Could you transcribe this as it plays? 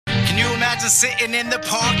imagine sitting in the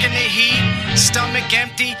park in the heat, stomach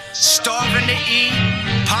empty, starving to eat,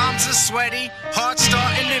 palms are sweaty, heart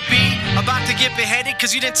starting to beat, about to get beheaded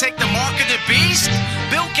cause you didn't take the mark of the beast?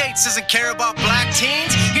 Bill Gates doesn't care about black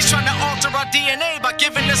teens, he's trying to alter our DNA by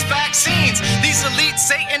giving us vaccines. These elite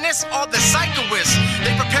Satanists are the psychoists,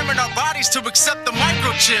 they preparing our bodies to accept the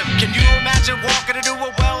microchip. Can you imagine walking into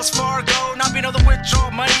a Wells Fargo, not being able to withdraw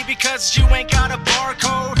money because you ain't got a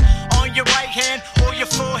barcode on your right hand or your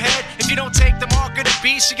forehead? If you don't take the mark of the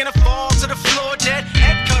beast, you're gonna fall to the floor dead,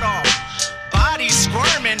 head cut off, bodies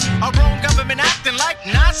squirming, our own government acting like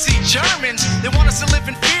Nazi Germans. They want us to live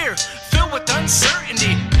in fear, filled with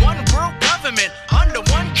uncertainty, one world government under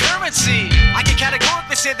one currency. I can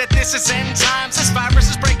categorically say that this is end times. This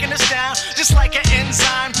virus is breaking us down just like an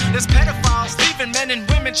enzyme. There's pedophiles leaving men and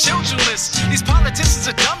women childrenless. These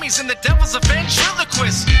politicians are dummies and the devil's a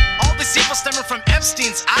ventriloquist. All this evil stemming from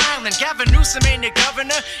Epstein's Island. Gavin Newsom ain't the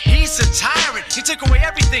governor, he's a tyrant. He took away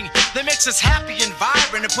everything that makes us happy and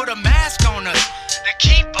vibrant and put a mask on us to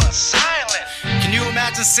keep us silent. Can you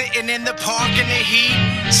imagine sitting in the park in the heat,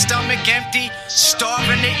 stomach empty,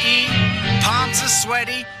 starving to eat, palms are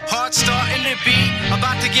sweaty, heart starting to beat,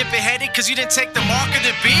 about to get beheaded cause you didn't take the mark of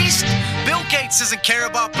the beast? Bill Gates doesn't care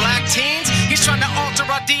about black teens, he's trying to alter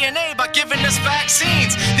our DNA by giving us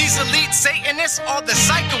vaccines. These elite Satanists are the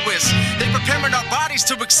psychoists, they preparing our bodies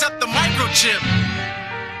to accept the microchip.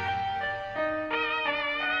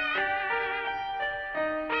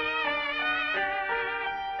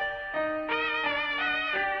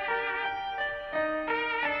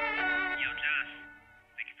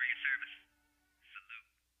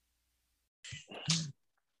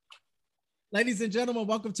 Ladies and gentlemen,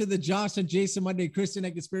 welcome to the Josh and Jason Monday Christian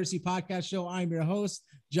and Conspiracy Podcast Show. I'm your host,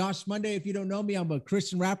 Josh Monday. If you don't know me, I'm a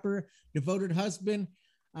Christian rapper, devoted husband,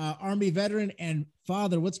 Army veteran, and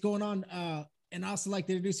father. What's going on? And I also like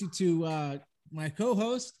to introduce you to my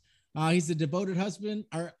co-host. He's a devoted husband,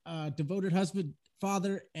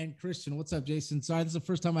 father, and Christian. What's up, Jason? Sorry, this is the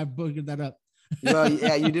first time I boogered that up. Well,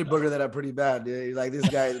 yeah, you did booger that up pretty bad, dude. Like, this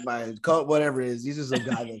guy is my whatever it is. He's just a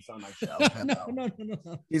guy that's on my show.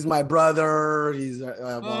 No. He's my brother. He's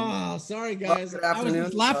sorry guys. I was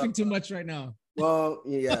just laughing too much right now. Well,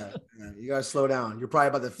 yeah, you gotta slow down. You're probably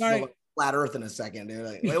about to feel flat Earth in a second, dude.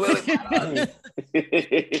 Like, wait.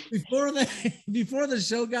 Before the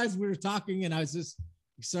show, guys, we were talking, and I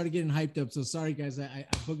started getting hyped up. So sorry, guys, I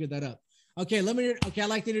boogered that up. Okay, I'd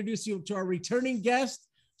like to introduce you to our returning guest,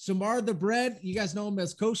 Shamar the Bread. You guys know him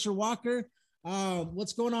as Kosher Walker.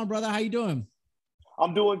 What's going on, brother? How you doing?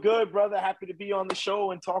 I'm doing good, brother. Happy to be on the show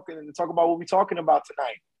and talk about what we're talking about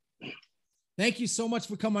tonight. Thank you so much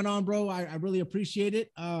for coming on, bro. I really appreciate it.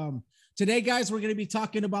 Today, guys, we're going to be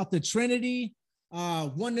talking about the Trinity,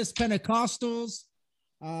 oneness Pentecostals,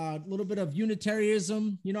 a little bit of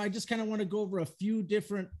Unitarianism. You know, I just kind of want to go over a few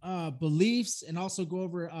different beliefs and also go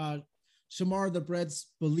over Shamar the Bread's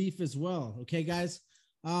belief as well. Okay, guys?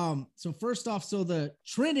 So first off, so the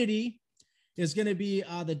Trinity is going to be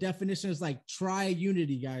the definition is like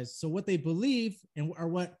tri-unity, guys. So what they believe or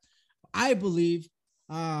what I believe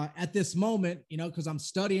at this moment, you know, because I'm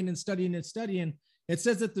studying, it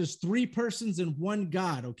says that there's three persons in one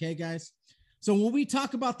God. Okay, guys. So when we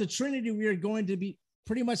talk about the Trinity, we are going to be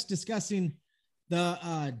pretty much discussing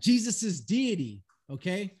the Jesus's deity.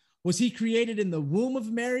 Okay, was he created in the womb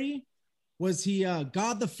of Mary? Was he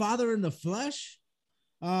God the Father in the flesh?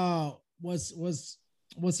 Was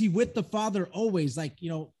he with the Father always? Like, you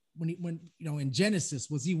know, when you know, in Genesis,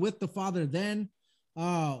 was he with the Father then?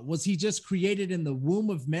 Was he just created in the womb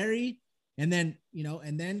of Mary and then, you know,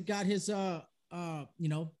 and then got his, you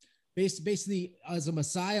know, basically as a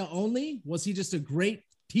Messiah only? Was he just a great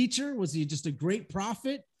teacher? Was he just a great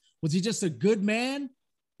prophet? Was he just a good man?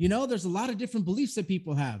 You know, there's a lot of different beliefs that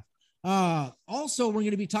people have. Also, we're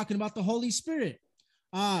going to be talking about the Holy Spirit.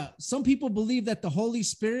 Some people believe that the Holy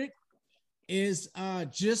Spirit is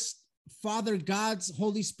just Father God's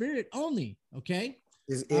Holy Spirit only. Okay.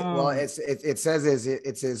 It says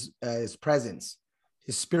it's his presence,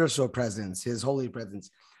 his spiritual presence, his holy presence.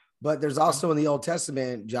 But there's also in the Old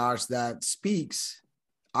Testament, Josh, that speaks,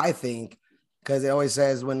 I think, because it always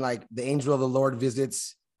says when like the angel of the Lord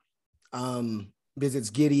visits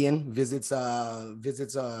Gideon, visits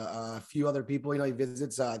a few other people. You know, he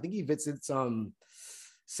visits. I think he visits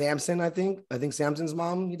Samson. I think Samson's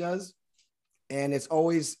mom. He does, and it's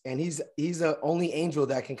always he's the only angel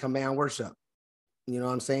that can command worship. You know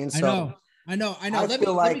what I'm saying? So I know. Let me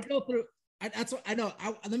go through. That's what I know.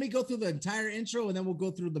 Let me go through the entire intro and then we'll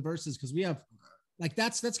go through the verses because we have like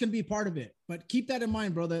that's going to be part of it. But keep that in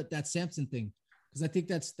mind, bro. That Samson thing, because I think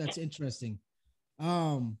that's interesting.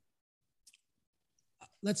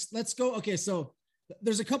 let's go. Okay, so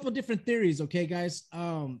there's a couple different theories, okay, guys,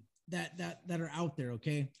 that are out there,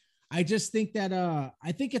 okay? I just think that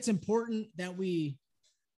I think it's important that we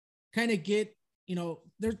kind of get,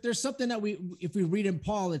 there's something that if we read in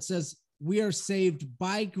Paul, it says we are saved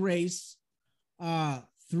by grace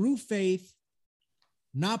through faith,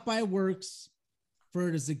 not by works, for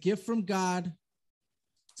it is a gift from God,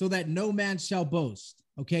 so that no man shall boast.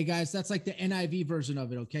 Okay, guys, that's like the NIV version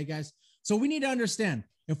of it. Okay, guys. So we need to understand,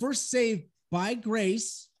 if we're saved by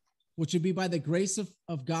grace, which would be by the grace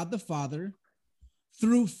of God the Father,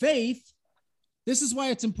 through faith, this is why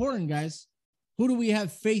it's important, guys. Who do we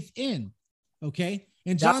have faith in? Okay.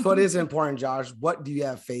 And John, that's what is important, Josh. What do you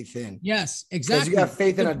have faith in? Yes, exactly. Because you have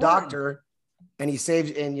faith in a doctor and he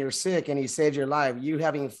saved, and you're sick and he saved your life. You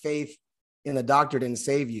having faith in the doctor didn't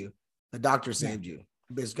save you. The doctor saved you.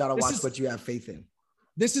 But it's got to watch what you have faith in.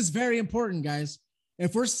 This is very important, guys.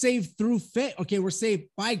 If we're saved through faith, okay, we're saved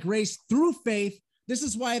by grace through faith. This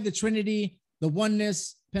is why the Trinity, the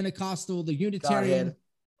oneness, Pentecostal, the Unitarian,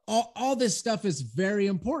 all this stuff is very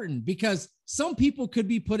important, because some people could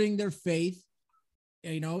be putting their faith,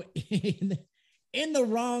 in the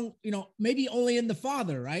wrong, maybe only in the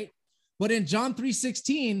Father, right? But in John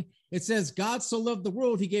 3:16, it says, God so loved the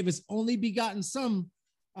world, he gave his only begotten son,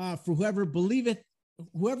 for whoever believeth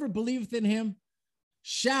in him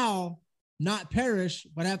shall not perish,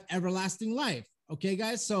 but have everlasting life. Okay,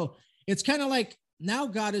 guys. So it's kind of like, now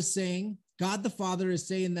God the Father is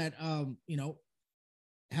saying that,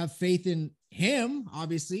 have faith in him,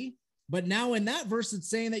 obviously. But now in that verse, it's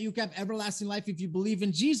saying that you have everlasting life if you believe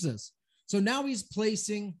in Jesus. So now he's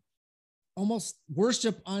placing almost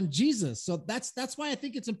worship on Jesus. So that's why I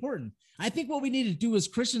think it's important. I think what we need to do as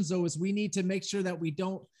Christians, though, is we need to make sure that we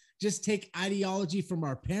don't just take ideology from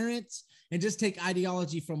our parents and just take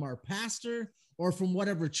ideology from our pastor or from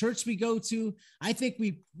whatever church we go to. I think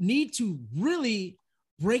we need to really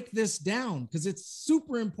break this down, because it's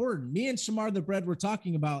super important. Me and Shamar the Bread were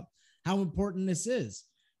talking about how important this is,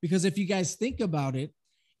 because if you guys think about it,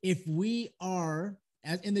 if we are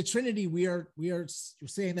in the Trinity, we are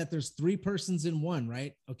saying that there's three persons in one,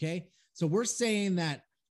 right? Okay. So we're saying that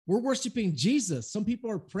we're worshiping Jesus. Some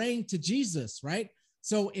people are praying to Jesus, right?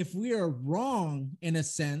 So if we are wrong, in a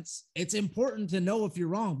sense, it's important to know if you're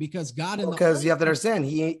wrong, because God, because you have to understand,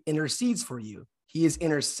 he intercedes for you. He is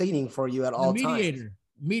interceding for you at all times.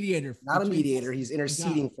 Mediator, not a mediator. He's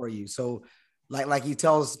interceding for you. So like he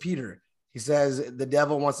tells Peter, he says, the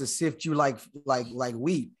devil wants to sift you like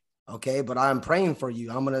wheat. Okay. But I'm praying for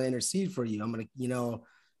you. I'm going to intercede for you. I'm going to,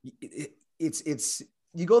 it's,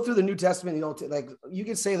 you go through the New Testament, you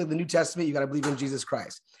can say that the New Testament, you got to believe in Jesus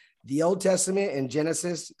Christ. The Old Testament in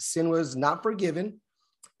Genesis, sin was not forgiven.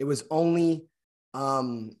 It was only,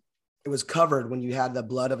 it was covered when you had the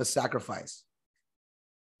blood of a sacrifice.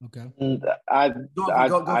 Okay.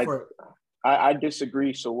 Go for it. I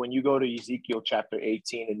disagree. So when you go to Ezekiel chapter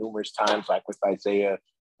 18 and numerous times, like with Isaiah,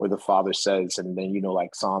 where the Father says, and then,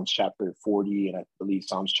 like Psalms chapter 40, and I believe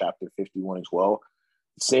Psalms chapter 51 as well,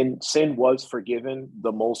 sin was forgiven.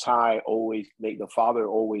 The Most High the Father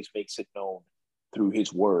always makes it known through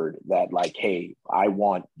his word that, like, hey, I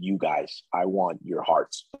want you guys, I want your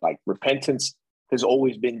hearts. Like, repentance has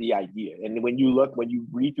always been the idea. And when you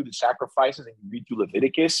read through the sacrifices and you read through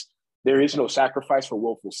Leviticus, there is no sacrifice for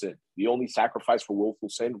willful sin. The only sacrifice for willful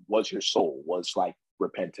sin was your soul, was like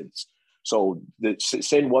repentance. So the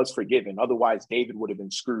sin was forgiven. Otherwise, David would have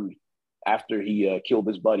been screwed after he killed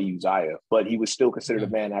his buddy Uzziah, but he was still considered a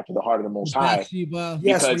man after the heart of the Most High.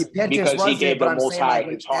 Yes, repentance he gave the Most High like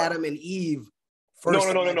his heart. Adam and Eve.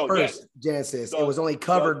 First, Genesis. It was only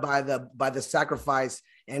covered by the sacrifice.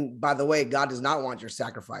 And by the way, God does not want your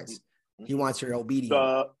sacrifice. He wants your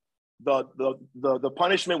obedience. The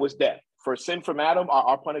punishment was death. For sin from Adam,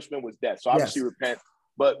 our punishment was death. So obviously repent.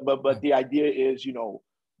 But the idea is,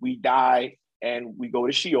 we die and we go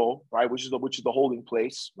to Sheol, right? Which is the holding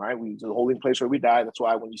place, right? The holding place where we die. That's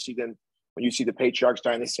why when you see the patriarchs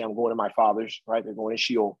dying, they say, I'm going to my fathers, right? They're going to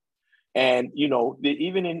Sheol. And,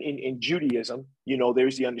 even in Judaism,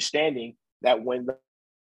 there's the understanding that when the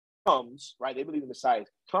comes, right, they believe the Messiah is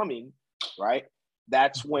coming, right?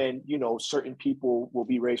 That's when, certain people will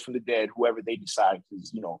be raised from the dead, whoever they decide,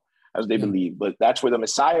 as they believe. But that's where the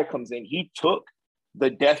Messiah comes in. He took the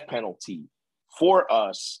death penalty for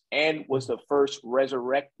us and was the first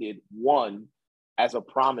resurrected one as a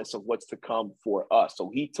promise of what's to come for us.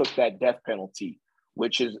 So he took that death penalty,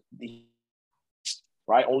 which is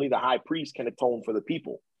right? Only the high priest can atone for the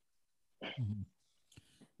people.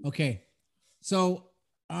 Okay. So,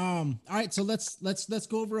 all right. So let's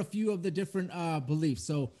go over a few of the different beliefs.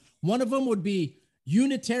 So one of them would be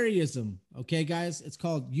Unitarianism. Okay, guys, it's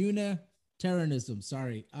called Unitarianism.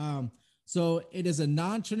 Sorry. So it is a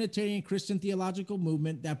non-Trinitarian Christian theological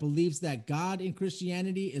movement that believes that God in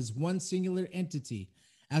Christianity is one singular entity,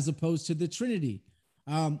 as opposed to the Trinity.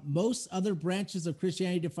 Most other branches of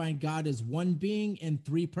Christianity define God as one being in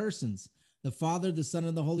three persons: the Father, the Son,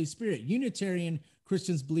 and the Holy Spirit. Unitarian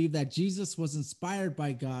Christians believe that Jesus was inspired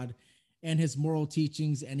by God and his moral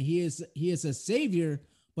teachings, and he is a savior,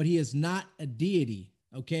 but he is not a deity,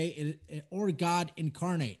 okay, or God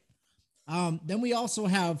incarnate. Then we also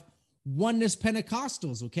have Oneness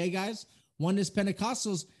Pentecostals, okay, guys? Oneness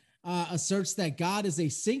Pentecostals asserts that God is a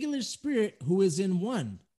singular spirit who is in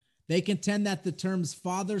one. They contend that the terms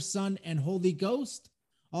Father, Son, and Holy Ghost,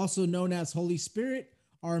 also known as Holy Spirit,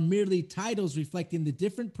 are merely titles reflecting the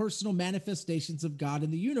different personal manifestations of God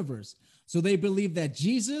in the universe. So they believe that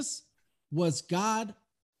Jesus was God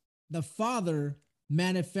the Father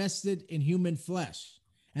manifested in human flesh,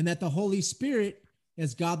 and that the Holy Spirit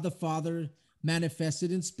is God the Father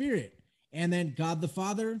manifested in spirit. And then God the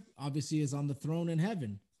Father obviously is on the throne in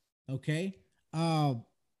heaven. Okay. And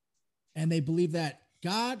they believe that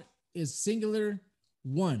God is singular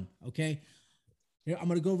one. Okay. Here, I'm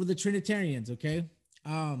going to go over the Trinitarians. Okay.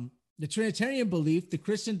 The Trinitarian belief, the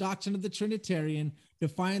Christian doctrine of the Trinitarian,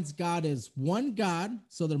 defines God as one God.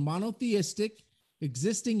 So they're monotheistic,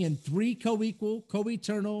 existing in three co-equal,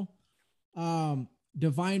 co-eternal,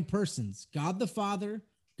 divine persons: God the Father,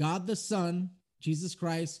 God the Son, Jesus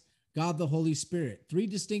Christ, God the Holy Spirit. Three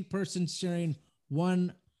distinct persons sharing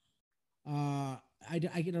one, I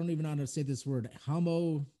don't even know how to say this word,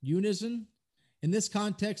 homoousion. In this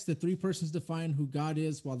context, the three persons define who God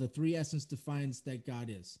is, while the three essence defines that God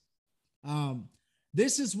is.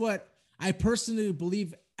 This is what I personally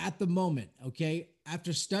believe at the moment, okay?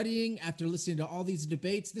 After studying, after listening to all these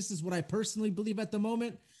debates, this is what I personally believe at the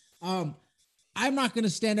moment. I'm not going to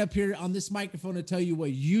stand up here on this microphone and tell you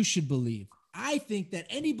what you should believe. I think that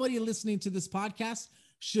anybody listening to this podcast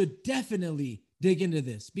should definitely dig into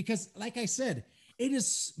this because, like I said, it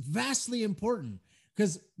is vastly important.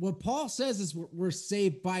 Because what Paul says is we're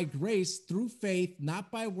saved by grace through faith,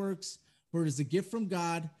 not by works, for it is a gift from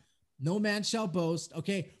God. No man shall boast.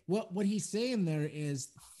 Okay, what he's saying there is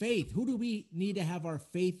faith. Who do we need to have our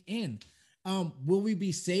faith in? Will we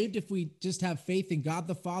be saved if we just have faith in God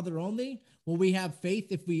the Father only? Will we have faith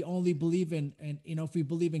if we only believe in, if we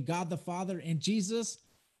believe in God the Father and Jesus?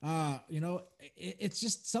 It's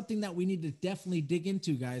just something that we need to definitely dig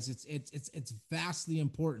into, guys. It's vastly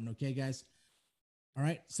important. Okay, guys. All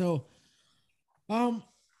right. So,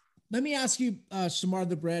 let me ask you, Shamar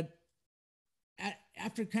the Bread,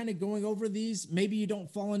 after kind of going over these, maybe you don't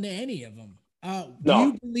fall into any of them. Do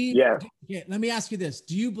you believe, okay, let me ask you this.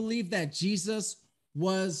 Do you believe that Jesus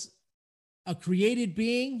was a created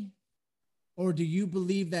being, or do you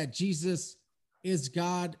believe that Jesus is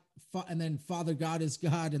God and then Father God is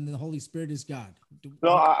God and the Holy Spirit is God?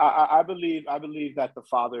 No, I believe that the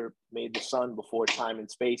Father made the Son before time and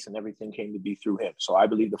space, and everything came to be through him. So I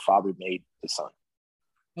believe the Father made the Son.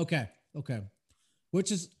 Okay.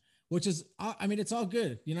 Which is, I mean, it's all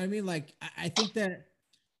good. You know what I mean? Like, I think that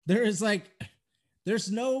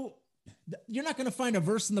you're not going to find a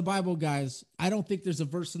verse in the Bible, guys. I don't think there's a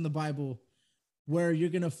verse in the Bible where you're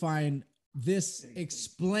going to find this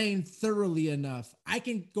explained thoroughly enough. I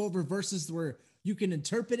can go over verses where you can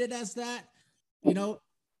interpret it as that,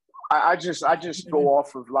 I just go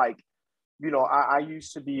off of I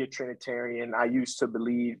used to be a Trinitarian. I used to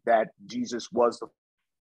believe that Jesus was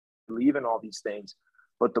believe in all these things.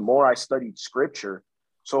 But the more I studied scripture,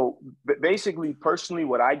 so basically, personally,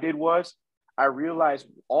 what I did was I realized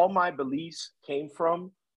all my beliefs came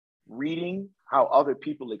from reading how other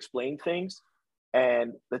people explain things.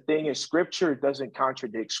 And the thing is, scripture doesn't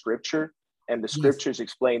contradict scripture, and the scriptures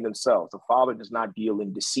explain themselves. The Father does not deal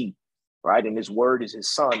in deceit, right? And his word is his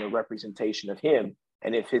Son, a representation of him.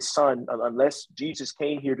 And if his Son, unless Jesus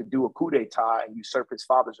came here to do a coup d'etat and usurp his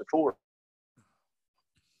Father's authority,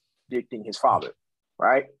 predicting his Father,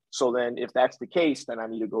 right? So then if that's the case, then I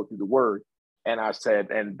need to go through the word. And I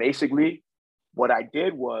said, and basically what I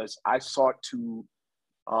did was I sought to,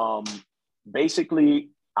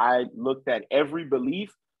 I looked at every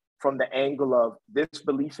belief from the angle of this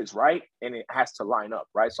belief is right and it has to line up,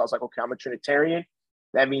 right? So I was like, okay, I'm a Trinitarian.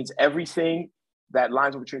 That means everything that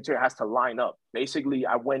lines up with Trinitarian has to line up. Basically,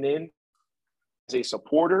 I went in as a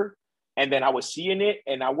supporter, and then I was seeing it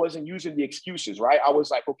and I wasn't using the excuses, right? I was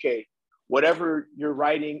like, okay, whatever you're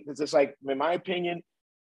writing, it's just like, in my opinion,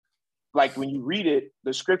 like when you read it,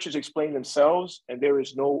 the scriptures explain themselves and there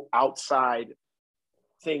is no outside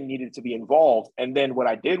thing needed to be involved. And then what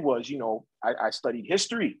I did was, I studied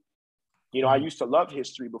history. You know, I used to love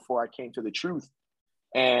history before I came to the truth.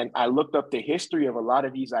 And I looked up the history of a lot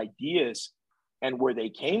of these ideas and where they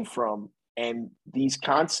came from, and these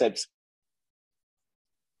concepts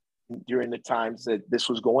during the times that this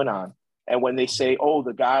was going on. And when they say, oh,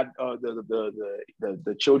 the God,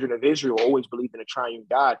 the children of Israel always believed in a triune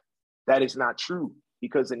God, that is not true,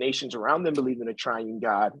 because the nations around them believed in a triune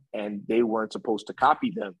God and they weren't supposed to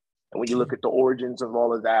copy them. And when you look at the origins of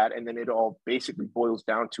all of that, and then it all basically boils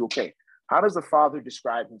down to, okay, how does the Father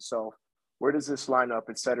describe himself? Where does this line up,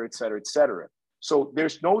 et cetera, et cetera, et cetera? So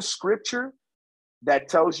there's no scripture that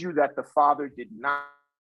tells you that the Father did not,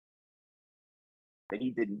 that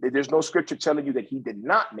he didn't. There's no scripture telling you that he did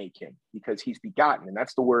not make him, because he's begotten. And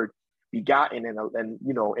that's the word begotten. And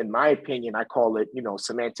you know, in my opinion, I call it, you know,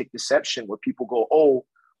 semantic deception, where people go, oh,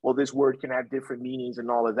 well, this word can have different meanings and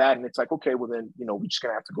all of that. And it's like, okay, well then, you know, we're just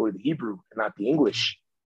gonna have to go to the Hebrew and not the English,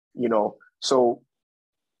 you know? So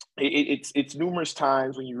it's numerous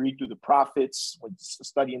times when you read through the prophets, when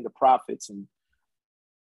studying the prophets, and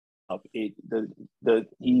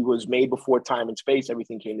he was made before time and space.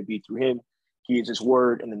 Everything came to be through him. He is his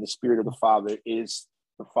word. And then the spirit of the Father is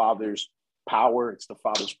the Father's power. It's the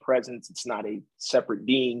Father's presence. It's not a separate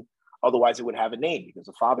being. Otherwise it would have a name, because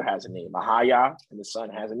the Father has a name, Ahaya, and the Son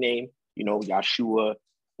has a name, you know, Yahshua,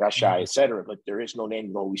 Yashai, etc. But there is no name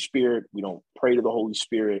of the Holy Spirit. We don't pray to the Holy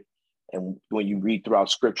Spirit. And when you read throughout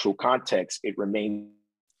scriptural context, it remains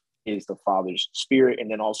is the Father's spirit.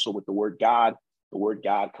 And then also with the word God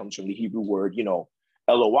comes from the Hebrew word, you know,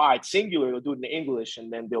 Eloi, singular. They'll do it in English,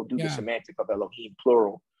 and then they'll do the semantic of Elohim,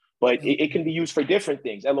 plural. But it can be used for different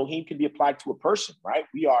things. Elohim can be applied to a person, right?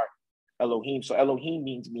 We are Elohim. So Elohim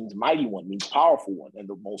means mighty one, means powerful one. And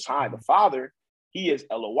the Most High, the Father, he is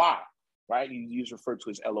Eloi, right? He's referred to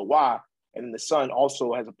as Eloi. And then the Son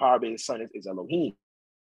also has a power, but the Son is Elohim.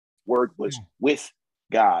 Word was with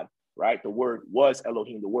God, right? The word was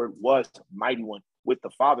Elohim. The word was mighty one with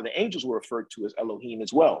the Father. The angels were referred to as Elohim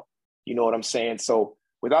as well. You know what I'm saying? So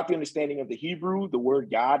without the understanding of the Hebrew, the word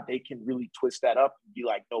God, they can really twist that up and be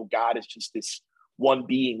like, no, God is just this one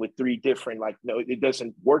being with three different, like, no, it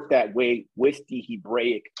doesn't work that way with the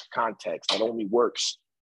Hebraic context. That only works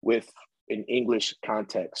with an English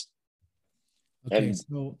context. Okay, and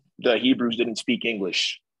so the Hebrews didn't speak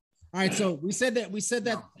English. All right, so we said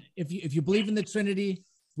that if you believe in the Trinity,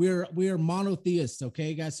 we're monotheists,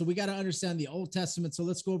 okay, guys. So we got to understand the Old Testament. So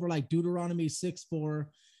let's go over like Deuteronomy 6:4.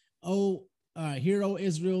 Hear, O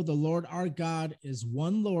Israel, the Lord our God is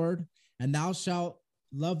one Lord, and thou shalt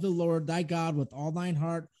love the Lord thy God with all thine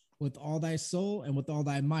heart, with all thy soul, and with all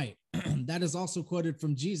thy might. That is also quoted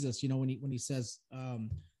from Jesus. You know, when he says,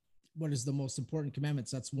 what is the most important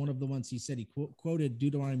commandments? That's one of the ones he said. He quoted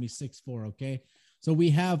Deuteronomy 6:4. Okay. So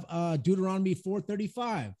we have Deuteronomy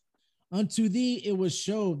 4:35. Unto thee it was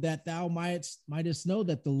showed that thou mightest know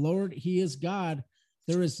that the Lord, he is God.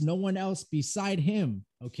 There is no one else beside him.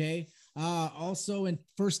 Okay. Also in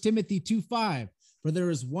 1 Timothy 2:5, for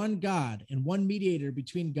there is one God and one mediator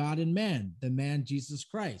between God and man, the man Jesus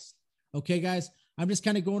Christ. Okay, guys, I'm just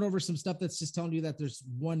kind of going over some stuff that's just telling you that there's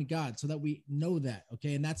one God, so that we know that.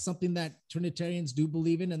 Okay. And that's something that Trinitarians do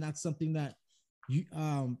believe in. And that's something that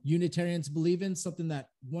Unitarians believe in, something that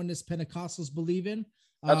Oneness Pentecostals believe in.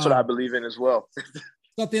 That's what I believe in as well.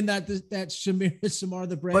 Something that Shamar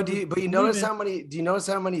the Brand. But do you notice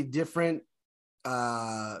how many different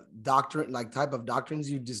doctrine, like type of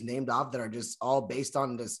doctrines you just named off that are just all based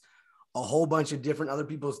on this a whole bunch of different other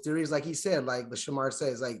people's theories? Like he said, like the Shamar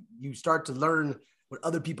says, like you start to learn what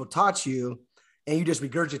other people taught you and you just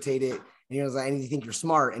regurgitate it, and you know, like, and you think you're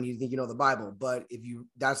smart and you think you know the Bible. But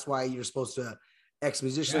that's why you're supposed to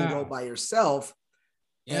expositionally go by yourself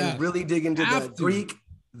and really dig into the Greek,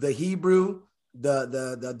 the Hebrew,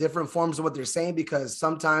 the different forms of what they're saying, because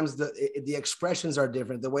sometimes the expressions are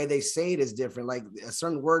different. The way they say it is different. Like a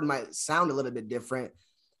certain word might sound a little bit different.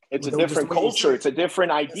 It's a different culture. It's a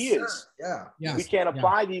different ideas. Yes, we can't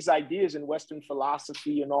apply these ideas in Western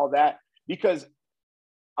philosophy and all that, because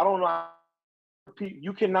I don't know.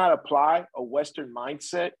 You cannot apply a Western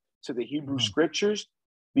mindset to the Hebrew scriptures,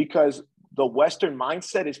 because the Western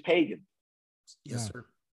mindset is pagan. Yes, sir.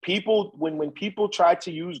 People, when people try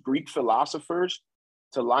to use Greek philosophers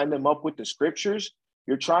to line them up with the scriptures,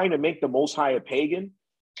 you're trying to make the Most High a pagan,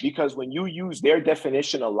 because when you use their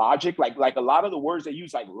definition of logic, like a lot of the words they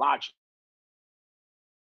use, like logic.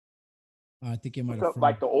 I think it might have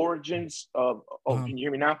like the origins of. Can you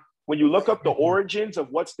hear me now? When you look up the origins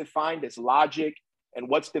of what's defined as logic and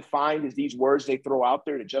what's defined as these words they throw out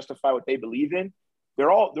there to justify what they believe in,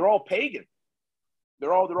 they're all pagan.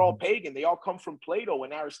 They're all pagan. They all come from Plato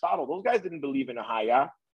and Aristotle. Those guys didn't believe in a Hayah.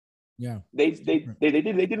 Yeah. They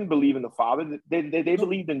didn't believe in the Father. They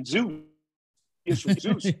believed in Zeus.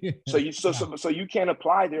 Zeus. So you can't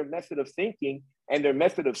apply their method of thinking and their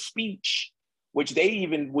method of speech, which they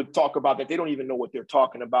even would talk about that they don't even know what they're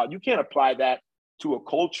talking about. You can't apply that to a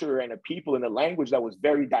culture and a people and a language that was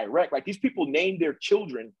very direct. Like these people named their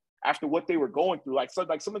children after what they were going through. Like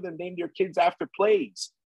some of them named their kids after plagues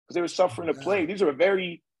because they were suffering a plague. These are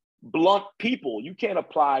very blunt people. You can't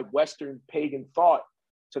apply Western pagan thought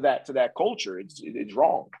to that culture. It's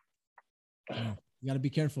wrong. Yeah, you got to be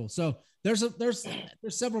careful. So there's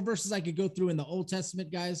several verses I could go through in the Old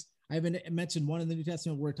Testament, guys. I haven't mentioned one in the New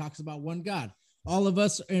Testament where it talks about one God. All of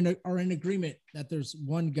us are in agreement that there's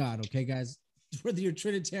one God. Okay, guys, whether you're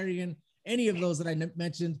Trinitarian, any of those that I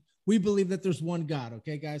mentioned, we believe that there's one God.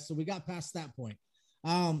 Okay, guys. So we got past that point.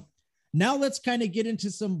 Now let's kind of get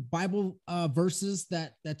into some Bible verses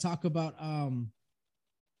that talk about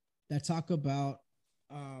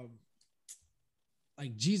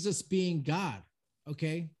like Jesus being God.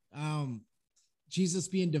 Okay. Jesus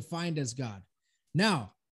being defined as God.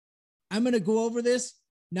 Now I'm going to go over this.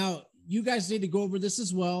 Now you guys need to go over this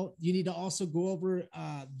as well. You need to also go over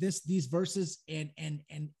these verses and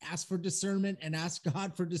ask for discernment and ask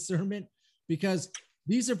God for discernment, because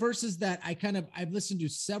these are verses that I've listened to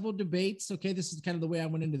several debates. Okay. This is kind of the way I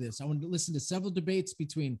went into this. I wanted to listen to several debates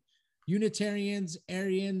between Unitarians,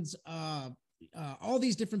 Arians, all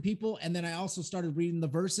these different people. And then I also started reading the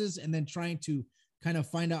verses and then trying to kind of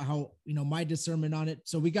find out how, my discernment on it.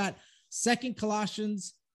 So we got 2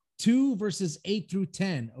 Colossians 2 verses 8 through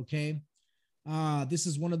 10. Okay. This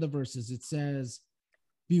is one of the verses. It says,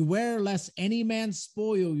 beware lest any man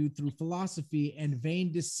spoil you through philosophy and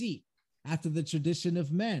vain deceit, after the tradition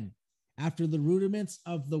of men, after the rudiments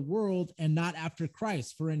of the world, and not after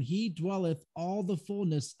Christ. For in he dwelleth all the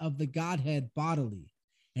fullness of the Godhead bodily,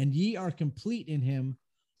 and ye are complete in him,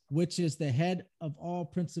 which is the head of all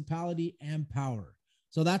principality and power.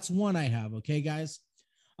 So that's one I have. Okay, guys.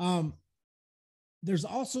 There's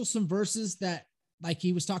also some verses that, like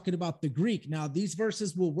he was talking about the Greek. Now these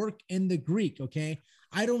verses will work in the Greek. Okay.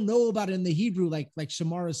 I don't know about in the Hebrew, like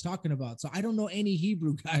Shamar is talking about. So I don't know any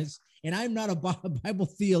Hebrew, guys, and I'm not a Bible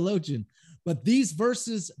theologian, but these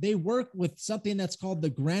verses, they work with something that's called the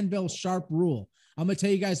Granville-Sharp rule. I'm going to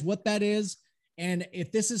tell you guys what that is. And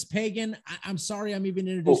if this is pagan, I'm sorry, I'm even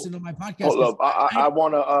introducing on my podcast. Hold up. I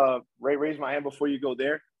want to raise my hand before you go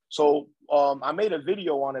there. So I made a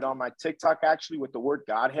video on it on my TikTok, actually, with the word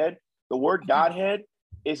Godhead. The word Godhead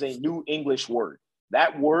is a New English word.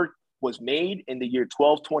 That word was made in the year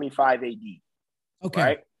 1225 AD. Okay.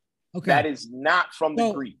 Right? Okay. That is not from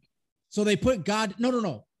the Greek. So they put God.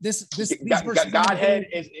 No. This Godhead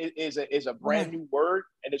is a brand new word,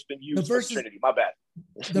 and it's been used for Trinity. My bad.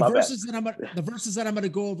 The verses that I'm going to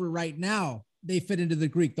go over right now, they fit into the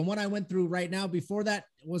Greek. The one I went through right now before that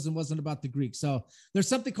wasn't about the Greek. So there's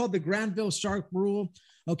something called the Granville-Sharp rule.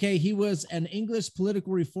 Okay, he was an English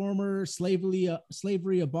political reformer, slavery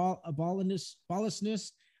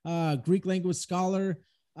abolitionist, Greek language scholar.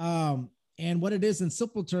 And what it is in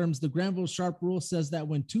simple terms, the Granville-Sharp rule says that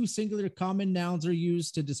when two singular common nouns are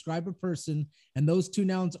used to describe a person, and those two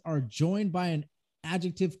nouns are joined by an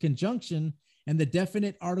adjective conjunction, and the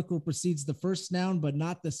definite article precedes the first noun but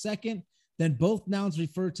not the second, then both nouns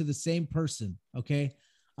refer to the same person. Okay.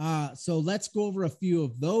 So let's go over a few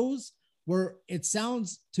of those where it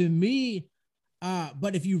sounds to me,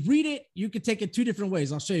 but if you read it, you could take it two different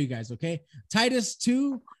ways. I'll show you guys. Okay. Titus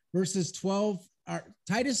 2 verses 12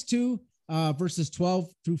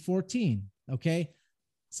 through 14. Okay. It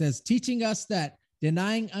says, teaching us that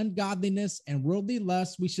denying ungodliness and worldly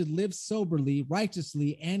lust, we should live soberly,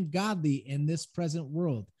 righteously, and godly in this present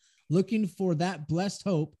world, looking for that blessed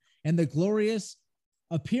hope and the glorious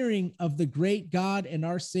appearing of the great God and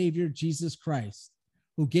our Savior, Jesus Christ,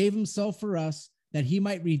 who gave himself for us, that he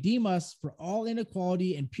might redeem us for all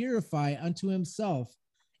inequality and purify unto himself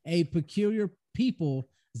a peculiar people,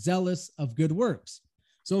 zealous of good works.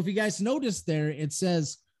 So if you guys notice there, it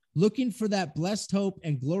says, looking for that blessed hope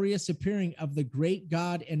and glorious appearing of the great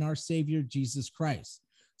God and our Savior, Jesus Christ.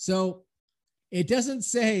 So it doesn't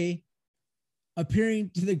say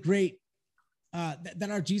appearing to the great,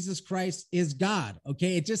 that our Jesus Christ is God.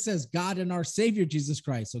 Okay. It just says God and our Savior, Jesus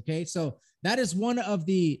Christ. Okay. So that is one of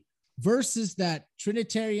the verses that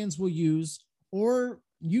Trinitarians will use, or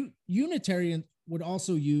Unitarian would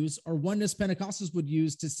also use, or Oneness Pentecostals would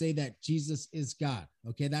use to say that Jesus is God.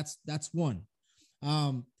 Okay. That's one.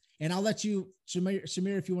 And I'll let you, Shamir,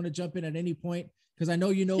 if you want to jump in at any point, because I know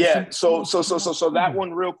you know. Yeah. So that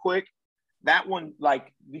one real quick. That one,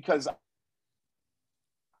 like, because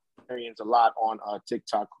a lot on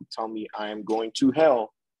TikTok who tell me I am going to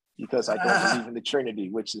hell because I don't believe in the Trinity,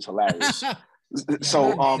 which is hilarious. So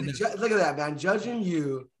look at that, man, judging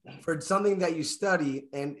you for something that you study,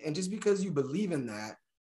 and just because you believe in that,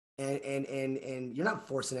 and you're not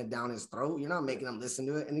forcing it down his throat, you're not making him listen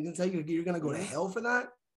to it, and he can tell you you're gonna go to hell for that.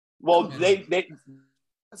 Well, they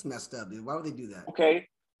that's messed up, dude. Why would they do that? Okay,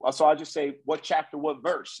 well, so I just say what chapter, what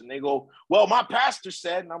verse, and they go, well, my pastor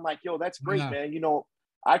said, and I'm like, yo, that's great, man. You know,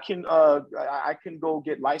 I can go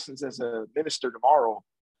get licensed as a minister tomorrow.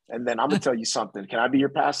 And then I'm gonna tell you something. Can I be your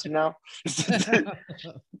pastor now?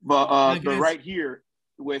 but right here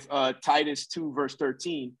with Titus 2, verse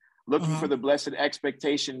 13, looking for the blessed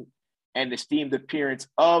expectation and esteemed appearance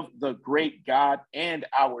of the great God and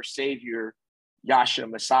our Savior, Yahshua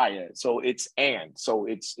Messiah. So it's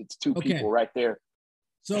two people right there.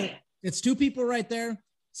 So it's two people right there.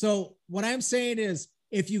 So what I'm saying is,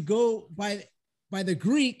 if you go by the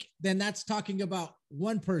Greek, then that's talking about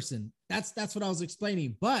one person. That's what I was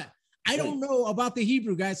explaining, but I don't know about the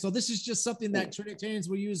Hebrew, guys. So this is just something that Trinitarians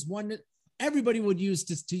will use. Everybody would use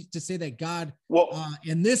to say that God,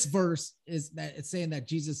 in this verse, is that it's saying that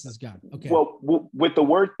Jesus is God. Okay. Well, with the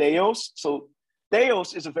word theos, so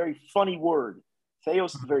theos is a very funny word.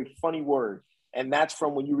 Theos is a very funny word, and that's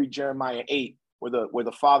from when you read Jeremiah 8, where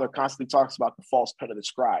the Father constantly talks about the false pen of the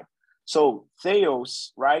scribe. So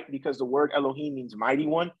theos, right? Because the word Elohim means mighty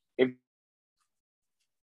one.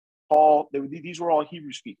 These were all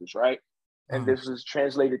Hebrew speakers, right? And this is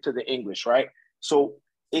translated to the English, right? So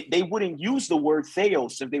they wouldn't use the word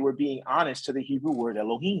theos if they were being honest to the Hebrew word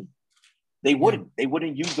Elohim. They wouldn't. They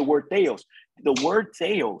wouldn't use the word theos. The word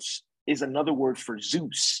theos is another word for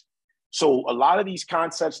Zeus. So a lot of these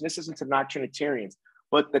concepts, and this isn't to not Trinitarians,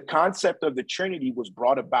 but the concept of the Trinity was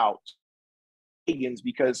brought about pagans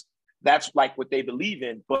because that's like what they believe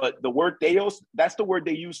in. But the word theos, that's the word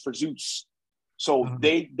they use for Zeus. So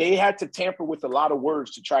they had to tamper with a lot of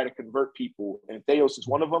words to try to convert people. And theos is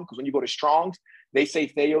one of them, because when you go to Strong's, they say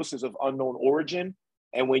theos is of unknown origin.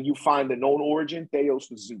 And when you find the known origin, theos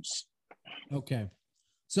was Zeus. Okay.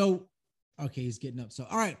 So, he's getting up. So,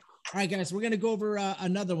 all right, guys, we're going to go over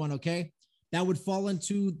another one, okay? That would fall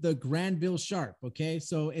into the Granville Sharp, okay?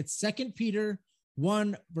 So it's 2 Peter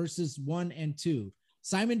 1, verses 1 and 2.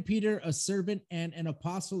 Simon Peter, a servant and an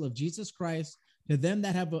apostle of Jesus Christ, to them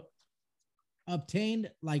that have obtained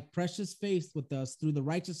like precious faith with us through the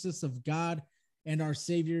righteousness of God and our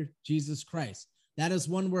Savior, Jesus Christ. That is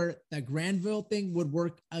one where that Granville thing would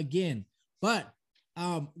work again. But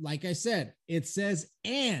like I said, it says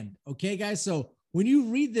and, okay, guys? So when you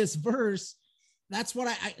read this verse, that's what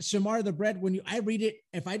I Shamar the bread, when I read it,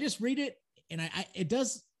 if I just read it, and it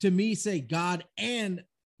does to me say God and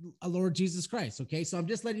a Lord Jesus Christ, okay? So I'm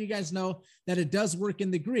just letting you guys know that it does work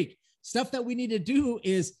in the Greek. Stuff that we need to do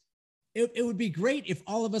is, it would be great if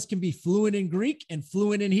all of us can be fluent in Greek and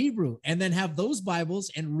fluent in Hebrew, and then have those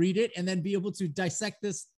Bibles and read it and then be able to dissect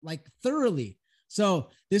this like thoroughly. So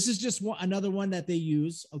this is just another one that they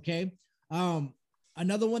use, okay?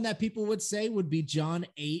 Another one that people would say would be John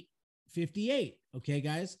 8:58, okay,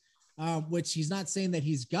 guys? Which he's not saying that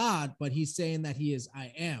he's God, but he's saying that he is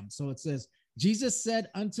I am. So it says, Jesus said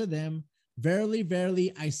unto them, verily,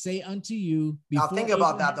 verily, I say unto you. Now think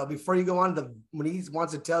about that though. Before you go on, when he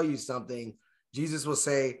wants to tell you something, Jesus will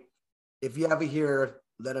say, if you have a hearer,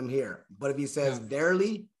 let him hear. But if he says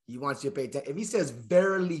verily, he wants you to pay attention. If he says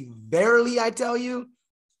verily, verily, I tell you,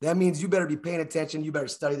 that means you better be paying attention. You better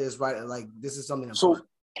study this, right? Like this is something important.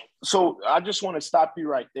 So I just want to stop you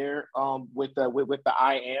right there with the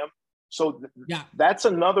I am. So that's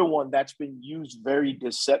another one that's been used very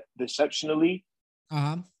deceptionally.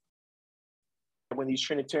 When these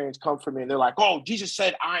Trinitarians come for me and they're like, oh, Jesus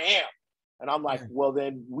said, I am. And I'm like, well,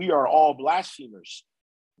 then we are all blasphemers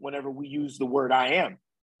whenever we use the word I am,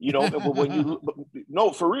 you know, but when you,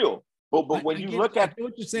 no, for real. But when you look at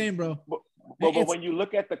what you're saying, bro, but when you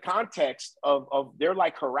look at the context of they're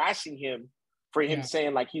like harassing him for him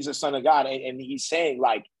saying like, he's a son of God. And he's saying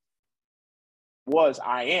like,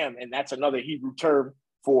 I am. And that's another Hebrew term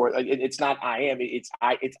for, it's not I am, it's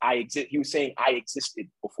I exist. He was saying I existed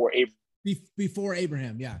before Abraham. Before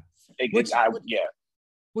Abraham,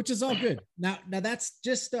 which is all good. Now that's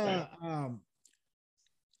just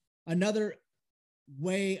another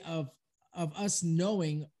way of us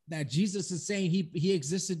knowing that Jesus is saying he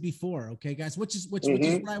existed before. Okay, guys, which is what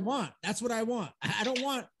I want. That's what I want. I don't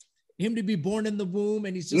want him to be born in the womb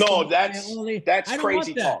and he's just that's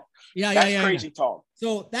crazy talk. That's crazy talk.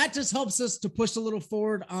 So that just helps us to push a little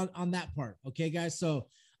forward on that part. Okay, guys. So.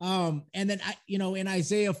 And then in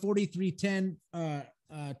Isaiah 43:10,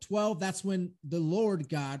 12, that's when the Lord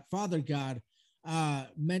God, Father God,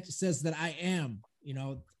 says that I am,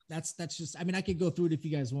 that's just, I mean, I could go through it if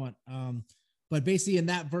you guys want. But basically in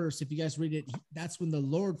that verse, if you guys read it, that's when the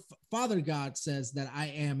Lord Father God says that I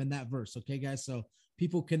am in that verse. Okay, guys. So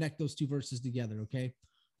people connect those two verses together. Okay.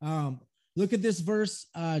 Look at this verse.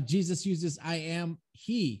 Jesus uses I am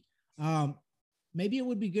he. Maybe it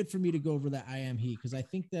would be good for me to go over that I am he, because I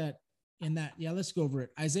think that in that, yeah, let's go over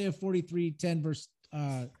it. Isaiah 43:10 verse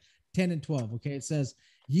 10 and 12. Okay. It says,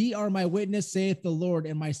 ye are my witness, saith the Lord,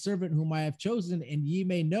 and my servant whom I have chosen, and ye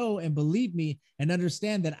may know and believe me and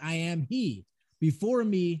understand that I am he. Before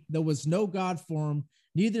me, there was no God formed,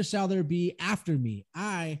 neither shall there be after me.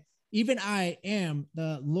 Even I am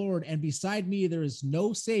the Lord, and beside me, there is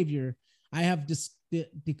no savior. I have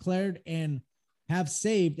declared and have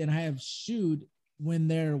saved, and I have shewed when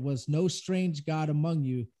there was no strange God among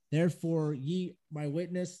you. Therefore, ye my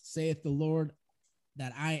witness, saith the Lord,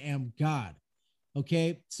 that I am God.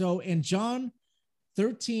 Okay. So in John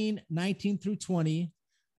 13:19-20,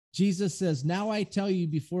 Jesus says, now I tell you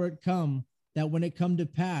before it come, that when it come to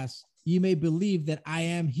pass, ye may believe that I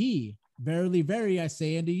am he. Verily, verily, I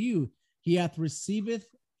say unto you, he hath receiveth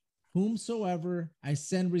whomsoever I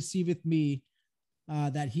send receiveth me,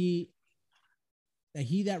 that he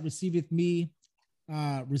that receiveth me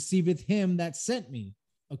receiveth him that sent me.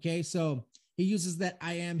 Okay, so he uses that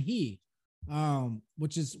I am he,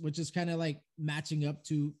 which is kind of like matching up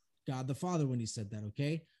to God the Father when he said that.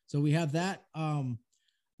 Okay, so we have that.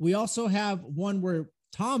 We also have one where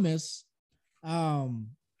Thomas, and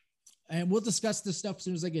we'll discuss this stuff as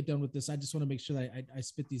soon as I get done with this. I just want to make sure that I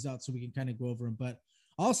spit these out so we can kind of go over them. But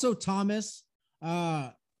also Thomas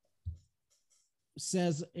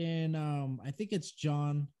says in, I think it's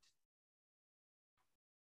John,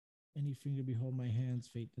 any finger behold my hands,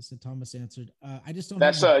 fate. This and Thomas answered. I just don't.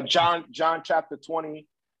 That's John chapter 20,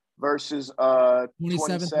 verses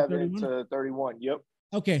 27 to 31. Yep.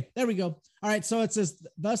 Okay, there we go. All right, so it says,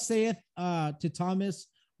 thus saith to Thomas,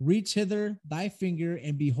 reach hither thy finger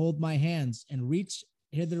and behold my hands, and reach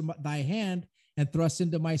hither thy hand and thrust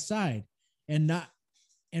into my side, and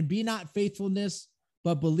be not faithfulness,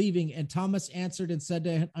 but believing. And Thomas answered and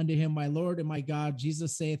said unto him, my Lord and my God.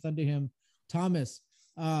 Jesus saith unto him, Thomas,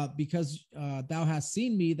 because thou hast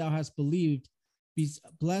seen me, thou hast believed.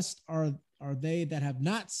 Blessed are they that have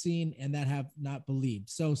not seen and that have not believed.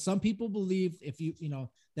 So some people believe, if you know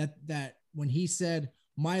that when he said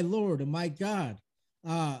my Lord and my God,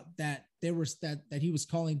 that he was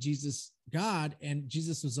calling Jesus God, and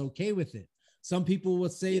Jesus was okay with it. Some people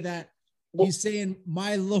would say that he's saying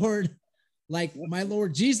my Lord, like my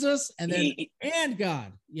Lord Jesus, and then and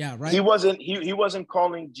God. Yeah, right. He wasn't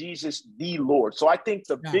calling Jesus the Lord. So I think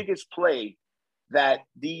the biggest play that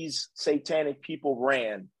these satanic people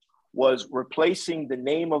ran was replacing the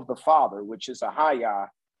name of the Father, which is Ahaya,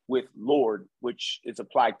 with Lord, which is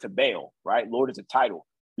applied to Baal, right? Lord is a title.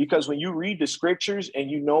 Because when you read the scriptures and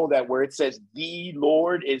you know that where it says the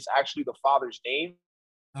Lord is actually the Father's name,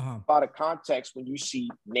 a lot of context when you see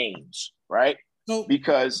names, right? So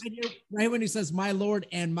because right when he says my Lord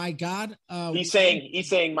and my God, he's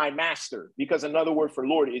saying my master, because another word for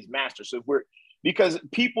Lord is master. So because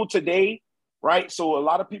people today, right? So a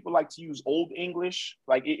lot of people like to use Old English,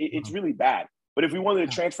 like it's really bad. But if we wanted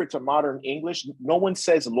to transfer to modern English, no one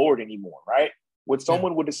says Lord anymore, right? What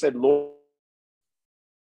someone would have said, Lord,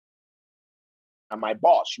 I'm my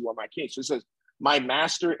boss, you are my king. So it says my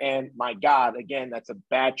master and my God. Again, that's a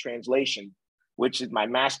bad translation, which is my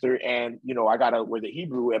master and, I got to wear the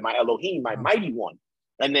Hebrew, and my Elohim, my mighty one.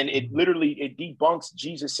 And then it debunks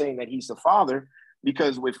Jesus saying that he's the Father,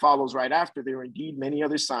 because what follows right after, there are indeed many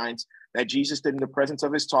other signs that Jesus did in the presence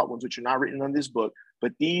of his taught ones, which are not written on this book,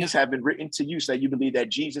 but these have been written to you so that you believe that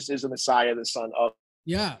Jesus is the Messiah, the Son of.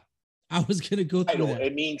 Yeah, I was going to go through that.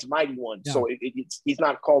 It means mighty one. Yeah. So he's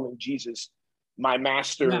not calling Jesus my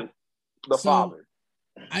master, the Father.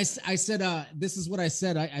 I said, this is what I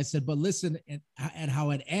said. I said, but listen at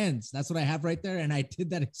how it ends. That's what I have right there. And I did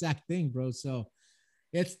that exact thing, bro. So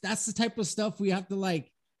that's the type of stuff we have to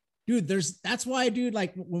dude, that's why, dude,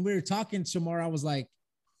 like when we were talking tomorrow, I was like,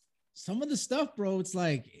 some of the stuff, bro, it's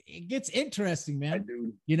like, it gets interesting, man.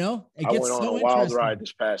 It gets so interesting. I went on a wild ride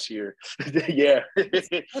this past year. Yeah.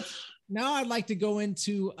 Now I'd like to go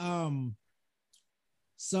into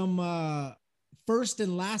some first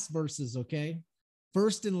and last verses, okay?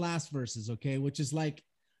 First and last verses, okay? Which is like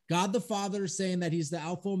God the Father saying that he's the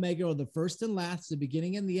Alpha Omega, or the first and last, the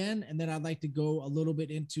beginning and the end. And then I'd like to go a little bit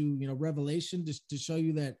into, Revelation, just to show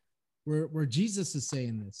you that where Jesus is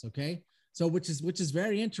saying this, okay? So which is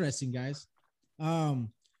very interesting, guys.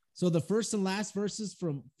 So the first and last verses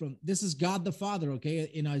from this is God the Father, okay,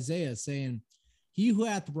 in Isaiah, saying, he who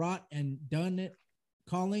hath wrought and done it,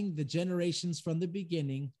 calling the generations from the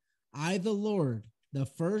beginning I, the Lord, the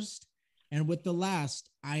first, and with the last,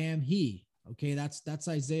 I am he. Okay, that's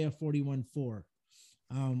Isaiah 41:4.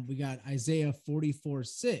 We got Isaiah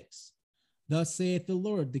 44:6. Thus saith the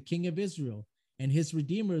Lord, the King of Israel, and his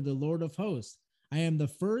Redeemer, the Lord of hosts. I am the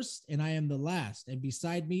first and I am the last, and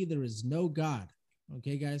beside me there is no God.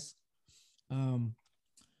 Okay, guys.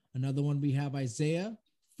 Another one, we have Isaiah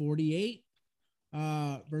 48,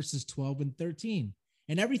 verses 12 and 13.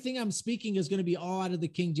 And everything I'm speaking is going to be all out of the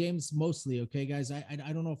King James mostly. Okay, guys.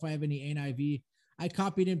 I don't know if I have any NIV. I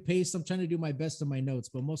copied and pasted. I'm trying to do my best on my notes,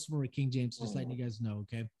 but most of them are King James, just letting you guys know.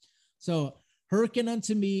 Okay. So, hearken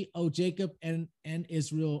unto me, O Jacob and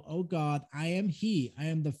Israel, O God, I am he. I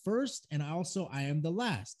am the first, and also I am the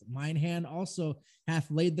last. Mine hand also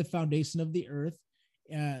hath laid the foundation of the earth.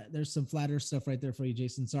 There's some flatter stuff right there for you,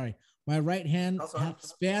 Jason. Sorry. My right hand hath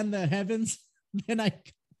spanned the heavens. Then I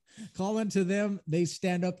call unto them. They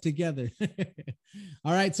stand up together.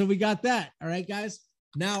 All right. So we got that. All right, guys.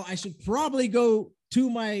 Now I should probably go to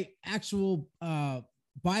my actual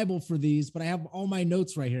Bible for these, but I have all my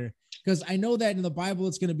notes right here, because I know that in the Bible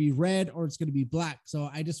it's going to be red or it's going to be black. So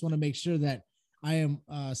I just want to make sure that I am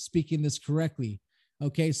speaking this correctly.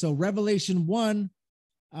 Okay, so Revelation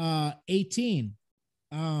 1:18.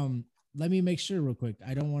 Let me make sure real quick.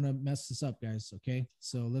 I don't want to mess this up, guys. Okay,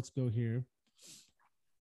 so let's go here.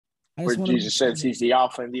 Where Jesus says he's the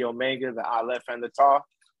Alpha and the Omega, the Aleph and the Tav.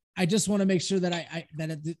 I just want to make sure that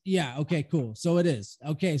yeah. Okay, cool. So it is.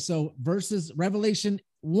 Okay, so Revelation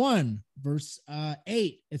 1, verse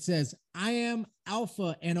 8, it says, I am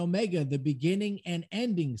Alpha and Omega, the beginning and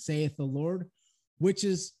ending, saith the Lord, which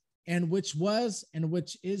is, and which was, and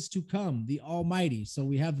which is to come, the Almighty. So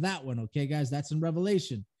we have that one. Okay, guys, that's in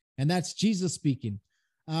Revelation, and that's Jesus speaking.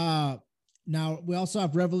 Now we also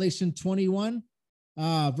have Revelation 21,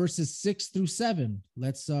 verses 6-7.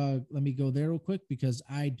 Let me go there real quick, because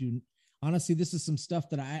honestly, this is some stuff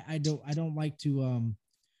that I don't like to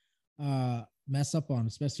mess up on,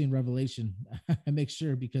 especially in Revelation. I make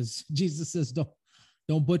sure, because Jesus says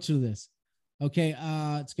don't butcher this. Okay,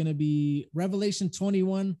 it's gonna be Revelation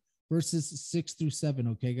 21 verses 6-7.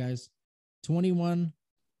 Okay, guys, 21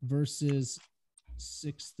 verses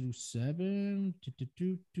 6-7.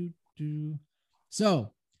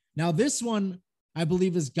 So now this one, I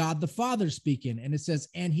believe, is God the Father speaking, and it says,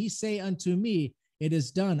 and he say unto me, it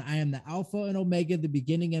is done. I am the Alpha and Omega, the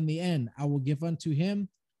beginning and the end. I will give unto him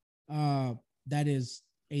that is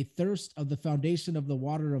a thirst of the foundation of the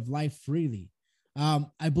water of life freely.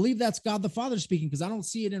 I believe that's God the Father speaking, because I don't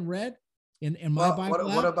see it in red in my Bible.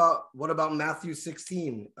 What about Matthew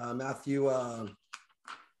 16? Matthew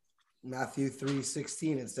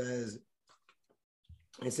 3:16.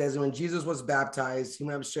 It says, when Jesus was baptized, he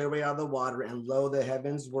went straightway out of the water, and lo, the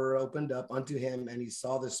heavens were opened up unto him, and he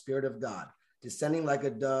saw the Spirit of God descending like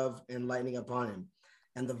a dove and lightning upon him.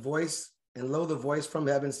 And lo, the voice from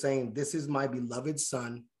heaven saying, this is my beloved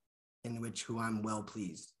Son, in which who I'm well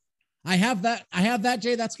pleased. I have that,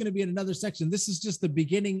 Jay. That's going to be in another section. This is just the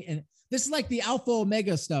beginning, and this is like the Alpha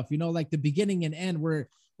Omega stuff, like the beginning and end, where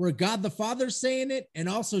God the Father's saying it, and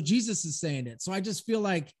also Jesus is saying it. So I just feel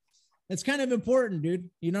like it's kind of important, dude.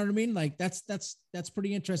 You know what I mean? Like that's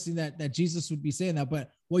pretty interesting that Jesus would be saying that. But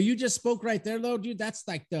what you just spoke right there, though, dude, that's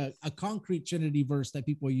like a concrete Trinity verse that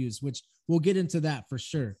people use, which we'll get into that for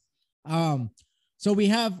sure. So we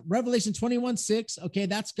have Revelation 21:6. Okay,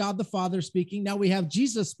 that's God the Father speaking. Now we have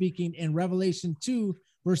Jesus speaking in Revelation 2,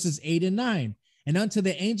 verses 8 and 9. And unto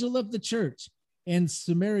the angel of the church in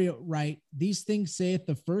Samaria write, these things saith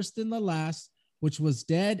the first and the last, which was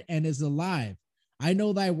dead and is alive. I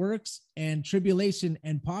know thy works and tribulation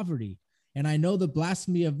and poverty, and I know the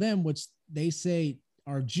blasphemy of them which they say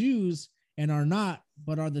are Jews and are not,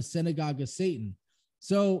 but are the synagogue of Satan.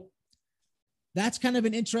 So that's kind of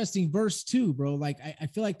an interesting verse too, bro. Like, I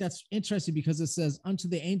feel like that's interesting, because it says, unto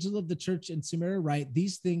the angel of the church in Samaria write,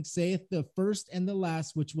 these things saith the first and the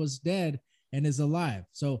last, which was dead and is alive.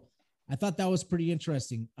 So I thought that was pretty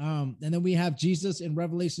interesting. And then we have Jesus in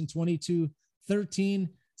Revelation 22:13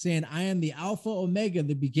 saying, I am the Alpha Omega,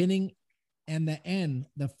 the beginning and the end,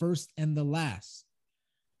 the first and the last.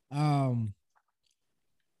 And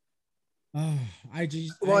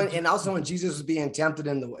also when Jesus was being tempted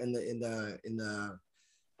in the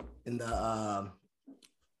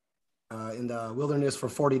wilderness for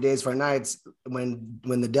 40 days, 4 nights, when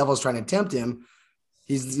the devil's trying to tempt him,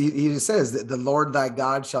 he says that the Lord thy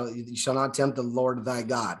God shall not tempt the Lord thy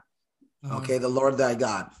God. Okay, the Lord thy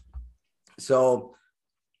God. So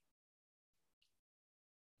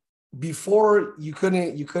before you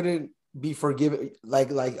couldn't be forgiven, like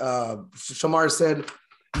Shamar said,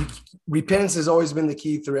 repentance has always been the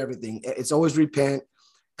key through everything. It's always repent,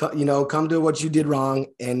 come to what you did wrong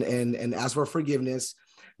and ask for forgiveness.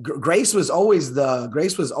 Grace was always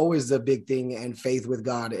the big thing, and faith with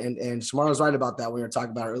God. And Shamar was right about that when we were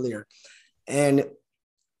talking about earlier. And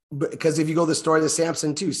because if you go the story of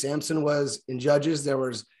Samson too, Samson was in Judges. There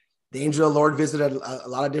was the angel of the Lord visited a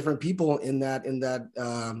lot of different people in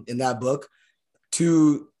that book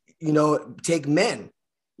to, take men,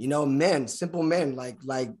 simple men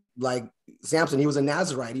like Samson. He was a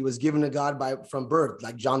Nazarite. He was given to God from birth,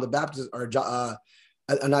 like John the Baptist, or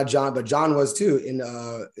not John, but John was too in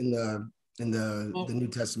the New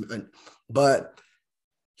Testament. But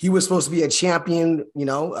he was supposed to be a champion,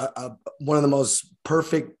 one of the most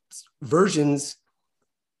perfect versions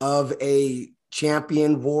of a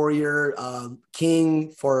champion warrior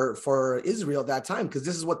king for Israel at that time, because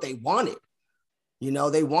this is what they wanted.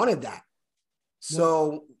 They wanted that.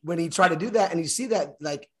 So when he tried to do that, and you see that,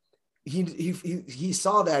 like he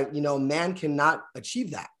saw that, man cannot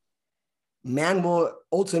achieve that. Man will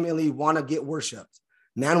ultimately want to get worshiped.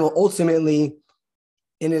 Man will ultimately,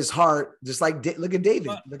 in his heart, just like look at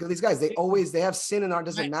David, look at these guys. They have sin in our,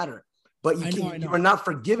 doesn't matter, but you are not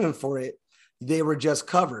forgiven for it. They were just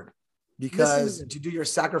covered, because to do your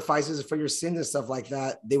sacrifices for your sins and stuff like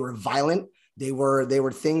that, they were violent. They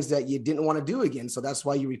were things that you didn't want to do again. So that's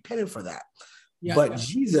why you repented for that.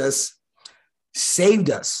 Jesus saved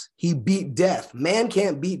us. He beat death. Man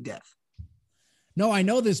can't beat death. No, I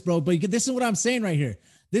know this, bro, but this is what I'm saying right here.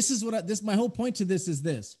 My whole point to this is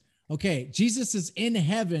this. Okay, Jesus is in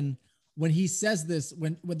heaven when he says this,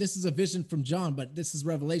 when this is a vision from John, but this is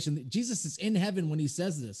Revelation. Jesus is in heaven when he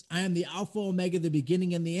says this. I am the Alpha, Omega, the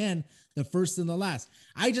beginning and the end, the first and the last.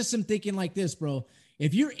 I just am thinking like this, bro.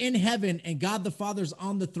 If you're in heaven and God the Father's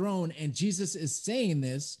on the throne and Jesus is saying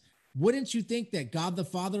this, wouldn't you think that God the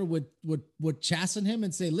Father would chasten him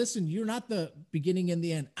and say, listen, you're not the beginning and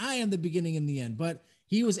the end. I am the beginning and the end. But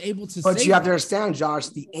he was able to But you have to understand, Josh,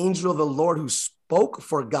 the angel of the Lord who spoke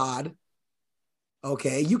for God.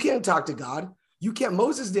 Okay, you can't talk to God.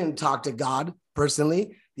 Moses didn't talk to God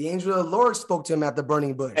personally. The angel of the Lord spoke to him at the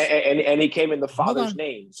burning bush. And he came in the Father's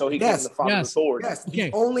name. So he came in the Father's authority. Yes. Okay.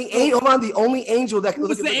 The only angel that Who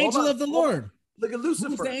was the angel of the Lord? Look at Lucifer.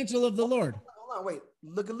 Who was the angel of the Lord? Hold on, wait.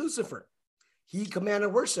 Look at Lucifer. He commanded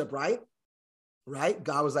worship, right? Right?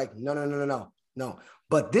 God was like, no.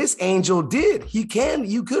 But this angel did.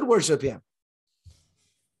 You could worship him.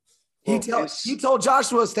 He told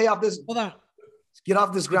Joshua, stay off this. Hold on. Get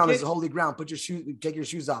off this ground. This is holy ground. Take your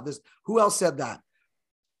shoes off. Who else said that?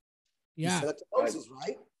 Yeah. He said that to Moses,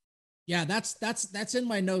 right? Yeah, that's in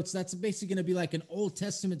my notes. That's basically going to be like an Old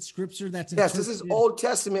Testament scripture. This is Old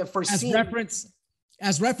Testament for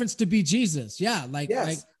as reference to be Jesus. Yeah,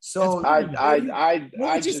 so what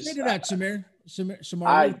would you say to that, Shamar? Shamar,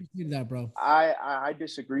 what would you say to that, bro? I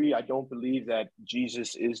disagree. I don't believe that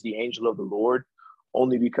Jesus is the angel of the Lord,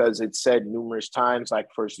 only because it's said numerous times. Like,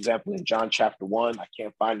 for example, in John chapter 1, I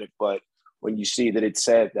can't find it, but when you see that it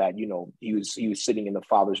said that, he was sitting in the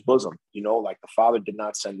Father's bosom, like the Father did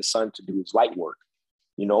not send the Son to do his light work,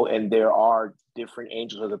 and there are different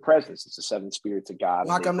angels of the presence. It's the seven spirits of God.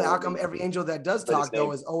 How come every angel that does talk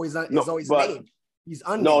though is always named? He's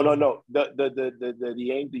unnamed. No.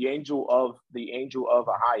 The angel of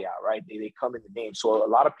Ahia, right? They come in the name. So a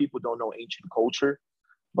lot of people don't know ancient culture,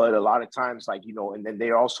 but a lot of times, and then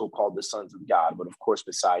they're also called the sons of God. But of course,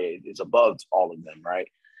 Messiah is above all of them, right?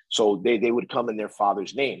 So they would come in their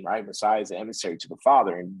Father's name, right? Messiah is the emissary to the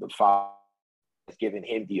Father, and the Father has given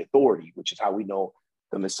him the authority, which is how we know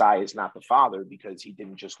the Messiah is not the Father, because he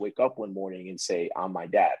didn't just wake up one morning and say, I'm my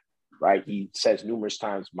dad, right? He says numerous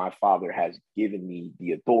times, my Father has given me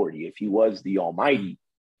the authority. If he was the Almighty,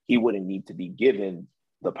 he wouldn't need to be given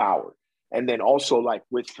the power. And then also, like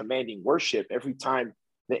with commanding worship, every time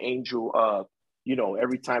the angel,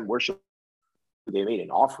 every time worship, they made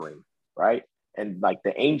an offering, right? And like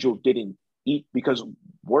the angel didn't eat, because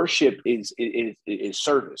worship is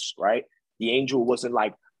service, right? The angel wasn't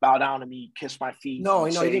like, bow down to me, kiss my feet. No,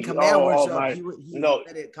 he didn't command worship.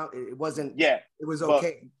 It wasn't. Yeah, it was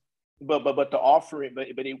okay. But the offering, but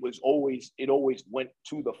it always went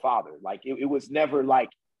to the Father. Like it was never like,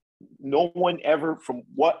 no one ever, from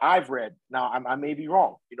what I've read. Now I may be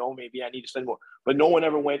wrong. Maybe I need to study more. But no one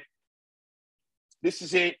ever went, this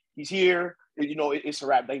is it. He's here. It's a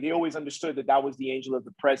wrap. Like they always understood that was the angel of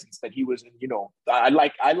the presence, that he was in. I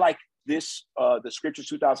like this the Scripture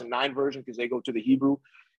 2009 version, because they go to the Hebrew,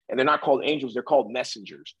 and they're not called angels, they're called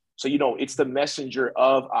messengers. So it's the messenger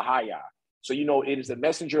of Ahia. So it is the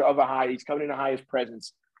messenger of Ahia. He's coming in Ahia's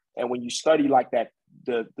presence. And when you study like that,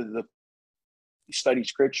 the study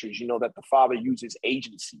scriptures, that the Father uses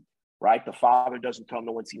agency. right? The Father doesn't come,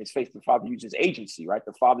 no one's seen his face. The Father uses agency, right?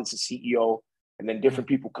 The Father's the CEO, and then different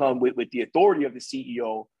people come with the authority of the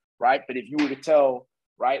CEO, right? But if you were to tell,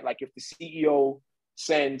 right, like if the CEO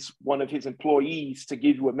sends one of his employees to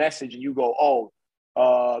give you a message and you go, oh,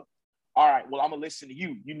 all right, well, I'm gonna listen to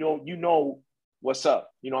you. You know what's up.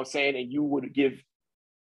 You know what I'm saying? And you would give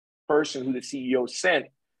person who the CEO sent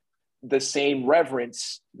the same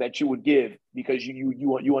reverence that you would give because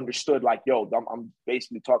you understood like, yo, I'm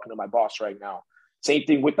basically talking to my boss right now. Same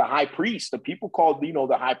thing with the high priest. The people called,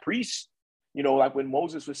 the high priest, like when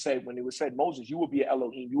Moses was said, when it was said, Moses, you will be an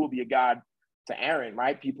Elohim, you will be a God to Aaron,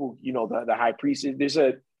 right? People, the high priest,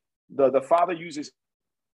 the Father uses,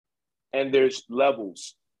 and there's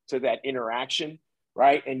levels to that interaction,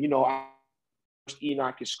 right? And,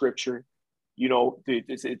 Enoch is scripture.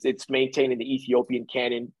 It's maintained in the Ethiopian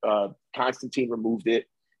canon. Constantine removed it.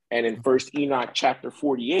 And in First Enoch chapter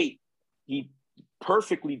 48, he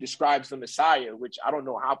perfectly describes the Messiah, which I don't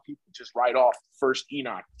know how people just write off First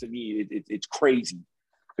Enoch. To me, it's crazy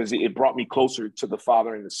because it brought me closer to the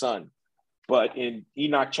Father and the Son. But in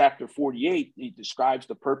Enoch chapter 48, he describes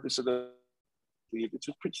the purpose of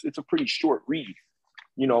it's a pretty short read,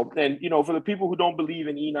 and, for the people who don't believe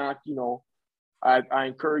in Enoch, I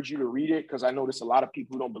encourage you to read it because I notice a lot of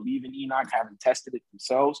people who don't believe in Enoch haven't tested it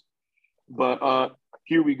themselves. But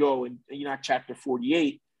here we go in Enoch chapter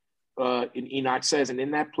 48. In Enoch says, and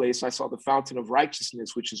in that place I saw the fountain of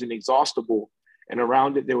righteousness, which is inexhaustible, and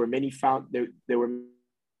around it there were many there were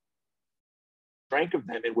drank of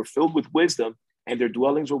them and were filled with wisdom, and their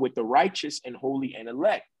dwellings were with the righteous and holy and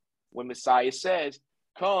elect. When Messiah says,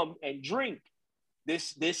 come and drink,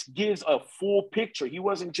 this gives a full picture. He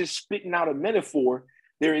wasn't just spitting out a metaphor.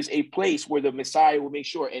 There is a place where the Messiah will make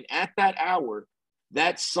sure. And at that hour,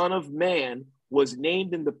 that Son of Man was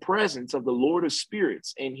named in the presence of the Lord of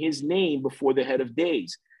spirits, and his name before the head of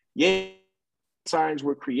days. Yea, signs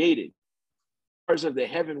were created. Stars of the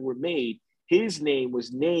heaven were made. His name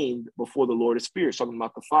was named before the Lord of spirits, talking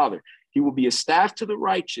about the Father. He will be a staff to the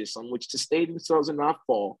righteous on which to stay themselves and not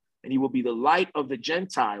fall. And he will be the light of the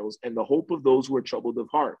Gentiles and the hope of those who are troubled of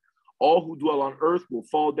heart. All who dwell on earth will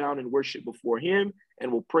fall down and worship before him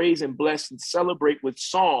and will praise and bless and celebrate with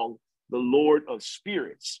song the Lord of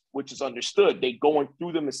spirits, which is understood. They going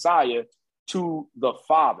through the Messiah to the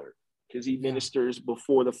Father because he ministers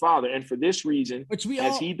before the Father. And for this reason,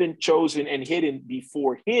 has he been chosen and hidden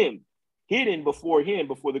before him, before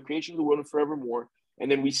the creation of the world and forevermore.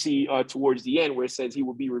 And then we see towards the end where it says he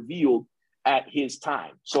will be revealed at his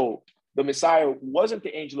time. So the Messiah wasn't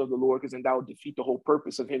the angel of the Lord, because then that would defeat the whole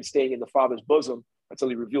purpose of him staying in the Father's bosom until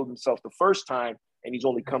he revealed himself the first time, and he's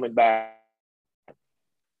only coming back.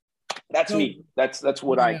 That's me. That's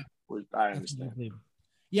what I understand.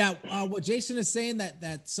 Yeah, what Jason is saying that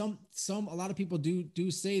a lot of people do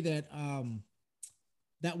say that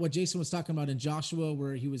that what Jason was talking about in Joshua,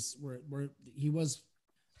 where he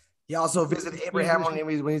also visited Abraham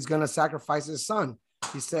when he's going to sacrifice his son.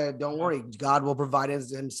 He said, don't worry, God will provide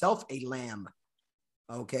himself a lamb.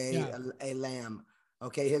 Okay, a lamb.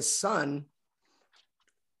 Okay, his son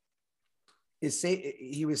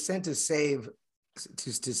he was sent to save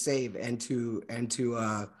and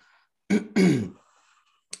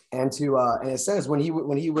it says when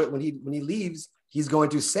he leaves, he's going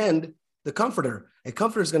to send the Comforter. A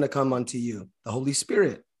Comforter is going to come unto you, the Holy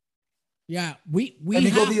Spirit. Yeah, we and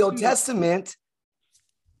you go to the Old Testament.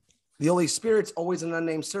 The Holy Spirit's always an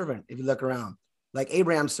unnamed servant. If you look around, like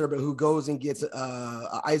Abraham's servant who goes and gets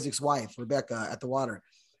Isaac's wife, Rebecca, at the water.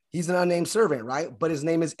 He's an unnamed servant, right? But his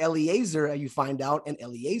name is Eliezer, you find out, and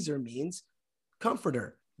Eliezer means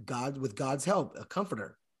comforter, God with God's help, a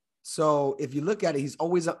comforter. So if you look at it, he's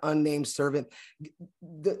always an unnamed servant.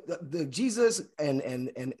 The Jesus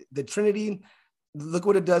and the Trinity, look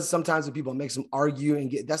what it does sometimes when people makes them argue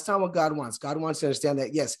and that's not what God wants. God wants to understand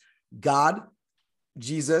that, yes, God,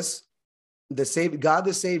 Jesus, God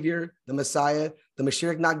the Savior, the Messiah, the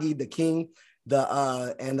Mashiach Nagid, the King,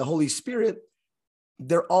 and the Holy Spirit,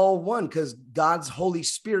 they're all one because God's Holy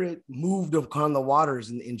Spirit moved upon the waters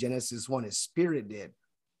in Genesis 1. His Spirit did.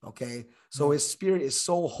 Okay, so his Spirit is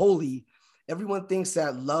so holy. Everyone thinks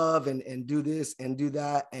that love and do this and do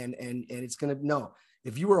that and it's gonna no.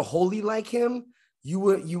 If you were holy like him, you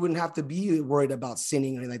wouldn't have to be worried about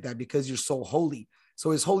sinning or anything like that because you're so holy. So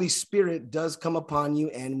his Holy Spirit does come upon you,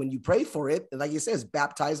 and when you pray for it, like it says,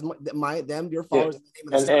 baptize your followers in the name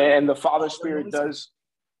of the Son. And the Father Spirit does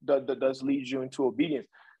lead you into obedience.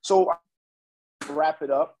 So to wrap it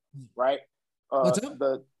up, right?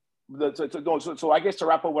 So I guess to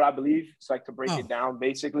wrap up what I believe, it's like to break it down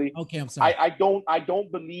basically. Okay, I'm sorry. I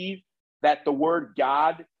don't believe that the word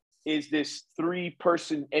God is this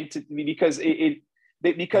 3-person entity, because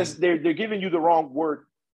because they're giving you the wrong word,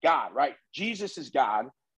 God, right? Jesus is God,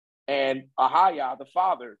 and Ahaya, the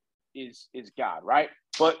Father, is God, right?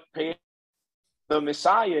 But the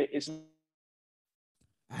Messiah is,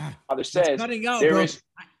 Father says, cutting out, there bro. is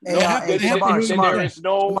Hey, there is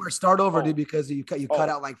no. Start over, dude, because you cut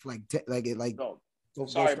out like. No.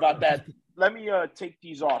 Sorry about that. Let me take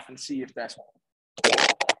these off and see if that's.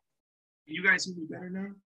 You guys hear me better now?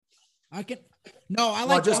 I can. No, I like.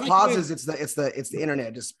 Well, it just I like pauses. It's the internet.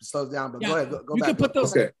 It just slows down. But go ahead. Go you back. can put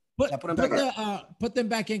those. Okay. Put them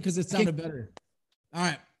back in because it sounded better. All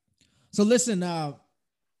right. So listen. All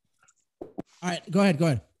right. Go ahead.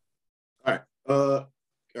 All right. All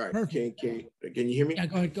right. Perfect. Can you hear me? Yeah.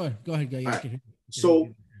 Go ahead. Yeah, All right. I can hear you.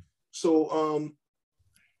 So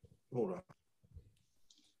hold on.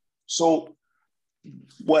 So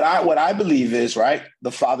what I believe is, right,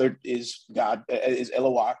 the Father is God, is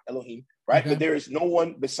Elohim, right? Okay. But there is no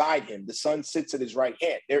one beside him. The Son sits at his right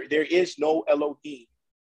hand. There is no Elohim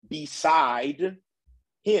beside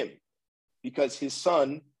him, because his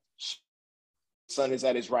son is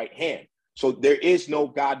at his right hand. So there is no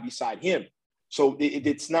God beside him. So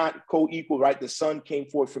it's not co-equal, right? The Son came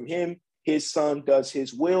forth from him. His Son does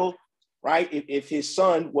his will, right? If his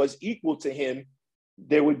Son was equal to him,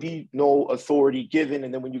 there would be no authority given.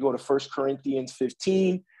 And then when you go to 1 Corinthians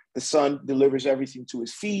 15, the Son delivers everything to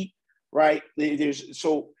his feet, right?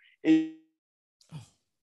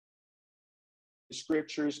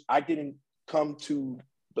 Scriptures, I didn't come to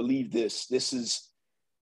believe this. This is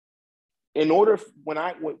in order,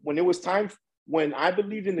 when it was time, when I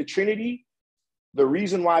believed in the Trinity, the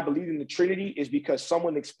reason why I believed in the Trinity is because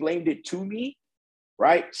someone explained it to me,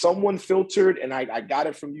 right? Someone filtered, and I got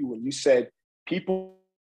it from you when you said people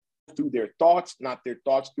through their thoughts, not their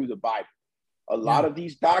thoughts through the Bible. A lot of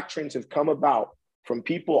these doctrines have come about from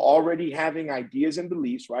people already having ideas and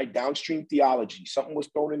beliefs, right? Downstream theology. Something was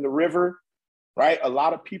thrown in the river, right? A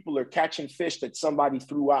lot of people are catching fish that somebody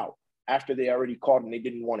threw out after they already caught and they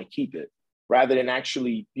didn't want to keep it, rather than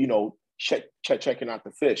actually, checking out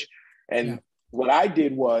the fish. And what I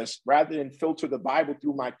did was, rather than filter the Bible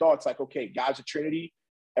through my thoughts, like, okay, God's a Trinity,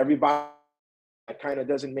 everybody, that kind of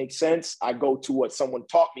doesn't make sense. I go to what someone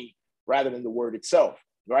taught me rather than the word itself,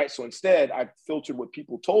 right? So instead, I filtered what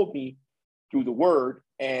people told me through the word,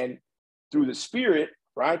 and through the Spirit,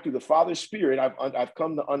 right? Through the Father's Spirit, I've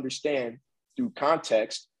come to understand through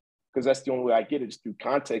context, because that's the only way I get it, is through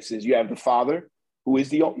context. Is you have the Father, who is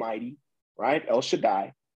the Almighty, right? El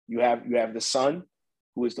Shaddai. You have the Son,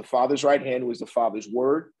 who is the Father's right hand, who is the Father's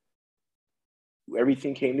word.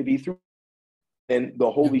 Everything came to be through. And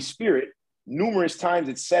the Holy Spirit, numerous times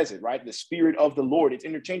it says it, right? The Spirit of the Lord. It's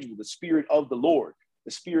interchangeable. The Spirit of the Lord,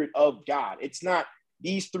 the Spirit of God. It's not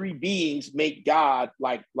these three beings make God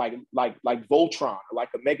like Voltron or like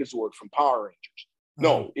a Megazord from Power Rangers.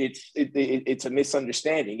 No, it's a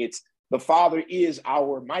misunderstanding. It's the Father is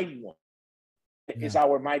our mighty one. Is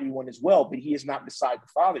our mighty one as well, but he is not beside the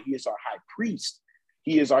Father. He is our high priest.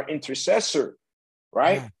 He is our intercessor,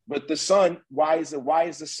 right? But the Son, why is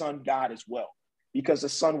the Son God as well? Because the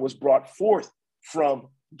Son was brought forth from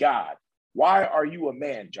God. Why are you a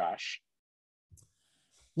man, Josh?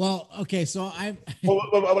 Well, okay, so I mean,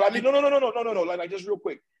 no. Like just real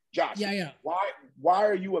quick, Josh. Yeah. Why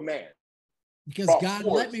are you a man? Because God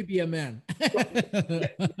let me be a man.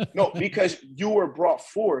 No, because you were brought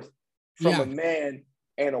forth from a man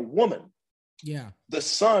and a woman. Yeah. The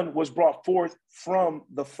Son was brought forth from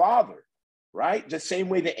the Father, right? The same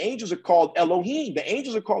way the angels are called Elohim. The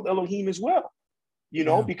angels are called Elohim as well,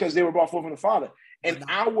 because they were brought forth from the Father. And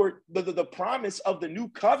the promise of the new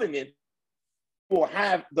covenant will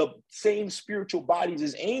have the same spiritual bodies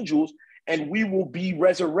as angels, and we will be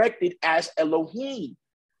resurrected as Elohim.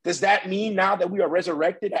 Does that mean now that we are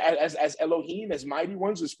resurrected as Elohim, as mighty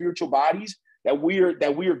ones with spiritual bodies, that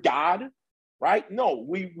we're God, right? No,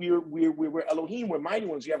 we're Elohim, we're mighty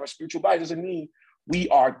ones. We have our spiritual bodies. Doesn't mean we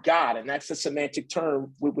are God, and that's a semantic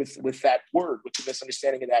term with that word, with the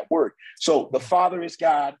misunderstanding of that word. So the Father is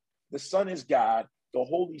God, the Son is God, the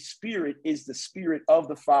Holy Spirit is the Spirit of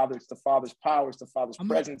the Father. It's the Father's power, it's the Father's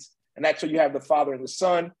presence, and that's why you have the Father and the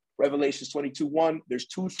Son. Revelations 22:1. There's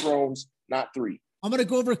 2 thrones, not 3. I'm going to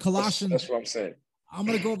go over Colossians. That's what I'm saying. I'm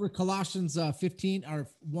going to go over Colossians 15 or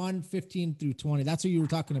 1:15 through 20. That's what you were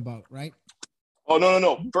talking about, right? Oh,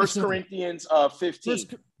 no. 1 Corinthians 15.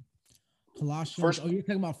 Colossians. You're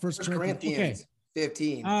talking about 1 Corinthians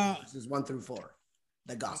 15. This is 1 through 4.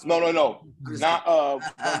 The gospel. No. Not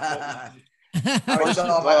I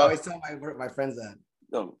always tell my friends that.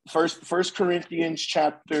 No, First Corinthians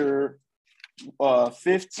chapter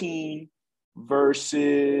 15,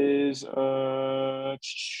 verses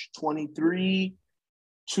 23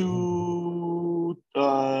 to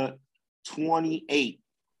 28.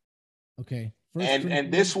 Okay.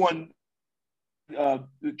 And this one,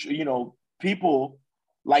 people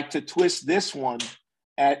like to twist this one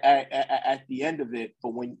at the end of it,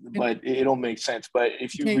 but it don't make sense. But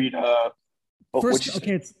if you read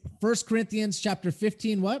it's 1 Corinthians chapter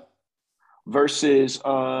 15, what? Verses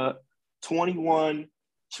 21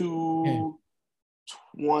 to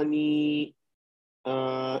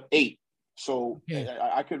 28. So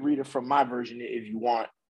I could read it from my version if you want.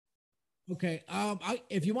 Okay.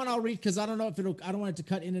 If you want, I'll read, because I don't know if I don't want it to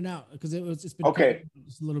cut in and out, because it's been okay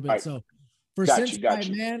just a little bit. Right. So, since by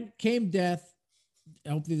man came death,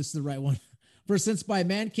 hopefully this is the right one. For since by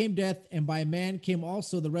man came death, and by man came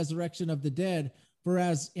also the resurrection of the dead. For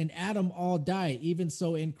as in Adam all die, even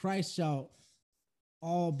so in Christ shall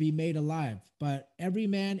all be made alive. But every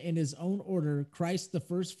man in his own order, Christ the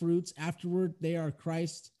first fruits, afterward they are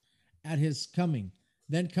Christ at his coming.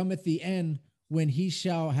 Then cometh the end, when he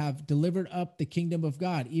shall have delivered up the kingdom of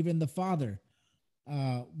God, even the Father,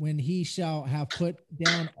 when he shall have put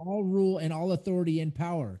down all rule and all authority and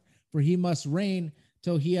power. For he must reign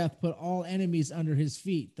till he hath put all enemies under his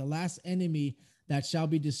feet. The last enemy that shall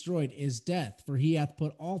be destroyed is death, for he hath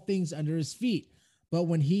put all things under his feet. But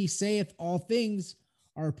when he saith all things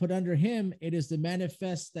are put under him, it is the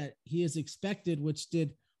manifest that he is expected, which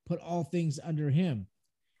did put all things under him.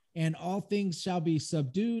 And all things shall be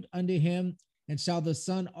subdued unto him, and shall the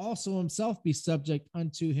Son also himself be subject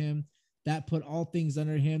unto him that put all things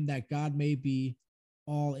under him, that God may be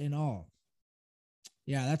all in all.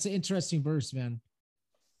 Yeah, that's an interesting verse, man.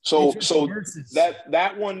 So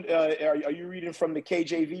that one, are you reading from the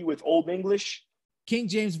KJV with Old English? King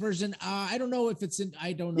James version. I don't know if it's in.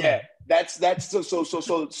 I don't know. Yeah, that's so the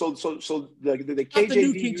KJV the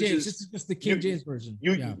new King James. This is just the King James version.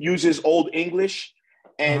 Uses Old English,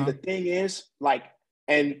 and the thing is,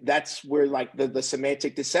 and that's where the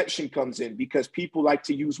semantic deception comes in, because people like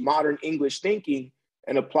to use modern English thinking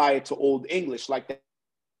and apply it to Old English like that.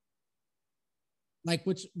 Like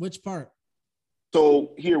which part?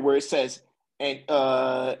 So here where it says, and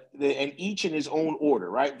each in his own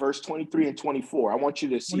order, right? Verse 23 and 24. I want you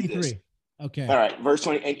to see 23. This. Okay. All right. Verse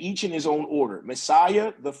 20, and each in his own order.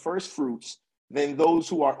 Messiah, the first fruits, then those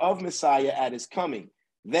who are of Messiah at his coming.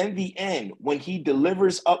 Then the end, when he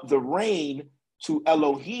delivers up the reign to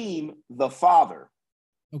Elohim, the Father.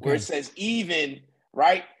 Okay. Where it says even,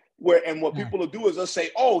 right? What people will do is they'll say,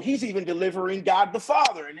 oh, he's even delivering God the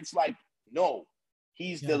Father. And it's like, no.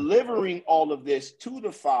 He's delivering all of this to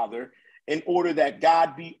the Father in order that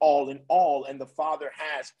God be all in all, and the Father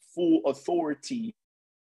has full authority.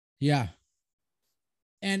 Yeah.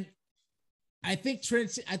 And I think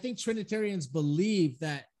Trinitarians believe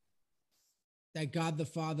that God the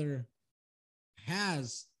Father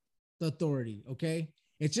has the authority, okay?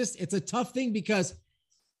 It's a tough thing, because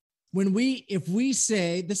if we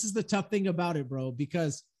say, this is the tough thing about it, bro,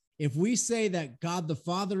 because if we say that God the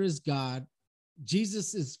Father is God,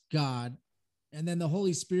 Jesus is God, and then the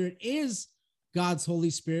Holy Spirit is God's Holy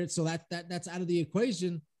Spirit, so that's out of the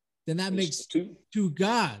equation, then that makes two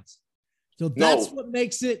gods. So that's what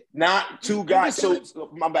makes it not two gods. So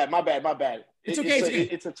my bad. It's okay.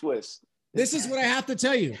 It's a twist. This is what I have to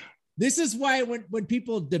tell you. This is why when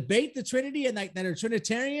people debate the Trinity and that are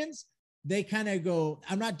Trinitarians, they kind of go,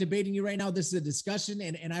 I'm not debating you right now. This is a discussion,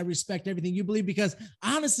 and I respect everything you believe, because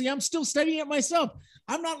honestly, I'm still studying it myself.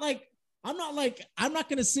 I'm not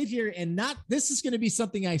going to sit here and this is going to be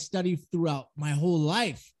something I study throughout my whole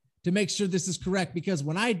life to make sure this is correct, because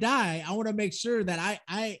when I die, I want to make sure that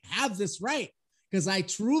I have this right, because I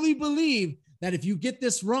truly believe that if you get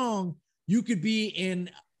this wrong, you could be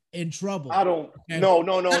in trouble. I don't, okay? No.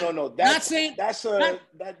 Shamir,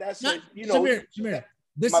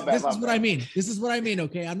 this is what I mean. This is what I mean.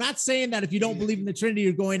 Okay. I'm not saying that if you don't believe in the Trinity,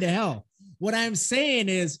 you're going to hell. What I'm saying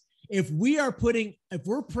is, if we're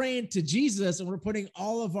praying to Jesus and we're putting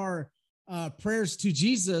all of our prayers to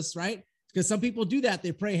Jesus, right? Because some people do that.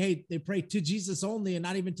 They pray to Jesus only and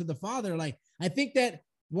not even to the Father. Like, I think that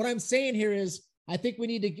what I'm saying here is, I think we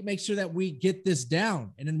need to make sure that we get this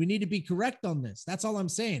down, and then we need to be correct on this. That's all I'm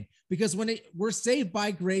saying. Because we're saved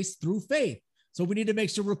by grace through faith. So we need to make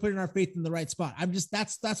sure we're putting our faith in the right spot.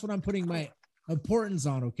 That's what I'm putting my importance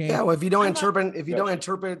on. Okay. Yeah. Well, if you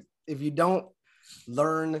don't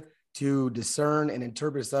learn to discern and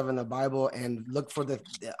interpret stuff in the Bible and look for the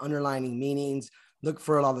underlying meanings, look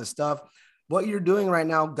for all this stuff, what you're doing right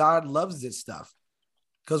now, God loves this stuff.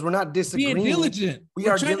 Because we're not disagreeing. Being diligent. We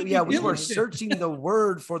are searching the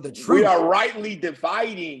word for the truth. We are rightly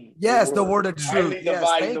dividing. Yes, the word of truth. Rightly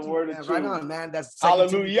dividing the word of truth. Right on, man. That's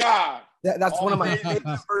hallelujah. That's one of my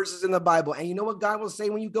favorite verses in the Bible. And you know what God will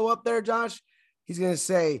say when you go up there, Josh? He's going to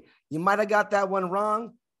say, you might have got that one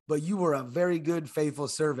wrong, but you were a very good, faithful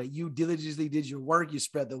servant. You diligently did your work. You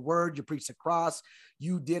spread the word. You preached the cross.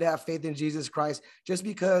 You did have faith in Jesus Christ. Just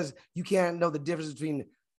because you can't know the difference between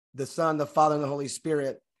the Son, the Father, and the Holy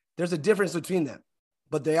Spirit, there's a difference between them,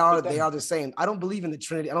 but they are the same. I don't believe in the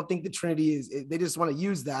Trinity. I don't think the Trinity is. They just want to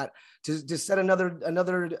use that to set another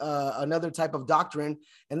type of doctrine.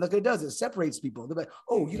 And look, it does. It separates people. They're like,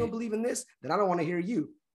 oh, you don't believe in this? Then I don't want to hear you.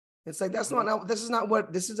 It's like, this is not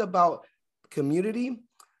what this is about. Community,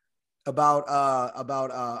 about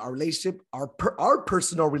our relationship, our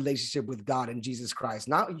personal relationship with God and Jesus Christ,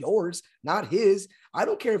 not yours, not his. I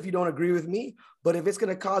don't care if you don't agree with me, but if it's going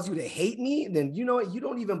to cause you to hate me, then you know what? You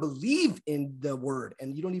don't even believe in the word,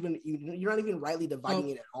 and you're not even rightly dividing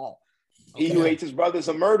it at all. Okay. He who hates his brother is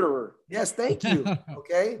a murderer. Yes, thank you.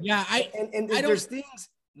 Okay. Yeah, there's things.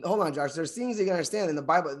 Hold on, Josh. There's things you can understand in the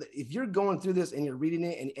Bible. If you're going through this and you're reading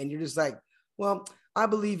it and you're just like, well, I'm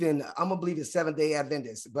gonna believe in Seventh-day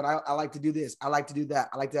Adventist, but I like to do this. I like to do that.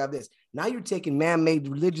 I like to have this. Now you're taking man-made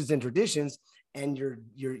religions and traditions and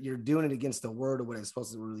you're doing it against the word of what it's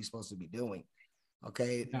really supposed to be doing.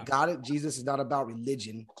 Okay. Yeah. Jesus is not about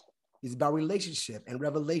religion. He's about relationship and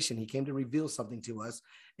revelation. He came to reveal something to us.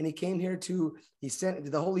 And he came here he sent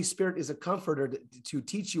the Holy Spirit is a comforter to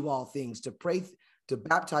teach you all things, to pray, to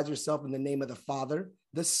baptize yourself in the name of the Father,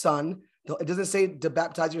 the Son. It doesn't say to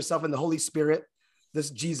baptize yourself in the Holy Spirit,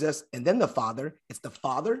 this Jesus, and then the Father. It's the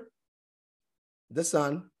Father, the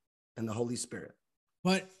Son, and the Holy Spirit.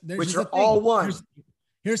 But which are all one.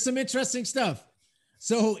 Here's some interesting stuff.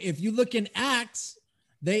 So if you look in Acts,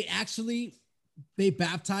 they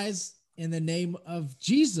baptize in the name of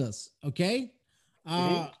Jesus. Okay.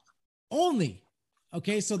 Only.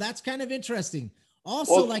 Okay. So that's kind of interesting.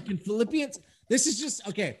 Also, like in Philippians, this is just,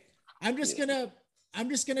 okay. I'm just gonna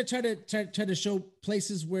try to show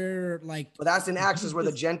places where but that's in Acts is where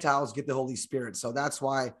the Gentiles get the Holy Spirit. So that's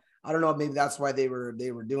why, I don't know, maybe that's why they were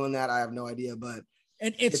doing that. I have no idea, but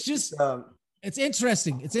it's interesting. It's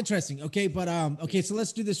interesting. Okay. But, okay. So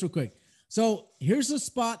let's do this real quick. So here's a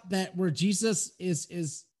spot where Jesus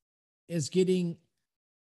is getting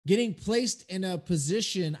placed in a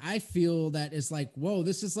position. I feel that is like, whoa,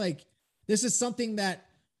 this is something that,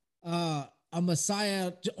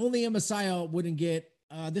 only a Messiah wouldn't get.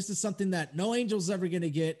 This is something that no angel's ever going to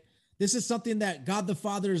get. This is something that God the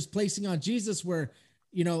Father is placing on Jesus, where,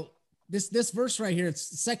 this verse right here,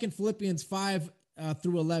 it's 2 Philippians 5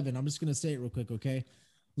 through 11. I'm just going to say it real quick. Okay.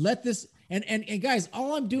 Let this, and guys,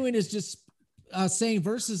 all I'm doing is just saying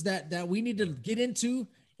verses that we need to get into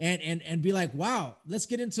and be like, wow, let's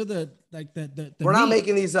get into the we're not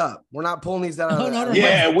making these up. We're not pulling these out. No.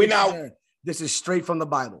 Yeah. We're not. This is straight from the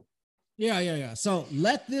Bible. Yeah. So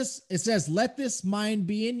it says, let this mind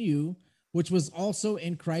be in you, which was also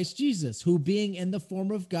in Christ Jesus, who being in the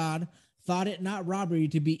form of God, thought it not robbery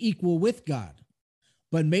to be equal with God,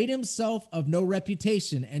 but made himself of no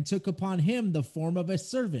reputation and took upon him the form of a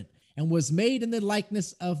servant and was made in the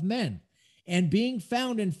likeness of men. And being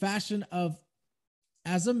found in fashion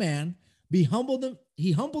as a man, he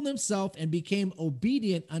humbled himself and became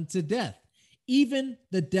obedient unto death, even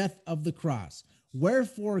the death of the cross.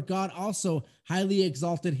 Wherefore God also highly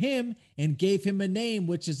exalted him and gave him a name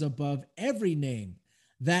which is above every name,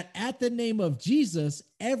 that at the name of Jesus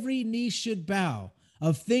every knee should bow,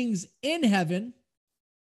 of things in heaven,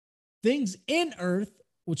 things in earth,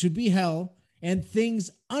 which would be hell, and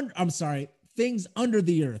things under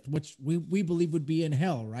the earth, which we believe would be in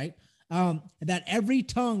hell, right? That every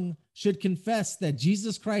tongue should confess that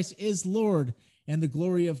Jesus Christ is Lord, and the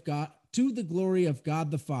glory of God, to the glory of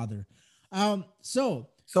God the Father. Well,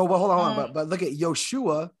 hold on, but look at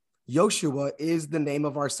Yoshua. Yoshua is the name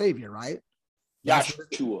of our Savior, right?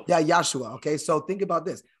 Yahshua. Yeah, Yahshua. Okay, so think about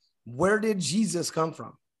this. Where did Jesus come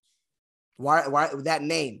from? Why that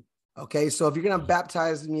name? Okay, so if you're gonna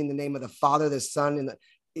baptize me in the name of the Father, the Son, and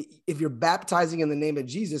if you're baptizing in the name of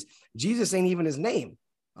Jesus, Jesus ain't even his name.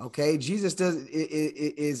 Okay, Jesus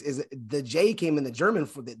is the J came in the German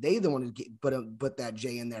for that. They the one who put that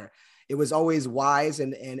J in there. It was always wise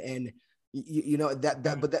and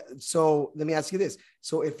so let me ask you this.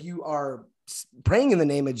 So if you are praying in the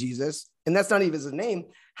name of Jesus, and that's not even his name,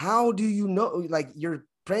 how do you know, like, you're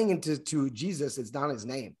praying to Jesus, it's not his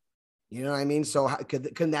name? You know what I mean? So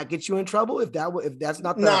can that get you in trouble if that's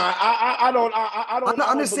not the? Nah, I don't.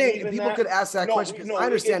 I'm just saying people could ask that question because I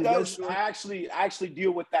understand. I actually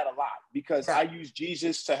deal with that a lot because I use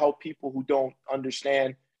Jesus to help people who don't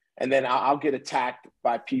understand, and then I'll get attacked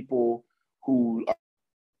by people who are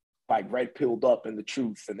like red pilled up in the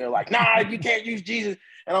truth, and they're like, "Nah, you can't use Jesus,"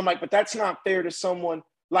 and I'm like, "But that's not fair to someone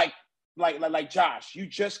like Josh. You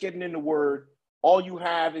just getting in the Word. All you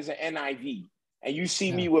have is an NIV." And you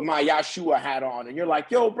see me with my Yahshua hat on, and you're like,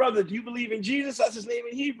 "Yo, brother, do you believe in Jesus? That's his name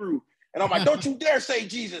in Hebrew." And I'm like, "Don't you dare say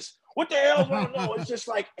Jesus. What the hell do I know?" It's just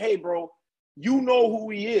like, hey, bro, you know who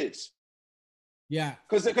he is. Yeah.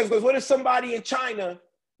 Because what if somebody in China,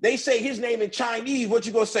 they say his name in Chinese, what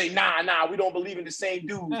you gonna say? Nah, we don't believe in the same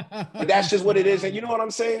dude. But that's just what it is. And you know what I'm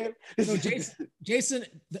saying? So Jason.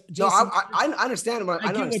 No, I understand.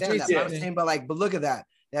 I don't understand that. But I'm saying, but look at that.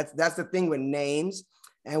 That's the thing with names.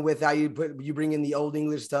 And with how you bring in the old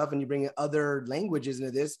English stuff and you bring in other languages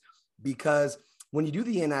into this, because when you do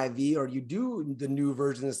the NIV or you do the new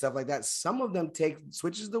version and stuff like that, some of them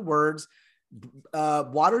switches the words,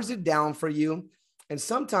 waters it down for you. And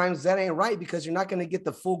sometimes that ain't right because you're not going to get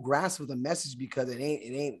the full grasp of the message because it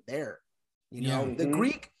ain't there. You know, the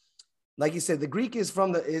Greek, like you said, the Greek is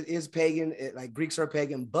is pagan, like Greeks are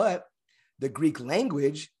pagan, but the Greek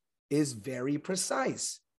language is very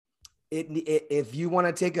precise. If you want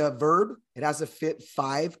to take a verb, it has to fit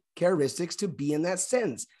 5 characteristics to be in that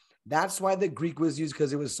sentence. That's why the Greek was used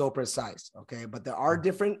because it was so precise. Okay. But there are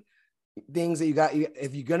different things that you got.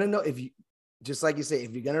 If you're going to know, just like you say,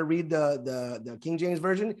 if you're going to read the King James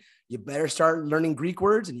Version, you better start learning Greek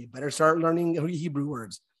words and you better start learning Hebrew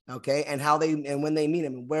words. Okay. And when they mean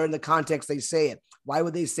them and where in the context they say it. Why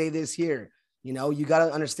would they say this here? You know, you got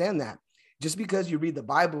to understand that. Just because you read the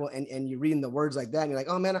Bible and you're reading the words like that, and you're like,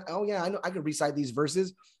 oh man, oh yeah, I know I can recite these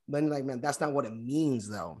verses, but like, man, that's not what it means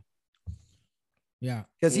though. Yeah.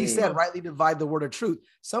 Because he said, rightly divide the word of truth.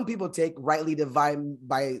 Some people take rightly divide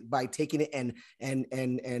by taking it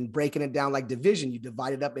and breaking it down like division. You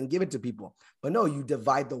divide it up and give it to people. But no, you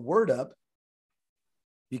divide the word up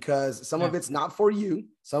because some of it's not for you.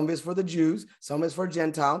 Some of it's for the Jews. Some is for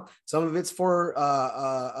Gentile. Some of it's for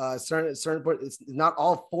certain, it's not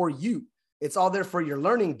all for you. It's all there for your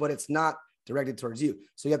learning, but it's not directed towards you.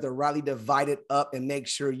 So you have to rightly divide it up and make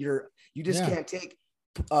sure you just can't take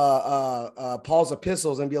Paul's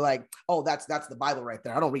epistles and be like, oh, that's the Bible right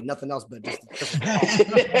there. I don't read nothing else but just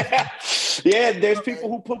yeah, there's people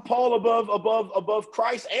who put Paul above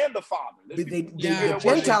Christ and the Father. The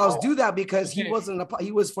Gentiles do that because he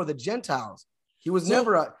was for the Gentiles. He was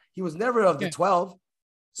never of the 12.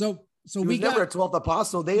 So he was never a 12th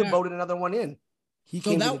apostle. They voted another one in. He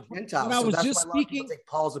came to the Gentiles. When I was just speaking, take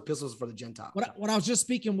Paul's epistles for the Gentiles. What I was just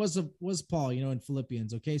speaking was Paul, in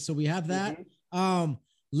Philippians. Okay, so we have that. But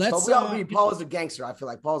we all read Paul is a gangster. I feel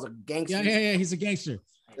like Paul's a gangster. Yeah, he's a gangster.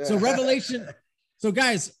 Yeah. So Revelation. So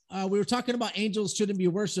guys, we were talking about angels shouldn't be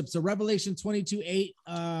worshipped. So Revelation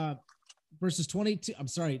 22:8 verses 22. I'm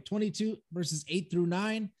sorry, 22 verses 8 through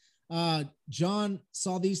 9. John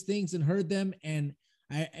saw these things and heard them, and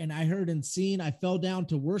I heard and seen. I fell down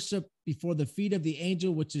to worship before the feet of the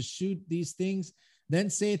angel which has shewed these things. Then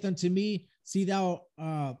saith unto me, see thou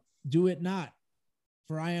do it not,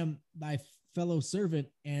 for I am thy fellow servant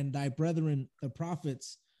and thy brethren the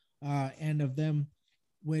prophets, and of them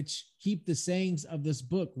which keep the sayings of this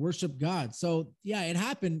book, worship God. So yeah, it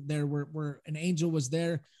happened there where an angel was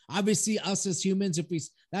there. Obviously us as humans,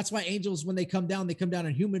 that's why angels, when they come down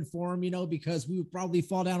in human form, because we would probably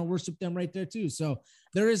fall down and worship them right there too. So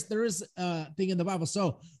there is a thing in the Bible.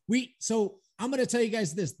 So I'm going to tell you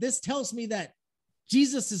guys this tells me that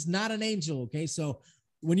Jesus is not an angel. Okay. So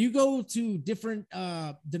when you go to different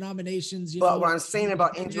denominations, what I'm saying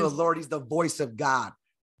about angel of the Lord, he's the voice of God.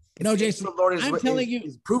 No, Jason, the Lord I'm telling you,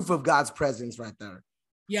 is proof of God's presence right there.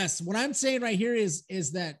 Yes, what I'm saying right here is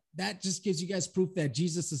that just gives you guys proof that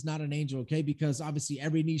Jesus is not an angel, okay? Because obviously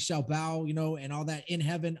every knee shall bow, and all that in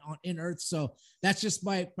heaven, in earth. So that's just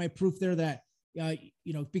my proof there that,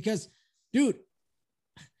 because, dude,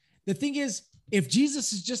 the thing is, if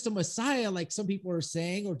Jesus is just a Messiah, like some people are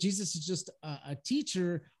saying, or Jesus is just a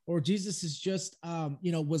teacher, or Jesus is just,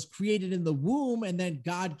 was created in the womb, and then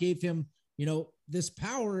God gave him, this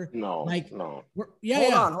power. No. Hold on.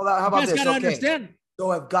 How about this? Gotta understand.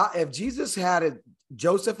 So if Jesus had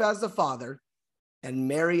Joseph as the father and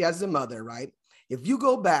Mary as the mother, right? If you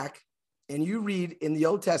go back and you read in the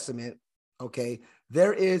Old Testament, okay,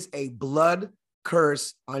 there is a blood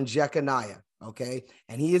curse on Jeconiah, okay?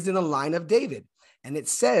 And he is in the line of David. And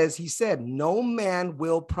he said, no man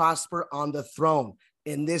will prosper on the throne.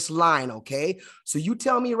 in this line. Okay. So you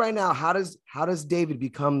tell me right now, how does David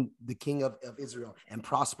become the king of Israel and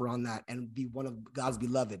prosper on that and be one of God's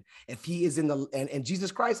beloved? If he is in the, and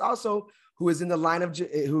Jesus Christ also, who is in the line of,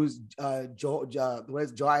 who's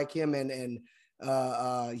Joachim and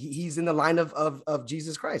he's in the line of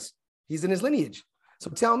Jesus Christ. He's in his lineage. So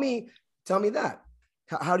tell me that.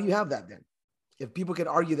 How do you have that then? If people could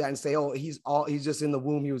argue that and say, oh, he's just in the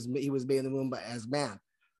womb. He was made in the womb as man.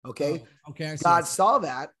 Okay. Oh, okay. God saw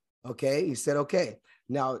that. Okay. He said, okay.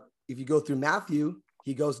 Now, if you go through Matthew,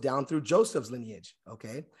 he goes down through Joseph's lineage.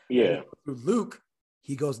 Okay. Yeah. Through Luke,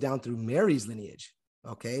 he goes down through Mary's lineage.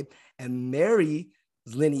 Okay. And Mary's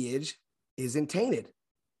lineage isn't tainted.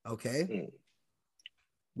 Okay.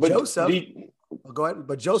 But Joseph, go ahead.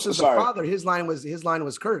 But Joseph's the father, his line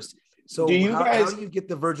was cursed. So how do you get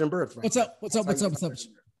the virgin birth? Right? What's up?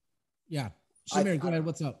 Yeah. Shamir, go ahead.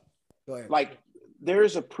 What's up? Go ahead. Like,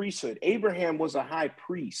 there's a priesthood. Abraham was a high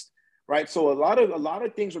priest, right? So a lot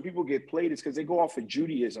of things where people get played is because they go off of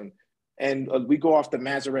Judaism, and we go off the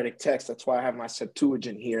Masoretic text. That's why I have my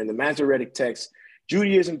Septuagint here. In the Masoretic text,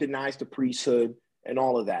 Judaism denies the priesthood and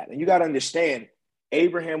all of that. And you got to understand,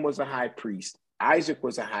 Abraham was a high priest. Isaac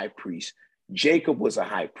was a high priest. Jacob was a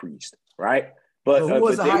high priest, right? But who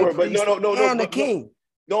was a high priest? And a king.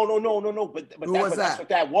 No. But that's what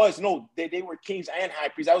that was. No, they were kings and high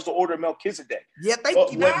priests. That was the order of Melchizedek. Yeah, thank you.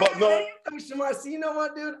 See, you know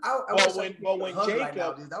what, dude? When Jacob, right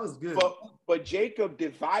now, dude, that was good. But Jacob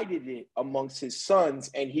divided it amongst his sons,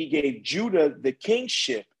 and he gave Judah the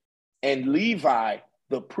kingship and Levi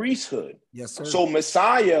the priesthood. Yes, sir. So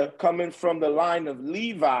Messiah, coming from the line of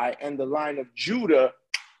Levi and the line of Judah,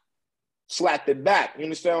 slapped it back. You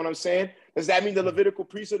understand what I'm saying? Does that mean the Levitical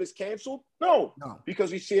priesthood is canceled? No,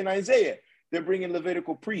 because we see in Isaiah, they're bringing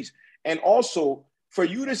Levitical priests. And also, for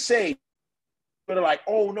you to say, they're like,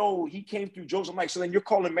 oh, no, he came through Joseph. I'm like, so then you're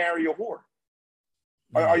calling Mary a whore.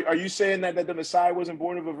 Are you saying that the Messiah wasn't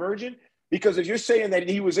born of a virgin? Because if you're saying that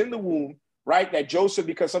he was in the womb, right, that Joseph,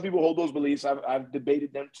 because some people hold those beliefs, I've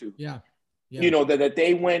debated them too. Yeah. You know, that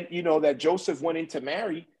they went, you know, that Joseph went into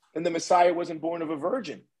Mary, and the Messiah wasn't born of a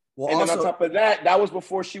virgin. Well, and then on top of that, that was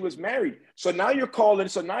before she was married. So now you're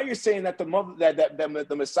saying that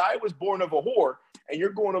the Messiah was born of a whore, and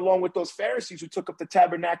you're going along with those Pharisees who took up the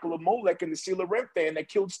tabernacle of Molech and the seal of Remphan that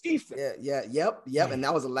killed Stephen. Yep. And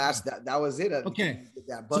that was the last. That was it. Okay.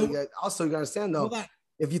 But also you understand though,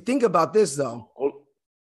 if you think about this though,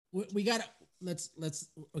 we got to. Let's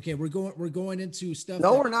okay. We're going into stuff.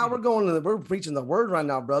 No, we're not. We're preaching the word right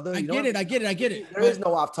now, brother. I get it. There is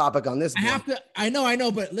no off topic on this. I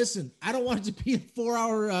know, but listen, I don't want it to be a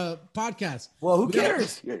 4-hour podcast. Well, who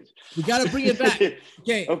cares? We got to bring it back.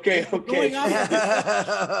 Okay. Going on,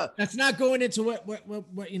 that's not going into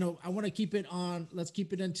what you know. I want to keep it on. Let's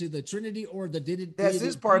keep it into the Trinity or the deity. This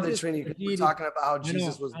is part of the Trinity. We're talking about how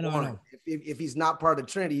Jesus was born. If he's not part of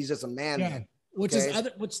the Trinity, he's just a man. Yeah. Which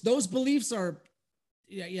those beliefs are,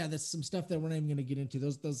 there's some stuff that we're not even going to get into.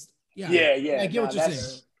 Those. I get what you're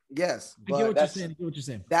saying. Yes, I get what you're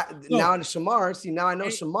saying. Now in Shamar, now I know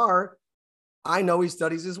Shamar. I know he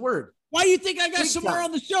studies his word. Why do you think I got Shamar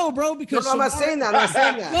on the show, bro? Because I'm not saying that.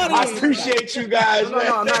 I appreciate you guys. No,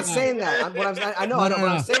 I'm not saying that. I know. What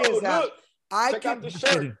I'm saying is that check out the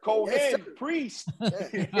shirt, Kohen priest.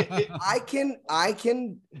 I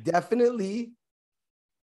can definitely.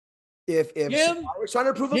 If I was trying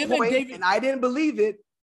to prove a point and I didn't believe it,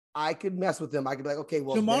 I could mess with them. I could be like, okay,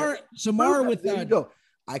 well, Shamar with that.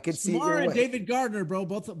 I could see Shamar and David Gardner, bro,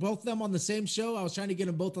 both of them on the same show. I was trying to get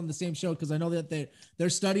them both on the same show because I know that they're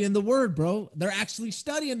studying the word, bro. They're actually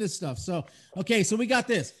studying this stuff. So, okay, so we got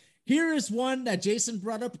this. Here is one that Jason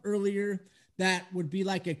brought up earlier that would be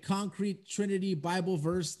like a concrete Trinity Bible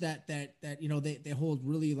verse that you know they hold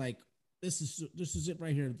really like this is it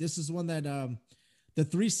right here. This is one that the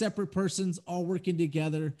three separate persons all working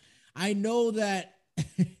together. I know that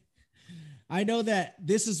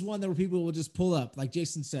this is one that people will just pull up. Like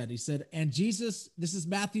Jason said, he said, and Jesus, this is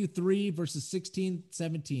Matthew 3 verses 16,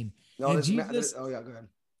 17. No, and Jesus, go ahead.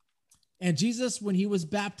 And Jesus, when he was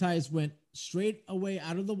baptized, went straight away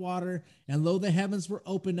out of the water, and lo, the heavens were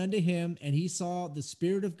opened unto him, and he saw the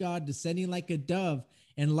Spirit of God descending like a dove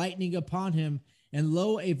and lightning upon him. And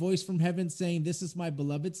lo, a voice from heaven saying, this is my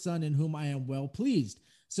beloved son in whom I am well pleased.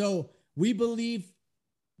 So we believe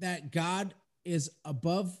that God is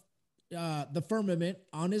above the firmament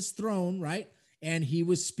on his throne, right? And he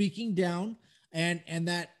was speaking down and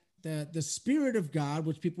that the Spirit of God,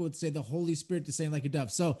 which people would say the Holy Spirit descending like a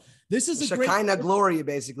dove. So this is the Shekinah glory,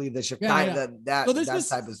 basically the Shekinah, that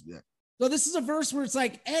type of. So this is a verse where it's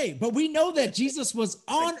like, hey, but we know that Jesus was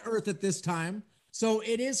on earth at this time. So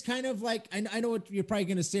it is kind of like, I know what you're probably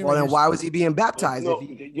going to say. Well, right then here. why was he being baptized? No, If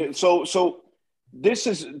he... so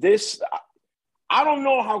this. I don't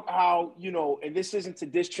know how you know, and this isn't to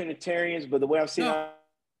diss Trinitarians, but the way I'm seeing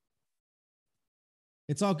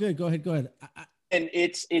it's all good. Go ahead. And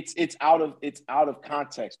it's out of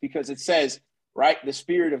context because it says, right, the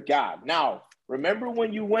Spirit of God. Now, remember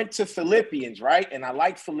when you went to Philippians, right? And I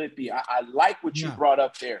like Philippians. I like what you brought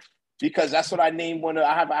up there because that's what I named one of.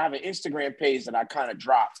 I have an Instagram page that I kind of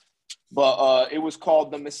dropped, but it was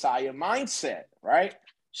called the Messiah Mindset, right?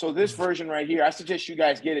 So this version right here, I suggest you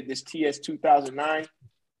guys get it, this TS 2009,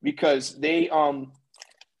 because they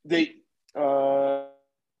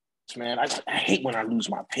man, I hate when I lose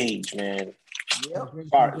my page, man. Yep.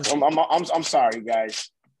 Sorry, I'm sorry, guys.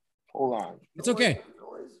 Hold on. It's okay.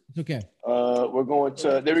 It's okay. We're going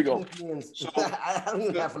to, there we go. So, I don't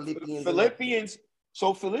even have Philippians.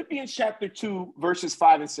 So Philippians chapter 2, verses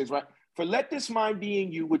 5 and 6, right? For let this mind be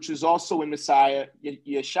in you, which is also in Messiah,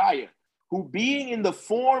 Yeshua, who being in the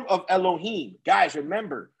form of Elohim, guys,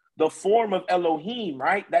 remember the form of Elohim,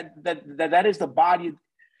 right? That is the body.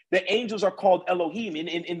 The angels are called Elohim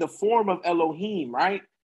in the form of Elohim, right?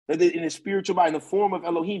 In the spiritual body, in the form of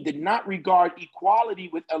Elohim, did not regard equality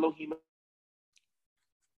with Elohim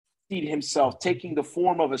himself, taking the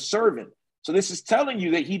form of a servant. So this is telling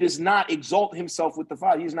you that he does not exalt himself with the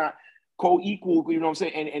Father. He's not co-equal, you know what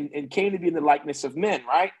I'm saying? And came to be in the likeness of men,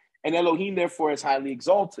 right? And Elohim, therefore, is highly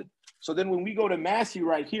exalted. So then when we go to Matthew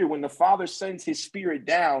right here, when the Father sends his Spirit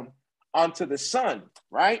down onto the Son,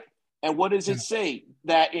 right? And what does it say?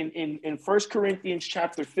 That in 1 Corinthians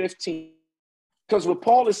chapter 15, because what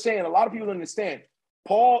Paul is saying, a lot of people don't understand.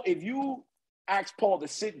 Paul, if you ask Paul to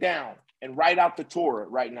sit down and write out the Torah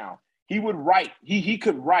right now, he would write, he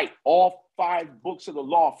could write all 5 books of the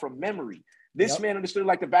law from memory. This man understood it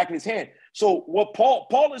like the back of his hand. So what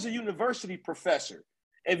Paul is a university professor.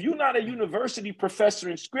 If you're not a university professor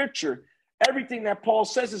in scripture, everything that Paul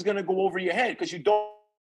says is going to go over your head because you don't know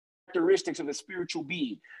the characteristics of the spiritual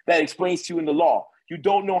being that explains to you in the law. You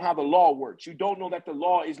don't know how the law works. You don't know that the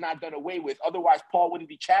law is not done away with. Otherwise, Paul wouldn't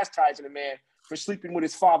be chastising a man for sleeping with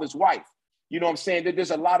his father's wife. You know what I'm saying?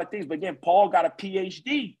 There's a lot of things. But again, Paul got a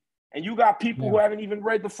PhD. And you got people who haven't even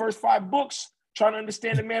read the first 5 books trying to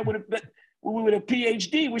understand a man with a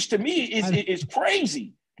PhD, which to me is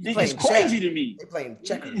crazy. It's crazy to me. They're playing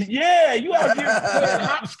checkers. Yeah, you out here playing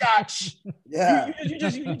hopscotch. Yeah,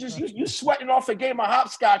 you sweating off a game of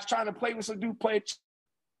hopscotch trying to play with some dude playing.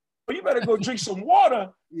 Well, you better go drink some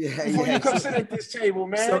water before you come sit at this table,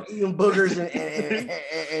 man. So eating boogers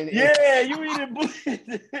and yeah, you eating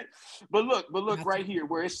boogers. But look right here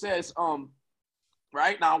where it says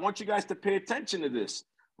right now, I want you guys to pay attention to this,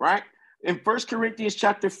 right? In 1 Corinthians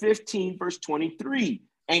chapter 15, verse 23,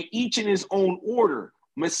 and each in his own order,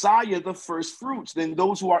 Messiah the first fruits, then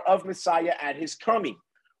those who are of Messiah at his coming.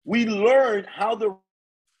 We learned how the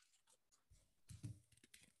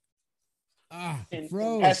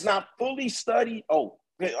has not fully studied. Oh,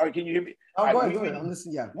 can you hear me? Oh, go ahead. I'm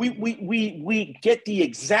listening. Yeah. We get the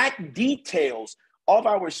exact details of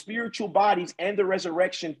our spiritual bodies and the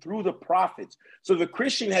resurrection through the prophets. So the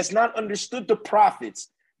Christian has not understood the prophets.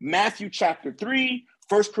 Matthew chapter 3,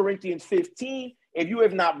 1 Corinthians 15. If you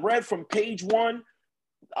have not read from page 1,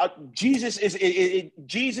 Jesus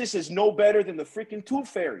is no better than the freaking tooth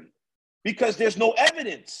fairy because there's no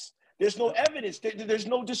evidence. There's no evidence. There's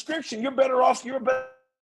no description. You're better off. You're better.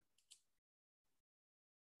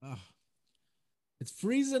 It's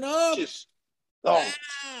freezing up.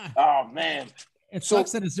 Oh man. It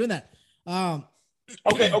sucks that it's doing that.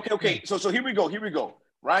 Okay. So here we go.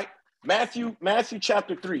 Right? Matthew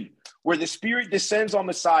chapter 3, where the Spirit descends on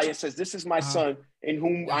Messiah and says, "This is my son in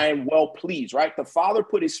whom I am well pleased." Right? The Father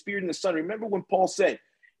put his Spirit in the Son. Remember when Paul said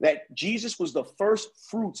that Jesus was the first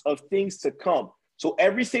fruits of things to come. So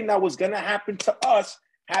everything that was going to happen to us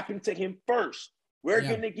happened to him first. We're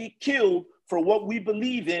going to get killed for what we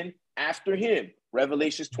believe in after him.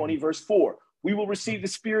 Revelations 20, verse 4. We will receive the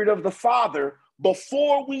Spirit of the Father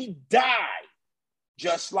before we die,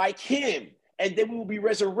 just like him. And then we will be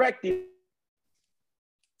resurrected,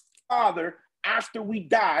 Father, after we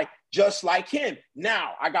die, just like him.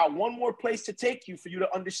 Now, I got one more place to take you for you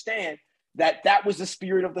to understand that was the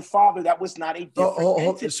Spirit of the Father. That was not a different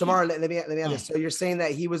entity. Shamar, let me add this. So you're saying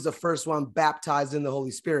that he was the first one baptized in the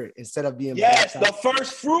Holy Spirit instead of being baptized? The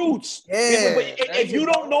first fruits. Yeah. If you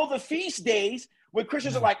don't know the feast days, when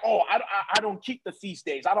Christians are like, oh, I don't keep the feast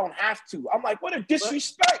days. I don't have to. I'm like, what a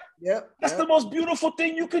disrespect. That's the most beautiful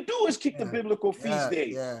thing you could do is keep the biblical feast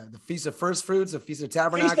days. Yeah, the Feast of First Fruits, the Feast of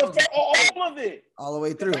Tabernacles. All of it. All the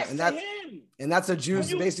way through. And that's a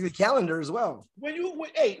Jew's basically calendar as well.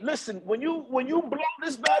 Hey, listen, when you blow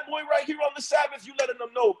this bad boy right here on the Sabbath, you letting them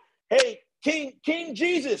know, hey, King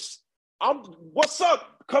Jesus, what's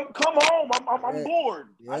up? Come home. I'm bored.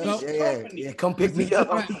 I need some company. Yeah, come pick me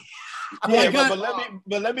up.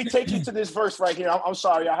 But let me take you to this verse right here. I'm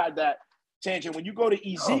sorry, I had that tangent. When you go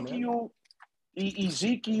to Ezekiel,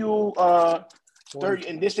 Ezekiel 30,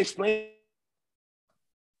 and this explains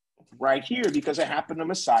right here because it happened to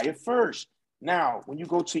Messiah first. Now, when you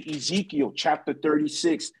go to Ezekiel chapter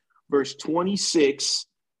 36, verse 26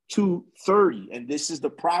 to 30, and this is the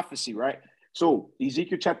prophecy, right? So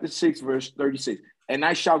Ezekiel chapter 6, verse 36, and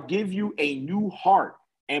I shall give you a new heart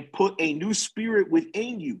and put a new spirit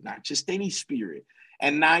within you, not just any spirit,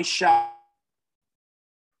 and I shall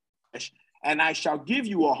give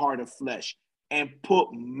you a heart of flesh and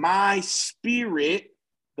put my spirit,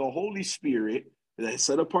 the Holy Spirit, the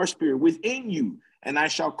set apart spirit within you. And I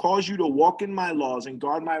shall cause you to walk in my laws and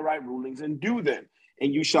guard my right rulings and do them.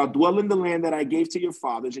 And you shall dwell in the land that I gave to your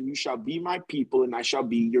fathers, and you shall be my people, and I shall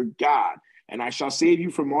be your God. And I shall save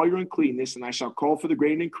you from all your uncleanness, and I shall call for the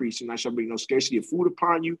great increase, and I shall bring no scarcity of food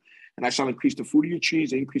upon you, and I shall increase the fruit of your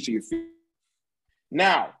trees, the increase of your food.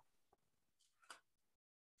 Now,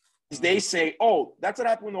 they say, oh, that's what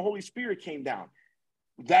happened when the Holy Spirit came down.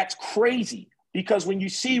 That's crazy. Because when you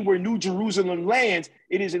see where New Jerusalem lands,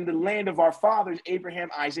 it is in the land of our fathers, Abraham,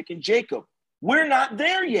 Isaac, and Jacob. We're not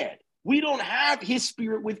there yet. We don't have his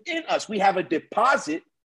spirit within us. We have a deposit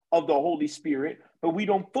of the Holy Spirit, but we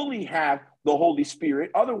don't fully have the Holy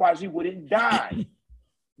Spirit. Otherwise, we wouldn't die.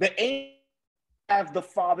 The angels have the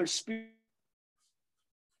Father's Spirit.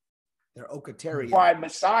 They're Okatarian. Why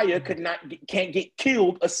Messiah can't get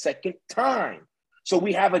killed a second time. So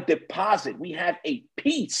we have a deposit. We have a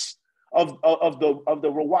piece of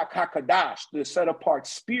the Ruach HaKodesh, the set apart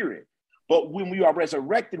spirit. But when we are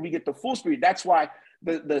resurrected, we get the full spirit. That's why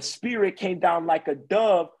the spirit came down like a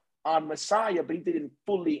dove on Messiah, but he didn't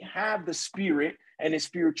fully have the spirit and his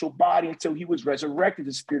spiritual body until he was resurrected,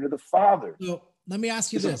 the spirit of the Father. So let me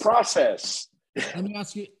ask you this. It's a process. Let me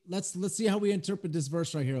ask you, let's see how we interpret this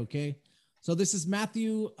verse right here, okay? So this is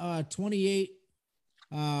Matthew 28,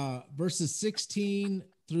 verses 16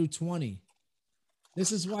 through 20.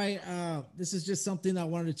 This is why this is just something I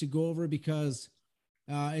wanted to go over because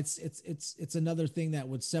it's another thing that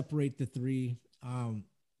would separate the three.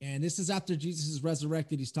 And this is after Jesus is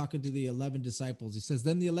resurrected. He's talking to the 11 disciples. He says,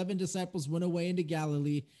 then the 11 disciples went away into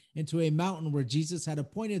Galilee, into a mountain where Jesus had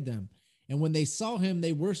appointed them. And when they saw him,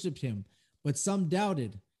 they worshiped him, but some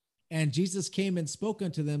doubted. And Jesus came and spoke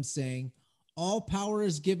unto them, saying, all power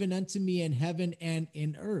is given unto me in heaven and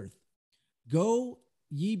in earth. Go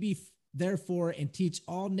ye be therefore and teach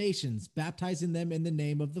all nations, baptizing them in the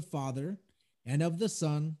name of the Father and of the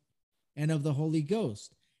Son and of the Holy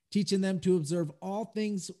Ghost, teaching them to observe all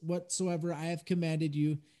things whatsoever I have commanded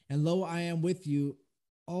you. And lo, I am with you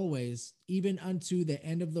always, even unto the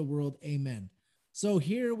end of the world. Amen. So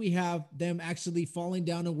here we have them actually falling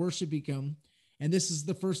down and worshiping him. And this is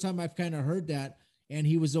the first time I've kind of heard that. And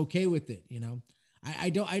he was okay with it. You know, I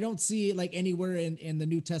don't see it like anywhere in the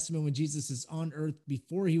New Testament when Jesus is on earth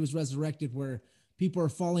before he was resurrected, where people are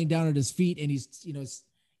falling down at his feet. And he's, you know,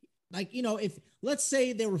 like, you know, if let's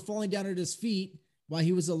say they were falling down at his feet while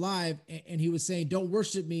he was alive and he was saying, don't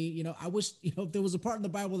worship me. You know, I wish, you know, if there was a part in the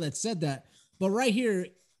Bible that said that, but right here,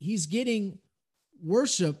 he's getting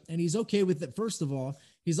worship and he's okay with it. First of all,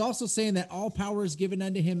 he's also saying that all power is given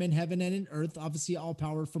unto him in heaven and in earth, obviously all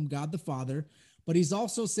power from God the Father, but he's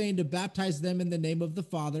also saying to baptize them in the name of the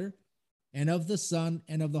Father and of the Son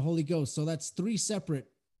and of the Holy Ghost. So that's three separate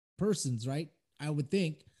persons, right? I would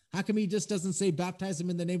think. How come he just doesn't say baptize them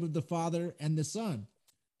in the name of the Father and the Son?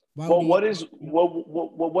 Well, what is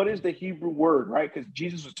the Hebrew word, right? Because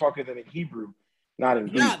Jesus was talking to them in Hebrew, not in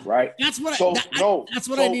Greek, right? That's what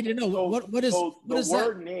I need to know. What is the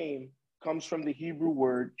word name comes from the Hebrew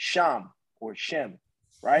word Sham or Shem,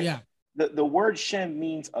 right? Yeah. The word Shem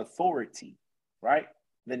means authority, right?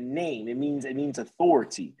 The name, it means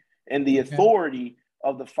authority. And the authority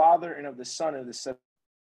of the Father and of the Son and the Son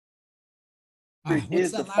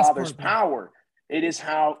is the Father's power. It is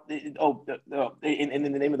how, in the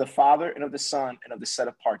name of the Father and of the Son and of the set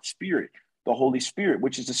apart Spirit, the Holy Spirit,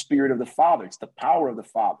 which is the Spirit of the Father. It's the power of the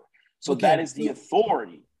Father. So that is the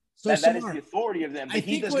authority. That is the authority of them. But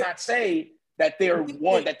he does not say that they're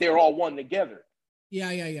one, that they're all one together.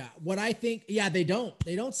 Yeah. What I think, they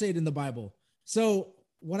don't say it in the Bible. So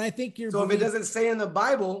what I think you're. So if it doesn't say in the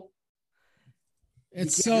Bible,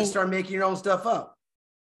 it's you can't just start making your own stuff up.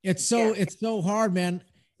 It's so hard, man.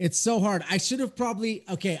 It's so hard. I should have probably,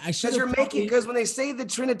 because when they say the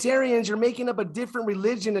Trinitarians, you're making up a different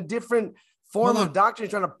religion, a different form of doctrine,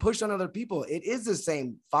 trying to push on other people. It is the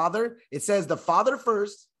same Father. It says the Father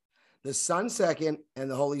first, the Son second, and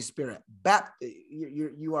the Holy Spirit.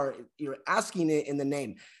 You're asking it in the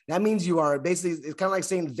name. That means you are basically, it's kind of like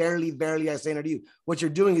saying, verily, verily, I say unto you. What you're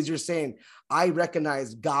doing is you're saying, I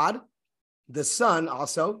recognize God, the Son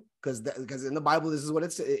also, because in the Bible, this is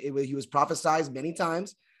what he was prophesied many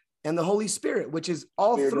times, and the Holy Spirit, which is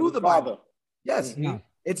all through the Bible. Yes,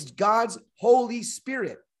 it's God's Holy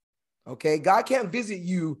Spirit. Okay, God can't visit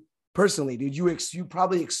you personally, dude. You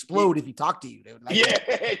probably explode if he talked to you, dude. Like,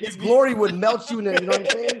 his glory would melt you, you know what I'm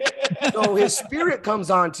saying? So his Spirit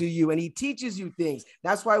comes on to you, and he teaches you things.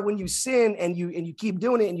 That's why when you sin and you keep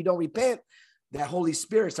doing it and you don't repent, that Holy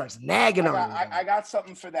Spirit starts nagging on you. I got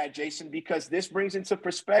something for that, Jason, because this brings into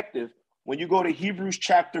perspective when you go to Hebrews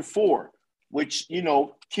chapter 4, which,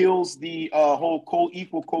 kills the whole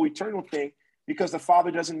co-equal, co-eternal thing, because the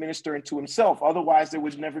Father doesn't minister into himself. Otherwise, there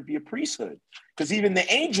would never be a priesthood, because even the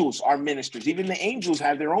angels are ministers. Even the angels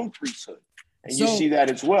have their own priesthood. And you see that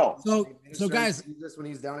as well. So guys, this when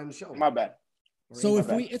he's down in the show. My bad. So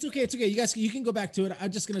it's okay. You guys, you can go back to it.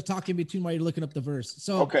 I'm just going to talk in between while you're looking up the verse.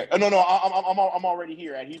 So okay. No, I'm already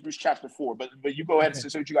here at Hebrews chapter 4, but you go ahead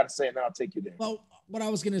and say what you got to say, and then I'll take you there. Well, what I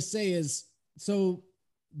was going to say is, so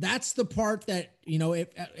that's the part that,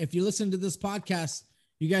 if you listen to this podcast,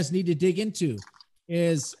 you guys need to dig into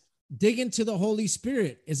the Holy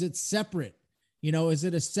Spirit. Is it separate? Is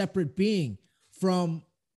it a separate being from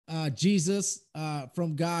Jesus,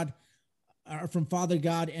 from God? From Father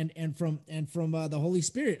God and from the Holy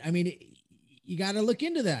Spirit. I mean, you got to look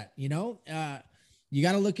into that, you got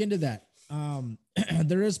to look into that.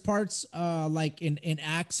 There is parts like in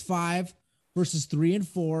Acts 5 verses 3 and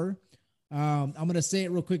 4. I'm going to say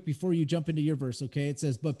it real quick before you jump into your verse. Okay. It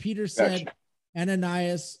says, but Peter said,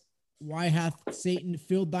 Ananias, why hath Satan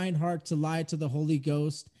filled thine heart to lie to the Holy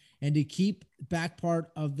Ghost and to keep back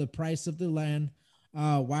part of the price of the land,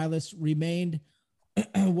 while it remained?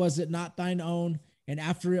 Was it not thine own? And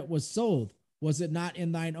after it was sold, was it not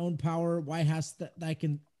in thine own power? Why hast thou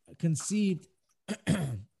conceived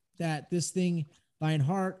that this thing, thine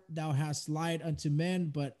heart, thou hast lied unto men,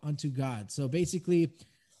 but unto God? So basically,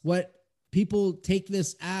 what people take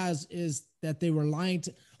this as is that they were lying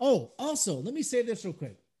to. Oh, also, let me say this real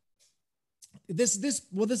quick. This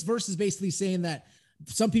verse is basically saying that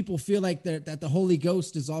some people feel like that the Holy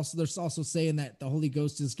Ghost is also, there's also saying that the Holy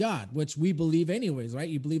Ghost is God, which we believe anyways, right?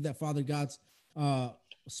 You believe that Father God's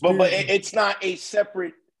Spirit. But it's not a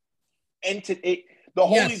separate entity. The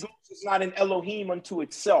Holy Ghost is not an Elohim unto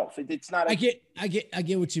itself. It's not. I get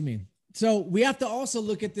what you mean. So we have to also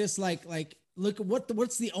look at this like look at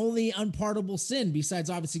what's the only unpardonable sin besides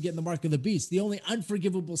obviously getting the mark of the beast. The only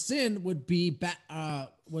unforgivable sin would be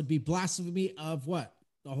blasphemy of what?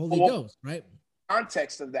 The Holy Ghost, right?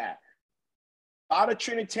 Context of that, a lot of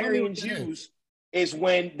Trinitarians use is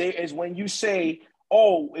when you say,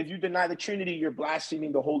 oh, if you deny the Trinity, you're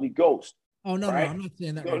blaspheming the Holy Ghost. Oh no, right? No, I'm not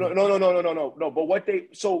saying that. No. But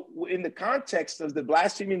so in the context of the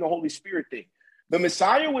blaspheming the Holy Spirit thing, the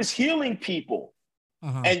Messiah was healing people,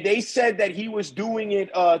 and they said that he was doing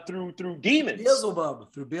it through demons.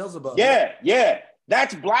 Through Beelzebub. Yeah,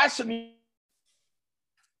 that's blasphemy.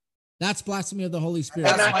 That's blasphemy of the Holy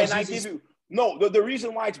Spirit. I give you. No, the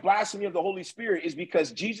reason why it's blasphemy of the Holy Spirit is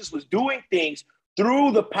because Jesus was doing things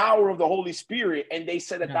through the power of the Holy Spirit, and they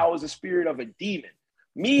said that was the spirit of a demon.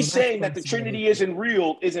 Me saying that the Trinity isn't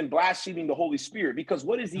real isn't blaspheming the Holy Spirit, because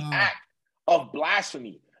what is the act of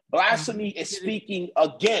blasphemy? Blasphemy is speaking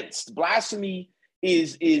against. Blasphemy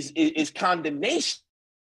is condemnation.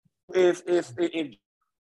 If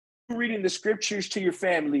you're reading the scriptures to your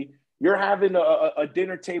family, you're having a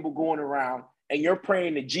dinner table going around, and you're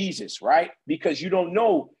praying to Jesus, right? Because you don't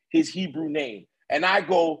know his Hebrew name. And I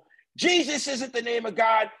go, Jesus isn't the name of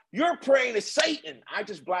God. You're praying to Satan. I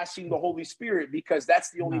just blaspheme the Holy Spirit because that's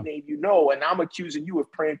the only name you know. And I'm accusing you of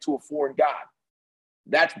praying to a foreign God.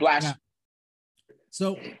 That's blasphemy.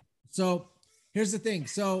 Yeah. So here's the thing.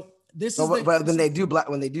 So but when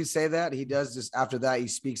they do say that, he does just after that, he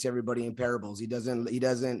speaks to everybody in parables. He doesn't,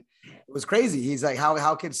 it was crazy. He's like,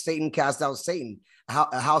 how could Satan cast out Satan?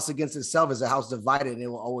 A house against itself is a house divided, and it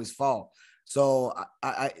will always fall. So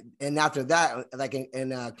and after that, like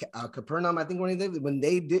in Capernaum, I think when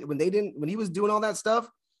he was doing all that stuff,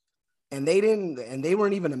 and they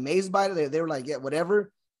weren't even amazed by it. They were like, yeah,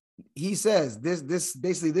 whatever. He says this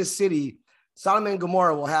city Sodom and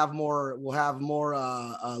Gomorrah will have more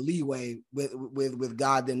leeway with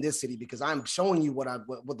God than this city, because I'm showing you what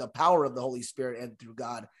the power of the Holy Spirit and through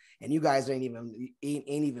God, and you guys ain't even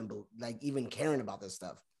caring about this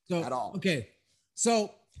stuff at all. Okay,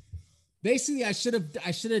 so basically, I should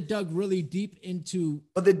have dug really deep into.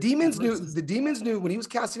 But the demons knew when he was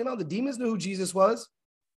casting him out. The demons knew who Jesus was.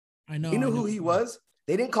 I know. He knew who he was.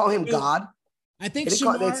 They didn't call him God. I think they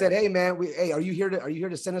said, "Hey man, are you here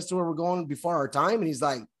to send us to where we're going before our time?" And he's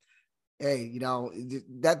like, "Hey,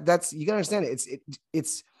 that's you gotta understand it.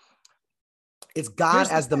 It's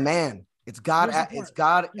God as the man. It's God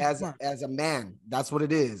as a man. That's what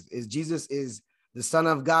it is. Is Jesus is the Son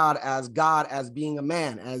of God as being a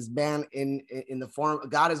man, as man in the form.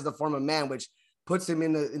 God is the form of man, which puts him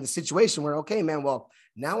in the situation where, okay, man, well,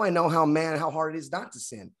 now I know how hard it is not to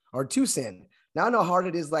sin or to sin. Now I know how hard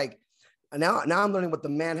it is. Like now I'm learning what the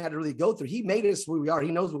man had to really go through. He made us where we are.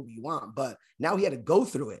 He knows what we want, but now he had to go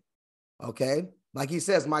through it. Okay. Like he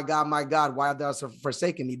says, my God, why have thou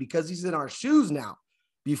forsaken me? Because he's in our shoes now.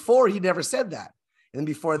 Before, he never said that. And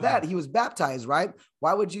before that, he was baptized, right?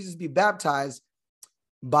 Why would Jesus be baptized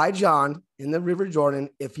by John in the River Jordan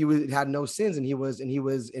if he had no sins and he was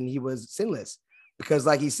sinless? Because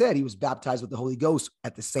like he said, he was baptized with the Holy Ghost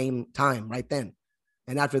at the same time, right then.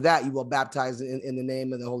 And after that, you will baptize in the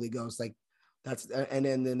name of the Holy Ghost. Like and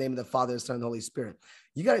in the name of the Father, the Son, and the Holy Spirit.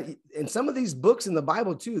 You got in some of these books in the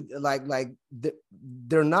Bible too, like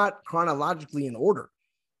they're not chronologically in order.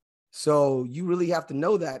 So you really have to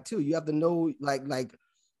know that too. You have to know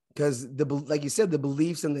because like you said, the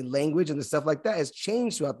beliefs and the language and the stuff like that has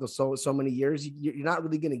changed throughout the so many years. You're not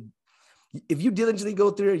really going to, if you diligently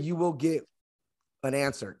go through it, you will get an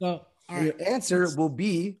answer. So your answer will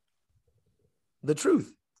be the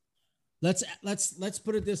truth. Let's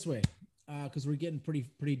put it this way, because we're getting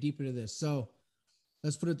pretty deep into this. So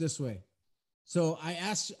let's put it this way. So I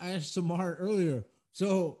asked Samar earlier.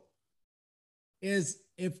 So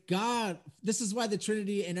if God, this is why the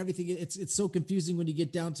Trinity and everything, it's so confusing when you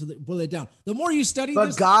get down to boil it down. The more you study,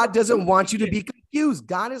 but God doesn't want you to be confused.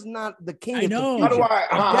 God is not the king. I know.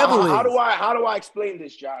 How do I explain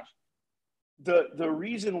this, Josh? The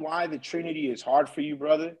reason why the Trinity is hard for you,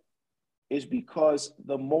 brother, is because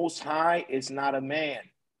the Most High is not a man.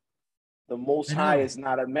 The Most High is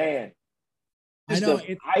not a man. I know.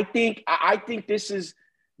 I think this is,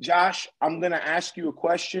 Josh, I'm going to ask you a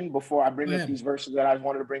question before I bring up these verses that I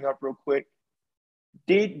wanted to bring up real quick.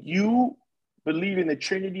 Did you believe in the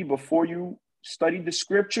Trinity before you studied the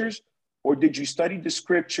scriptures, or did you study the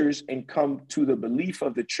scriptures and come to the belief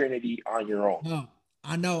of the Trinity on your own? No,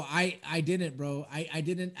 I know. I didn't, bro. I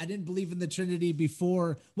didn't believe in the Trinity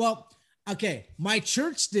before. Well, okay, my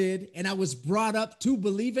church did, and I was brought up to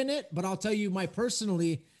believe in it. But I'll tell you, when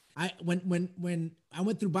I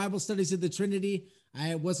went through Bible studies of the Trinity,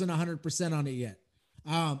 I wasn't 100% on it yet.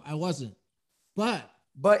 I wasn't. But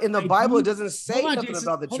in the Bible, it doesn't say nothing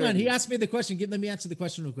about the Trinity. Hold on. He asked me the question. Let me answer the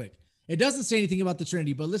question real quick. It doesn't say anything about the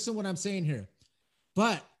Trinity, but listen what I'm saying here.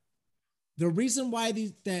 But the reason why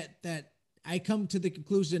that I come to the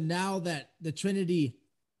conclusion now that the Trinity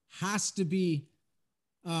has to be,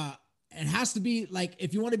 it has to be like,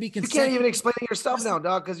 if you want to be consistent. You can't even explain it yourself now,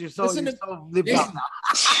 dog, because you're so lived out now.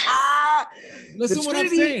 Listen what I'm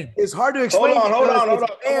saying. It's hard to explain. Hold on.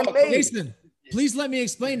 Jason, please let me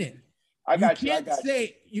explain it. I can't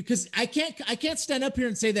say you because I can't stand up here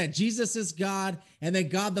and say that Jesus is God and that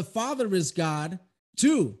God the Father is God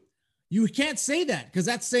too. You can't say that because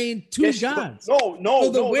that's saying two gods. No.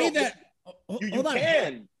 So the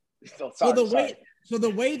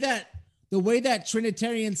way that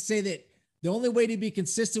Trinitarians say that the only way to be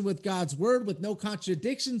consistent with God's word with no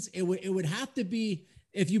contradictions, it would have to be,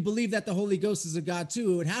 if you believe that the Holy Ghost is a God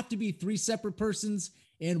too, it would have to be three separate persons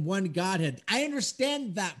in one Godhead. I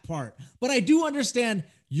understand that part, but I do understand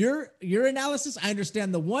your analysis. I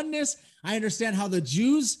understand the oneness. I understand how the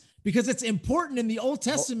Jews, because it's important in the Old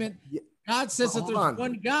Testament, God says that there's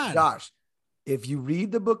one God. Josh, if you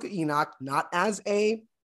read the book of Enoch, not as you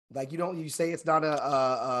say it's not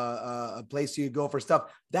a place you go for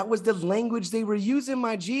stuff. That was the language they were using,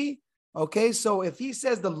 my G. Okay, so if he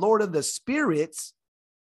says the Lord of the Spirits,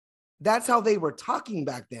 that's how they were talking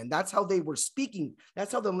back then. That's how they were speaking.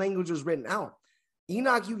 That's how the language was written out.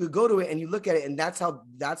 Enoch, you could go to it and you look at it, and that's how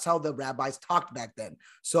the rabbis talked back then.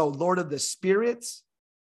 So Lord of the Spirits,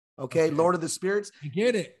 okay. Lord of the Spirits. I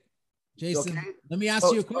get it, Jason. Okay. Let me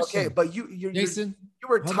ask you a question. Okay, but Jason, you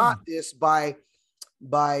were taught this by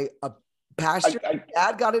a pastor.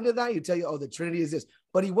 Dad got into that. You tell you, oh, the Trinity is this,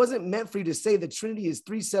 but he wasn't meant for you to say the Trinity is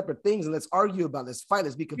three separate things and let's argue about this.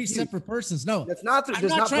 Let's be confused. Three separate persons. No, that's not.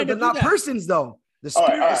 They're not persons though. The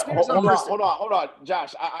spirit, all right. the spirit's not Hold on,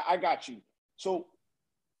 Josh. I got you. So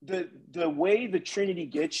the way the Trinity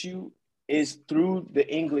gets you is through the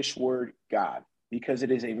English word God, because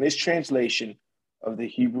it is a mistranslation of the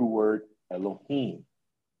Hebrew word Elohim,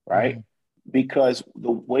 right? Mm-hmm. Because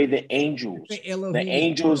the way the angels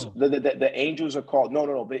are called.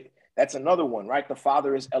 No, but that's another one, right? The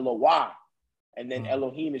Father is Elohah, and then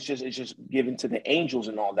Elohim is just given to the angels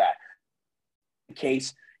and all that. In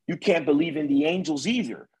case you can't believe in the angels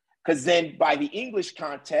either, because then by the English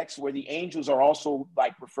context, where the angels are also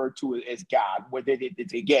like referred to as God, where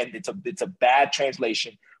it's a bad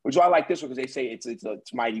translation, which is why I like this one, because they say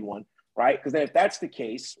it's mighty one, right? Because then if that's the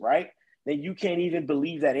case, right, then you can't even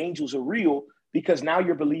believe that angels are real, because now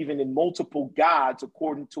you're believing in multiple gods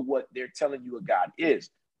according to what they're telling you a God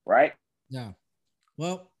is, right? Yeah.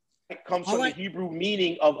 Well, it comes from the Hebrew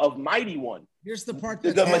meaning of mighty one. Here's the part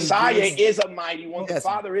that the Messiah is a mighty one. The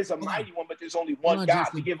Father is a mighty one, but there's only one God.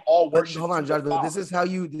 We give all worship. Hold on, Josh. But this is how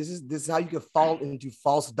you can fall into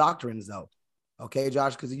false doctrines, though. Okay,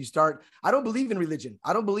 Josh, because you start. I don't believe in religion.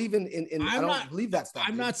 I don't believe in I don't believe that stuff.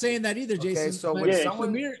 I'm not saying that either, Jason. Okay, so when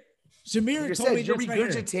someone Shamir told me you're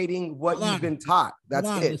regurgitating what you've been taught. That's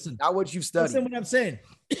it. Listen, not what you've studied. Listen what I'm saying.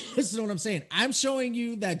 This is what I'm saying. I'm showing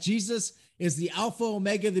you that Jesus is the Alpha,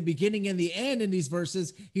 Omega, the beginning and the end in these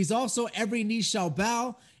verses. He's also every knee shall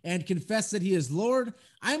bow and confess that he is Lord.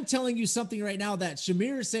 I'm telling you something right now that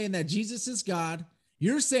Shamir is saying that Jesus is God.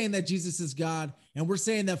 You're saying that Jesus is God. And we're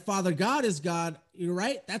saying that Father God is God. You're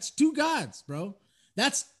right. That's two gods, bro.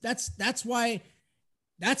 That's why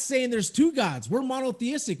that's saying there's two gods. We're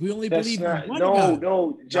monotheistic. We only believe in one God.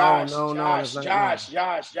 No, Josh.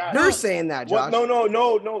 Josh. You're saying that, Josh.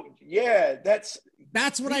 No. Yeah, that's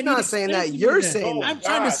what I'm not saying that. You're saying that. I'm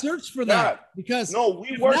trying to search for that because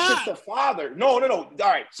we worship the Father. No. All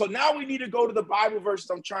right. So now we need to go to the Bible verses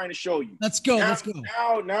I'm trying to show you. Let's go.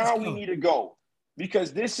 Now we need to go,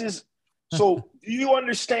 because this is so. Do you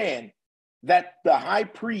understand that the high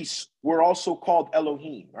priests were also called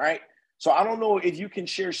Elohim, right? So I don't know if you can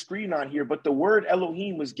share screen on here, but the word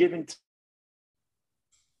Elohim was given to,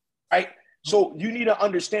 right? So you need to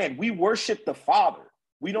understand, we worship the Father.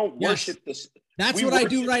 We don't worship the. That's what I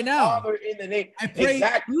do right now. Father in the name. I pray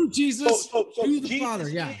through Jesus, through the Jesus, Father.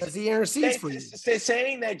 Yeah, because he intercedes for you.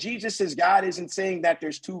 Saying that Jesus is God isn't saying that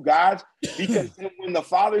there's two gods, because when the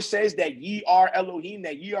Father says that ye are Elohim,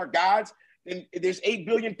 that ye are gods, then there's 8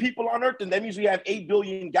 billion people on earth, and that means we have 8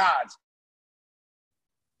 billion gods.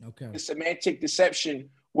 Okay. The semantic deception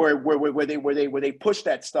where they push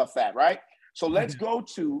that stuff at, right? So let's go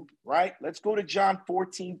to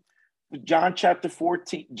John chapter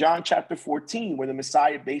 14, where the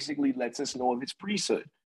Messiah basically lets us know of his priesthood,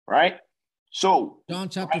 right? So John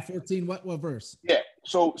chapter 14, what verse? Yeah.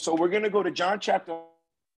 So we're gonna go to John chapter,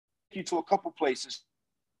 you to a couple places.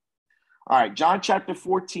 All right, John chapter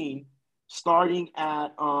 14, starting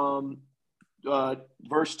at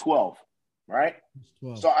verse 12. Right?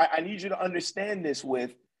 So I need you to understand this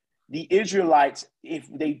with the Israelites. If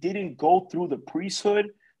they didn't go through the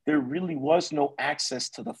priesthood, there really was no access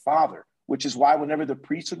to the Father, which is why whenever the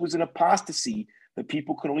priesthood was in apostasy, the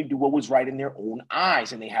people could only do what was right in their own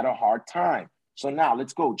eyes, and they had a hard time. So now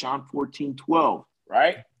let's go, John 14:12,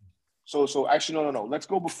 right? So actually, no. Let's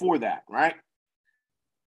go before that, right?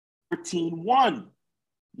 14:1.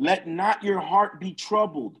 Let not your heart be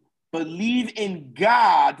troubled. Believe in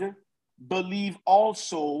God. Believe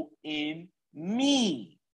also in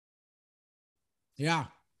me. Yeah.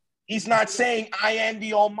 He's not saying I am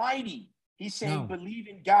the Almighty. He's saying believe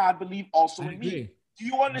in God, believe also in me. Do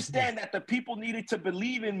you understand that the people needed to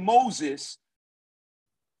believe in Moses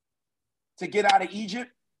to get out of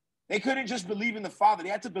Egypt? They couldn't just believe in the Father. They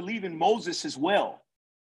had to believe in Moses as well,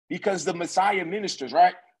 because the Messiah ministers,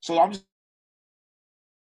 right? So I'm just,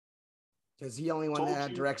 because he only one that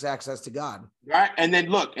had direct access to God. Right. And then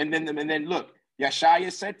look,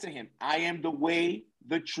 Yeshua said to him, I am the way,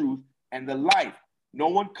 the truth, and the life. No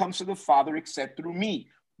one comes to the Father except through me.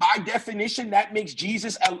 By definition, that makes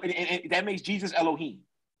Jesus Elohim. That makes Jesus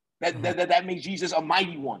a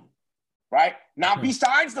mighty one. Right? Now,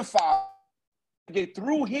 besides the Father,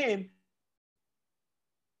 through him,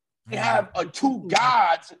 we have a two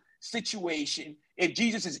gods situation. If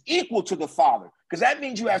Jesus is equal to the Father, because that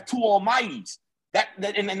means you have two Almighties.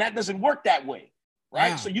 And that doesn't work that way, right?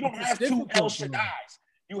 Yeah, so you don't have two El Shaddais.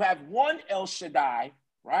 You have one El Shaddai,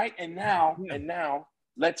 right? And now,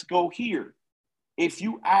 let's go here. If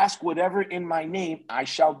you ask whatever in my name, I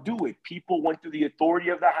shall do it. People went through the authority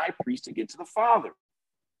of the high priest to get to the Father.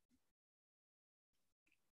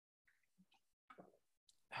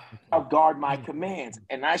 I'll guard my commands,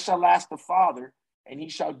 and I shall ask the Father, and he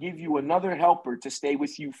shall give you another helper to stay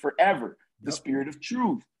with you forever, the Spirit of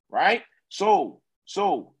truth, right? So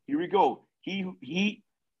here we go.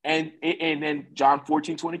 And then John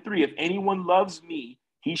 14:23, if anyone loves me,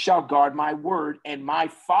 he shall guard my word, and my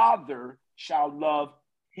Father shall love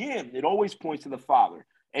him. It always points to the Father.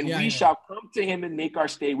 And we shall come to him and make our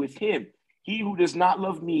stay with him. He who does not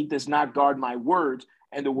love me does not guard my words,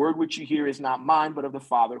 and the word which you hear is not mine, but of the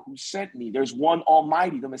Father who sent me. There's one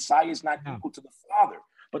Almighty. The Messiah is not equal to the Father,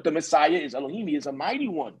 but the Messiah is Elohim. He is a mighty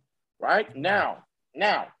one, right? Now,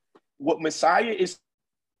 what Messiah is.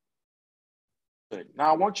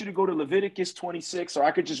 Now, I want you to go to Leviticus 26, or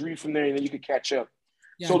I could just read from there and then you could catch up.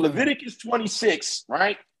 So Leviticus 26,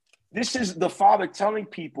 right? This is the Father telling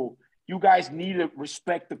people, you guys need to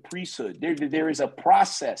respect the priesthood. There is a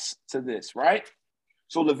process to this, right?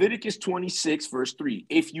 So Leviticus 26, verse 3,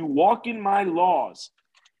 if you walk in my laws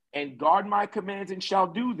and guard my commands and shall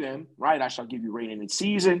do them, right? I shall give you rain in its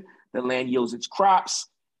season, the land yields its crops.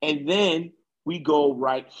 And then we go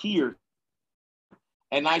right here.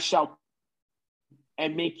 And I shall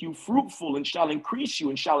and make you fruitful and shall increase you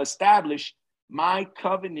and shall establish my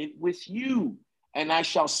covenant with you. And I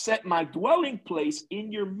shall set my dwelling place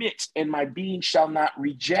in your midst, and my being shall not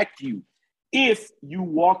reject you, if you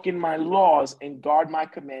walk in my laws and guard my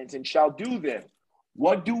commands and shall do them.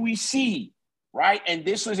 What do we see, right? And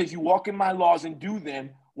this is if you walk in my laws and do them,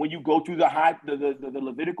 when you go through the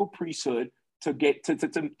Levitical priesthood to get to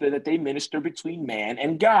that they minister between man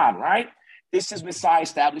and God, right? This is Messiah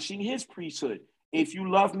establishing his priesthood. If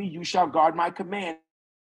you love me, you shall guard my command.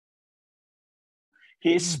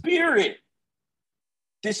 His spirit.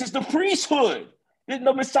 This is the priesthood.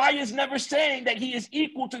 The Messiah is never saying that he is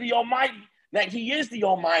equal to the Almighty, that he is the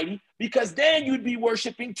Almighty, because then you'd be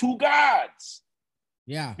worshiping two gods.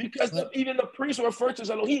 Yeah. Because even the priests are referred to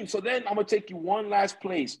as Elohim. So then I'm going to take you one last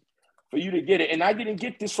place for you to get it. And I didn't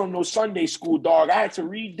get this from no Sunday school, dog. I had to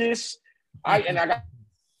read this. I got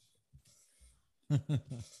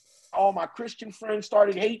all my Christian friends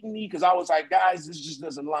started hating me because I was like, guys, this just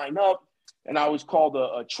doesn't line up. And I was called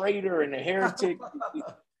a traitor and a heretic.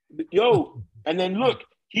 And then look,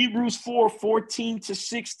 Hebrews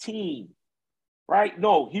 4:14-16, right?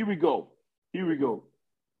 No, here we go.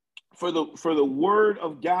 For the word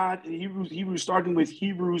of God, Hebrews starting with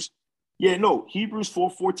Hebrews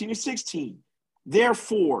 4:14-16.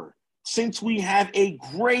 Therefore, since we have a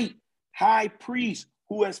great high priest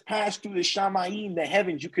who has passed through the Shamayim, the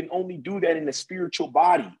heavens, you can only do that in the spiritual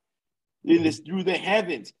body, through the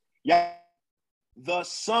heavens. The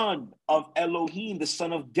son of Elohim, the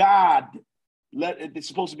son of God. It's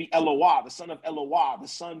supposed to be Eloah, the son of Eloah, the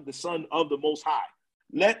son of the Most High.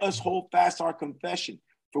 Let us hold fast our confession,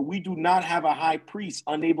 for we do not have a high priest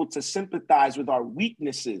unable to sympathize with our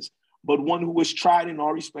weaknesses, but one who was tried in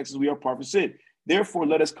all respects as we are part of sin. Therefore,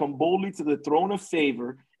 let us come boldly to the throne of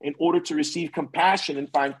favor in order to receive compassion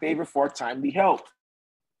and find favor for our timely help.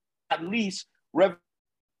 At least, when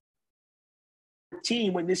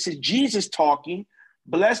this is Jesus talking,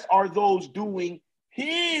 blessed are those doing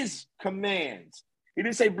his commands. He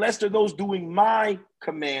didn't say blessed are those doing my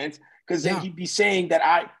commands, because then he'd be saying that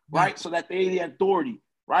right? So that they the authority,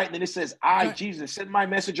 right? And then it says, Jesus, send my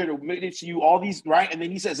messenger to witness to you all these, right? And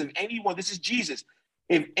then he says, if anyone, this is Jesus,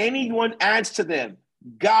 if anyone adds to them,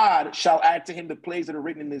 God shall add to him the plagues that are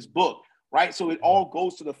written in this book, right? So it all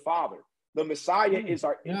goes to the Father. The Messiah is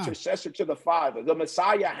our intercessor to the Father. The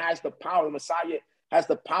Messiah has the power. The Messiah has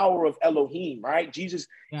the power of Elohim, right? Jesus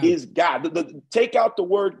is God. Take out the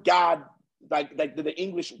word God, like the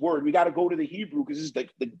English word. We got to go to the Hebrew because this is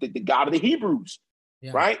the God of the Hebrews,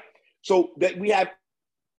 right? So that we have.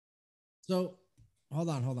 So hold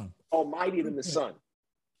on. Almighty than the Son.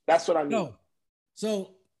 That's what I mean. No.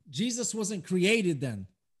 So Jesus wasn't created then.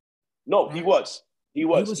 No, right? He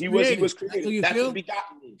was created. That's what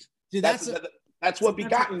begotten means. See, that's what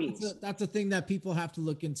begotten means. That's the thing that people have to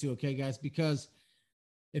look into, okay, guys? Because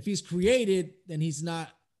if he's created, then he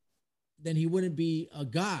wouldn't be a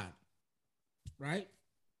God, right?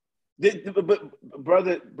 But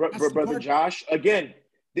brother Josh, again,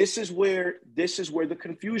 this is where the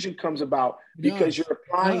confusion comes about, because you're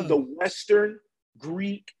applying the Western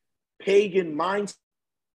Greek pagan mindset.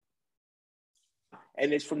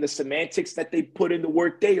 And it's from the semantics that they put in the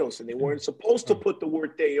word theos. And they weren't supposed to put the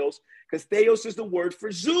word theos, because theos is the word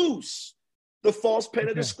for Zeus, the false pen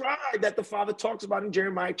of the scribe that the Father talks about in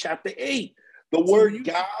Jeremiah chapter 8. The word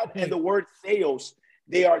God and the word theos,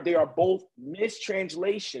 they are both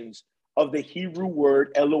mistranslations of the Hebrew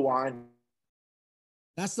word Elohim.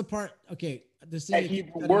 That's the part, okay. That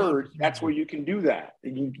Hebrew word, that's where you can do that.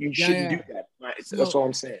 You shouldn't do that. That's all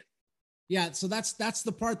I'm saying. Yeah, so that's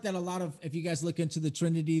the part that a lot of, if you guys look into the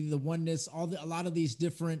Trinity, the oneness, a lot of these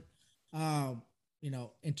different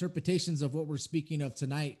interpretations of what we're speaking of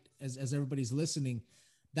tonight as everybody's listening,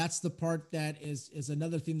 that's the part that is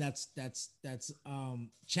another thing that's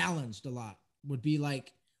challenged a lot. Would be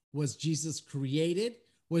like, was Jesus created?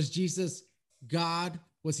 Was Jesus God?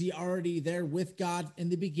 Was he already there with God in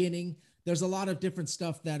the beginning? There's a lot of different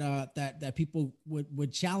stuff that people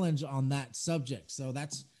would challenge on that subject. So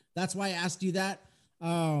that's why I asked you that.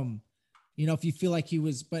 If you feel like he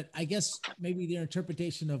was, but I guess maybe their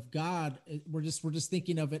interpretation of God, we're just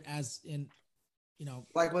thinking of it as in,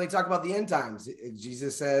 like when they talk about the end times,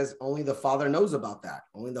 Jesus says only the Father knows about that.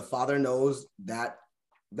 Only the Father knows that.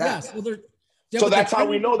 Yes, well, so that's how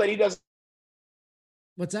we know that he doesn't.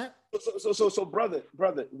 What's that? So brother,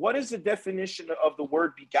 what is the definition of the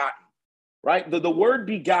word begotten? Right, the word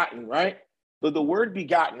begotten, right? The word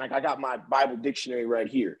begotten, like I got my Bible dictionary right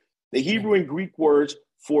here. The Hebrew and Greek words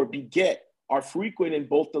for beget are frequent in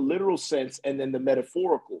both the literal sense and then the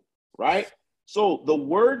metaphorical, right? So the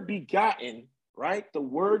word begotten, right? The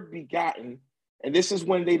word begotten, and this is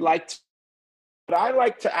when they but I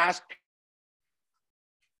like to ask,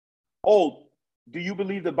 do you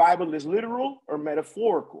believe the Bible is literal or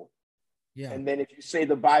metaphorical? Yeah. And then if you say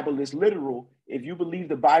the Bible is literal, if you believe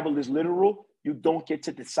the Bible is literal, you don't get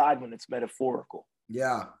to decide when it's metaphorical.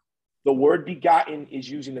 Yeah. The word begotten is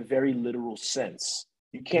used in a very literal sense.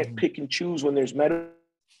 You can't pick and choose when there's The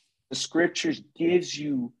scriptures gives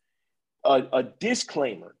you a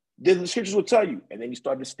disclaimer. The scriptures will tell you, and then you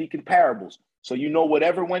start to speak in parables. So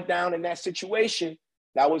whatever went down in that situation,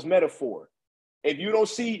 that was metaphor. If you don't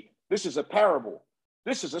see, this is a parable,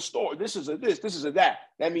 this is a story, this is a this is a that.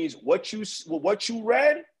 That means what you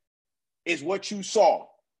read is what you saw.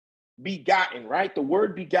 Begotten, right? The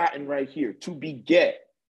word begotten right here, to beget,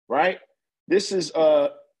 right? This is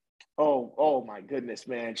oh my goodness,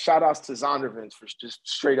 man. Shout outs to Zondervans for just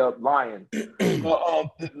straight up lying.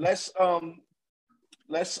 This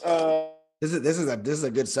is a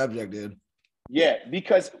good subject, dude. Yeah,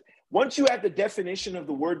 because once you have the definition of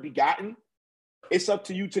the word begotten, it's up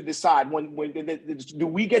to you to decide when do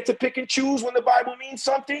we get to pick and choose when the Bible means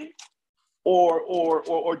something,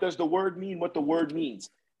 or does the word mean what the word means?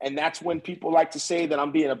 And that's when people like to say that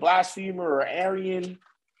I'm being a blasphemer or Aryan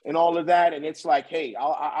and all of that. And it's like, hey,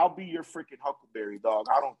 I'll be your freaking Huckleberry, dog.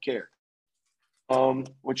 I don't care.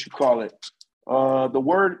 What you call it? The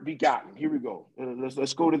word begotten. Here we go.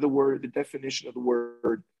 Let's go to the definition of the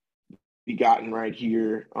word begotten right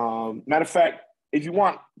here. Matter of fact, if you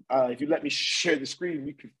want, if you let me share the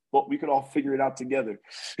screen, we could all figure it out together.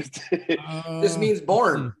 This means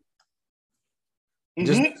born.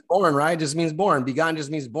 Just born, right? Just means born. Begotten just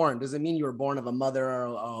means born. Doesn't mean you were born of a mother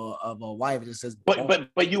or of a wife. It just says born.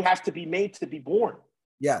 But you have to be made to be born.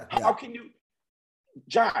 Yeah. How can you,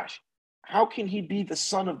 Josh? How can he be the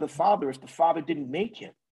son of the Father if the Father didn't make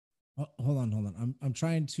him? Hold on. I'm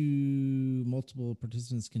trying to. Multiple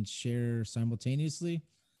participants can share simultaneously.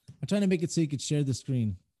 I'm trying to make it so you could share the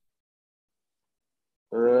screen.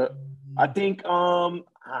 I think.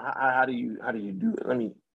 How do you do it? Let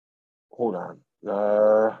me hold on.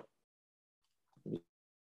 Yeah,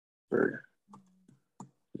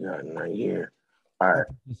 right here. All right.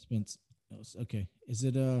 Participants. Okay. Is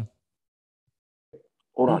it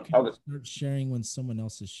Hold on. I'll start sharing when someone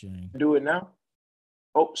else is sharing. Do it now.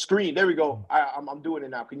 Oh, screen. There we go. I'm doing it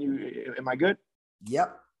now. Can you? Am I good?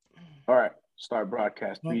 Yep. All right. Start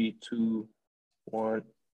broadcast. 3, 2, 1.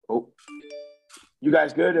 Oh, you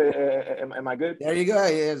guys good? Am I good? There you go.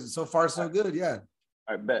 Yeah, so far so good. Yeah.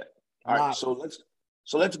 I bet. All right. So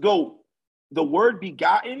let's go. The word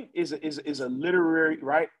begotten is a literary,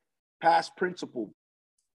 right, past principle.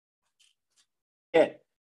 Yeah.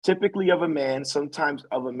 Typically of a man, sometimes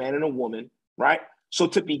of a man and a woman, right? So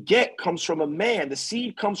to beget comes from a man. The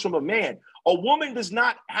seed comes from a man. A woman does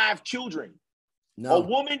not have children. No. A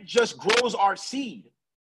woman just grows our seed.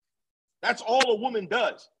 That's all a woman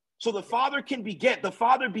does. So the Father can beget. The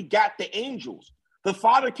Father begat the angels. The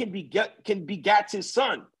Father can begat his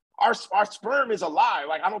son. Our sperm is alive.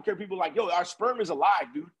 Like, I don't care. People like, yo, our sperm is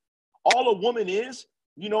alive, dude. All a woman is,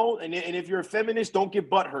 and if you're a feminist, don't get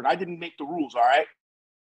butthurt. I didn't make the rules, all right?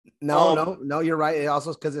 No, you're right. It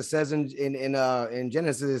also, because it says in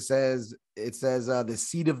Genesis, it says the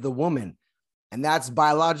seed of the woman, and that's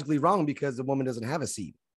biologically wrong because the woman doesn't have a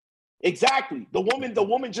seed. Exactly. The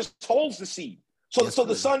woman just holds the seed. So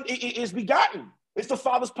the son is begotten. It's the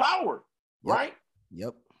Father's power, right?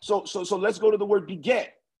 Yep. So let's go to the word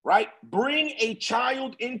beget, right? Bring a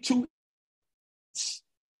child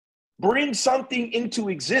bring something into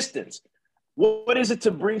existence. What is it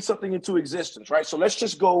to bring something into existence, right? So let's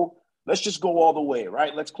just go Let's just go all the way,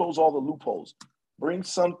 right? Let's close all the loopholes. Bring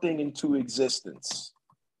something into existence.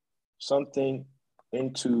 Something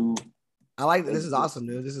into. I like this. This is awesome,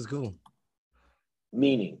 dude. This is cool.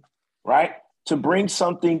 Meaning, right? To bring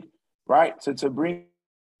something, right? To bring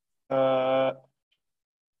to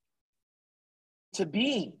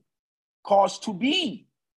being, cause to be,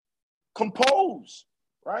 compose,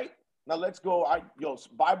 right? Now let's go.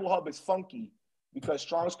 Bible Hub is funky because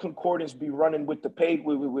Strong's Concordance be running with the page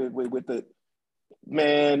with the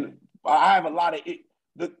man. I have a lot of it.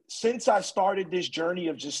 Since I started this journey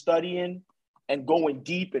of just studying and going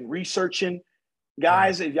deep and researching,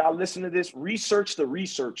 guys, if y'all listen to this, research the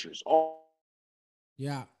researchers.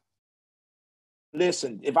 Yeah.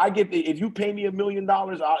 Listen, if you pay me $1 million,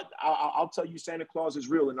 I'll tell you Santa Claus is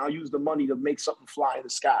real, and I'll use the money to make something fly in the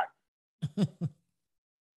sky.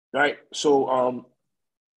 Right. So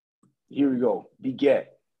here we go.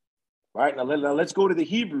 Beget. Right. Now let's go to the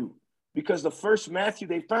Hebrew, because the first Matthew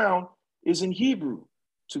they found is in Hebrew.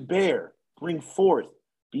 To bear, bring forth,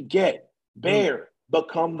 beget, bear,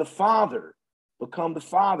 become the father,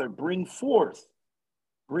 bring forth,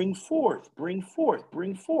 bring forth, bring forth,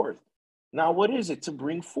 bring forth. Now, what is it to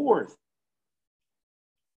bring forth?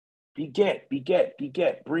 Beget, beget,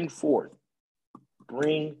 beget, bring forth,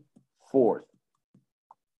 bring forth.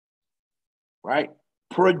 Right?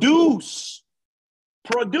 Produce,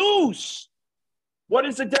 produce. What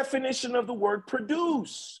is the definition of the word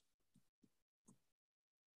produce?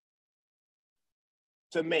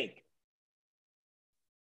 To make.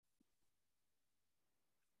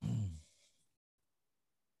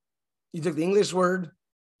 You took the English word,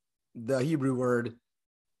 the Hebrew word,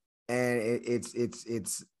 and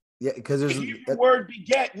it's yeah, because there's the Hebrew word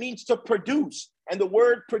beget means to produce, and the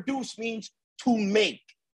word produce means to make.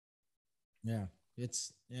 Yeah,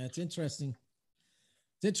 it's interesting.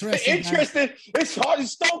 It's interesting. Interesting. It's hard.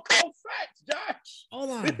 It's stone cold facts, Josh.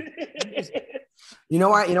 Hold on. You know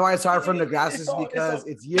why it's hard for him to grasp this? Because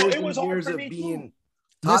it's years and years of being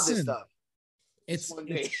taught this stuff.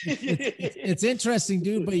 It's interesting,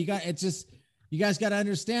 dude. But you guys got to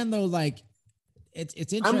understand though. Like,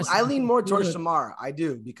 it's interesting. I lean more towards Shamar. I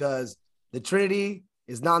do, because the Trinity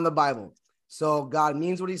is not in the Bible. So God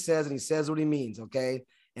means what He says, and He says what He means. Okay,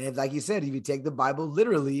 and if, like you said, if you take the Bible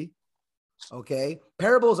literally, okay,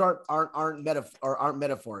 parables aren't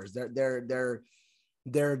metaphors. They're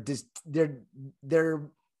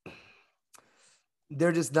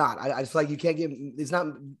just not. I just feel like you can't get. It's not.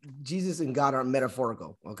 Jesus and God aren't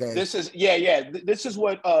metaphorical. Okay. This is This is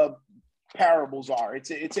what parables are. It's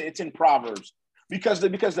in Proverbs, because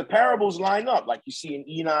the parables line up, like you see in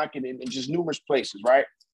Enoch and in just numerous places, right?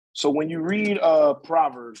 So when you read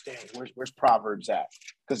Proverbs, dang, where's Proverbs at?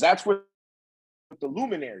 Because that's where the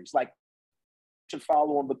luminaries like should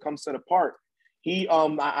follow and become set apart. He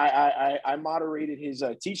I moderated his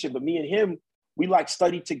teaching, but me and him, we like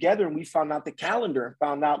studied together, and we found out the calendar and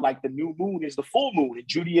found out like the new moon is the full moon, and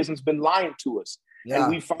Judaism's been lying to us. Yeah.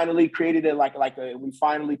 And we finally created it we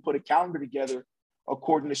finally put a calendar together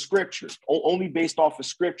according to scripture, only based off of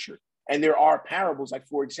scripture. And there are parables, like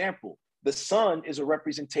for example, the sun is a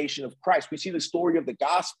representation of Christ. We see the story of the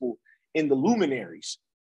gospel in the luminaries,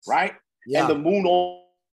 right? Yeah. And the moon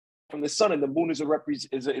from the sun, and the moon is a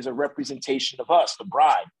representation of us, the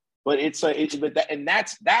bride. But that's a freaking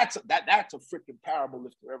parable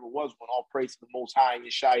if there ever was one. All praise to the Most High in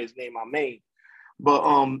Yeshua's name, amen. But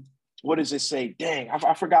what does it say? Dang,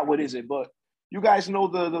 I forgot what is it. But you guys know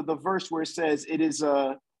the verse where it says it is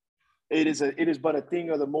but a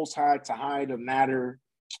thing of the Most High to hide a matter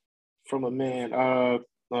from a man.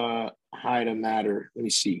 Hide a matter. Let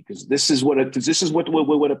me see, because this is what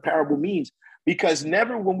a parable means. Because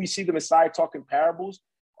never when we see the Messiah talking parables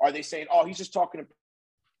are they saying, "Oh, he's just talking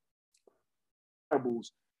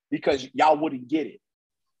parables," because y'all wouldn't get it.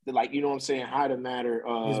 They're like, you know what I'm saying? Hide a matter.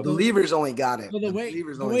 His believers only got it. So the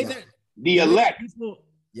elect.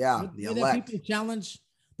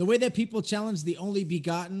 The way that people challenge the only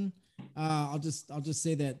begotten. I'll just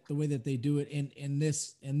say that the way that they do it in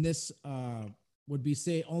this would be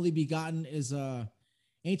say only begotten is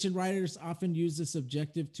ancient writers often use this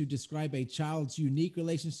objective to describe a child's unique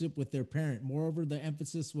relationship with their parent. Moreover, the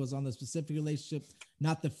emphasis was on the specific relationship,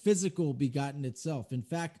 not the physical begotten itself. In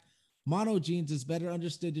fact, monogenes is better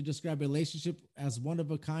understood to describe a relationship as one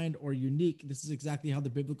of a kind or unique. This is exactly how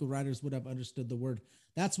the biblical writers would have understood the word.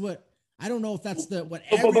 That's what I don't know if that's the what.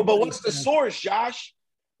 But what's the source, Josh?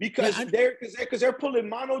 Because they're pulling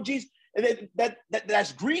monogenes, and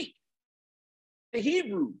that's Greek, the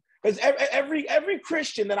Hebrew. Because every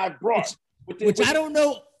Christian that I've brought, I don't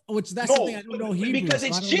know, something I don't know Hebrew. Because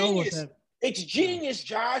it's genius. It's genius,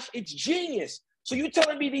 Josh. It's genius. So you're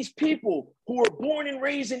telling me these people who were born and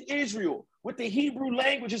raised in Israel with the Hebrew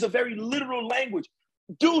language is a very literal language.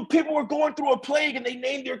 Dude, people were going through a plague and they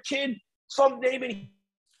named their kid some name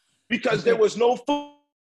because there was no food.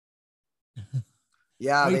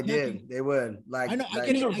 Yeah, they did. They would. Like, I know.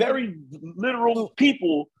 These are very literal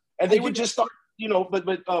people, and they would just start,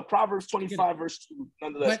 but Proverbs 25, verse 2,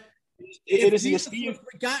 nonetheless. But it is the Jesus esteem. was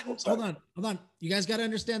begotten. Hold on. You guys got to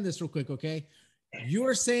understand this real quick, okay?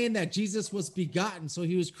 You're saying that Jesus was begotten, so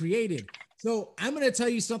he was created. So I'm going to tell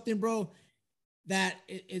you something, bro, that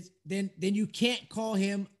then you can't call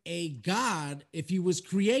him a God if he was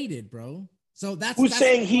created, bro. So that's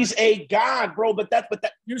saying he's a God, bro. But that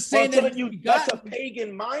you're saying that that's a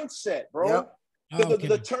pagan mindset, bro. Yep.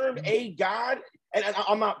 The term a God, and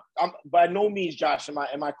I'm not. I'm by no means, Josh. Am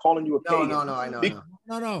I calling you a pagan? No. I know.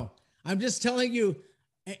 No. I'm just telling you,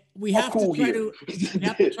 we have to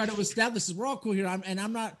try to establish this. We're all cool here.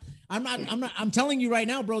 I'm telling you right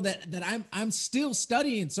now, bro, that I'm still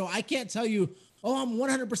studying. So I can't tell you, oh, I'm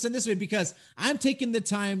 100% this way, because I'm taking the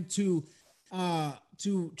time to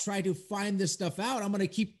try to find this stuff out. I'm going to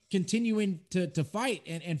keep continuing to fight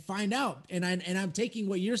and find out. And I'm taking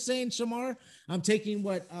what you're saying, Shamar. I'm taking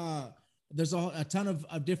what there's a ton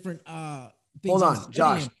of different things. Hold on,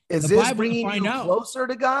 Josh. Is this bringing you closer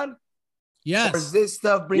to God? Yes. Or is this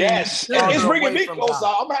stuff bringing it's bringing me closer.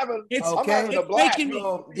 I'm having a blast.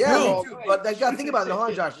 But I got to think about it. Hold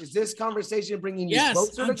on, Josh. Is this conversation bringing you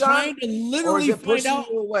closer to God? Trying to literally find out.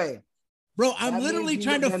 You away? Bro, I'm literally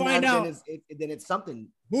trying to find out. Then it's something.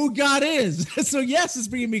 Who God is. So yes, it's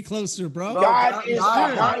bringing me closer, bro. God is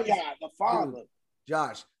the Father. Dude,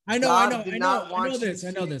 Josh. I know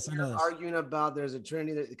this. Arguing about there's a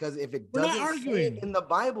Trinity, because if it We're not doesn't arguing say in the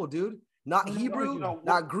Bible, dude, not Hebrew,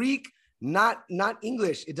 not Greek, not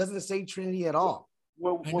English, it doesn't say Trinity at all.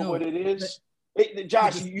 What it is,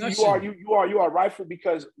 Josh, you are rightful,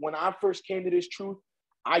 because when I first came to this truth,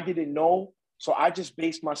 I didn't know, so I just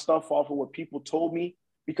based my stuff off of what people told me,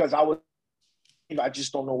 because I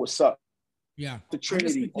just don't know what's up. Yeah, the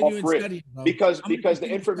Trinity off rip, because the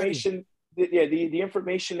information. The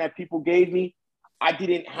information that people gave me, I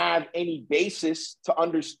didn't have any basis to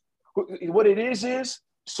understand what it is.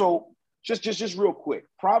 So just real quick,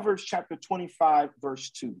 Proverbs chapter 25,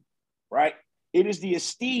 verse 2, right? It is the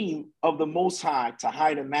esteem of the Most High to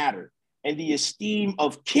hide a matter, and the esteem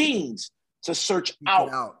of kings to search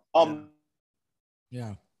out.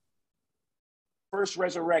 First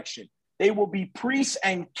resurrection. They will be priests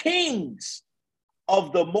and kings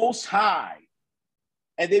of the Most High,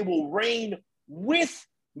 and they will reign with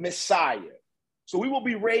Messiah. So we will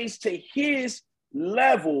be raised to his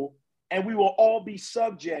level, and we will all be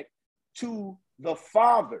subject to the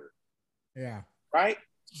Father. Yeah. Right?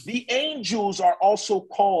 The angels are also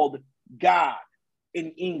called God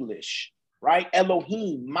in English, right?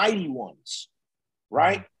 Elohim, mighty ones,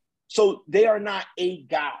 right? Mm-hmm. So they are not a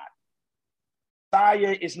God.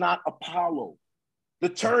 Messiah is not Apollo. The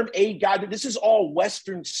term a God, this is all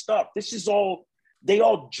Western stuff. They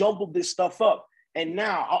all jumbled this stuff up. And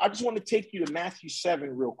now I just want to take you to Matthew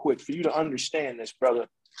 7 real quick for you to understand this, brother.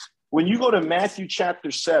 When you go to Matthew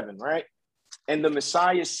chapter 7, right? And the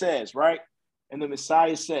Messiah says, right? And the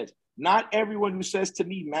Messiah says, not everyone who says to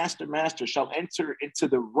me, Master, Master, shall enter into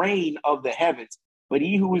the reign of the heavens, but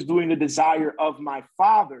he who is doing the desire of my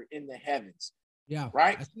Father in the heavens. Yeah.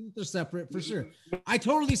 Right. I think they're separate for sure. I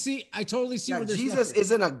totally see where they're Jesus separate.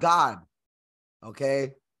 Isn't a God.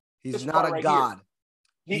 Okay. He's not a God.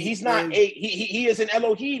 He's not he is an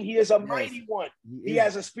Elohim. He is a mighty one. He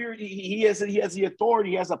has a spirit. He has the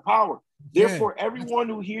authority. He has a power. Therefore, everyone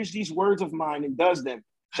who hears these words of mine and does them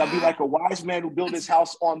shall be like a wise man who built his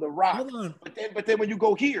house on the rock. Hold on. But then when you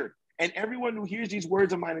go here, and everyone who hears these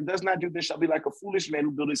words of mine and does not do this shall be like a foolish man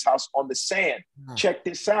who built his house on the sand. Check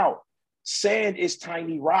this out. Sand is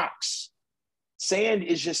tiny rocks. Sand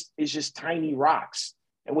is just tiny rocks.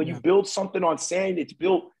 And when you build something on sand, it's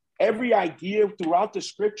built. Every idea throughout the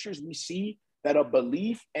scriptures, we see that a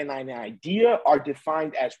belief and an idea are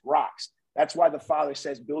defined as rocks. That's why the Father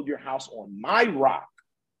says, build your house on my rock,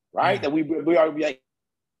 right? That we are like.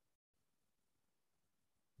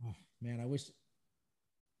 Oh, man, I wish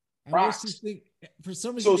this thing, for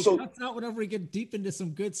some reason, it cuts out whenever we get deep into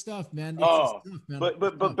some good stuff, man. Stuff, man.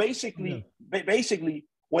 But basically,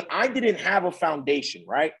 when I didn't have a foundation,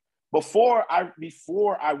 right? Before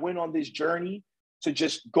I went on this journey to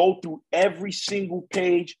just go through every single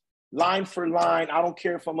page, line for line, I don't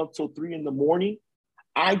care if I'm up till 3 a.m,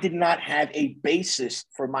 I did not have a basis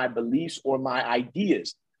for my beliefs or my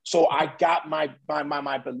ideas. So I got my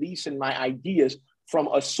beliefs and my ideas from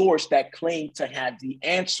a source that claimed to have the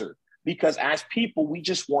answer. Because as people, we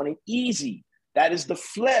just want it easy. That is the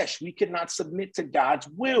flesh. We cannot submit to God's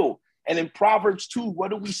will. And in Proverbs 2,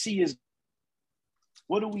 what do we see is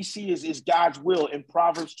God's will in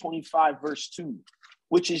Proverbs 25, verse 2,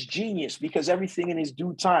 which is genius because everything in his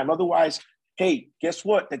due time. Otherwise, hey, guess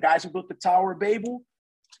what? The guys who built the Tower of Babel,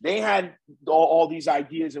 they had all these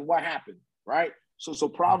ideas, and what happened, right? So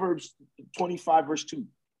Proverbs 25, verse 2,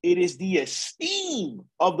 it is the esteem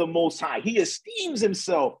of the Most High. He esteems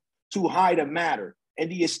himself to hide a matter, and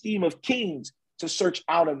the esteem of kings to search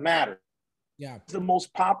out a matter. Yeah. It's the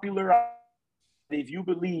most popular. If you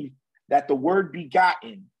believe that the word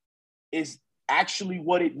begotten is actually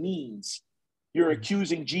what it means, you're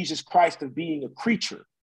accusing Jesus Christ of being a creature.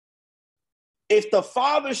 If the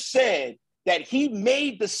Father said that he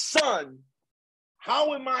made the Son,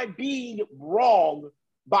 how am I being wrong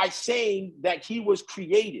by saying that he was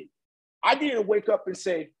created? I didn't wake up and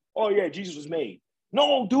say, oh yeah, Jesus was made.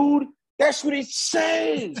 No, dude, that's what it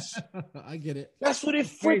says. I get it. That's what it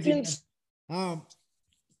freaking says.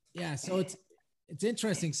 Yeah, so it's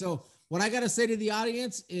interesting. So what I gotta say to the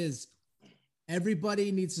audience is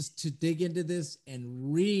everybody needs to dig into this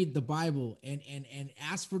and read the Bible and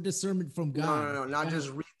ask for discernment from God. No, not just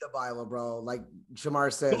read the Bible, bro. Like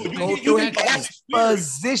Shamar says, No, go through it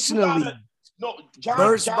expositionally,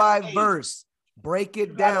 verse by verse, break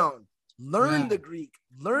it down, learn the Greek,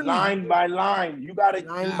 learn line by line. You got to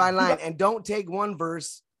line by line, and don't take one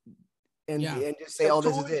verse and just say, "Oh,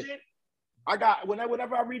 this is it." I got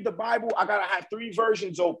whenever I read the Bible, I gotta have 3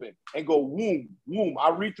 versions open and go womb. I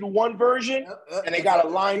read through one version and they gotta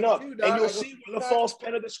line up, and you'll see where the false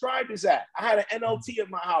pen of the scribe is at. I had an NLT in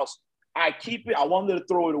my house. I keep it. I wanted to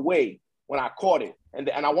throw it away when I caught it, and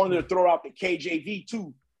I wanted to throw out the KJV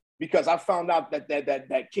too, because I found out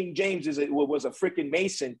that King James was a freaking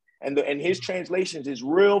Mason, and his translations is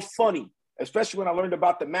real funny, especially when I learned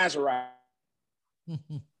about the Masoretic.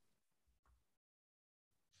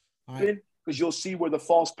 Because you'll see where the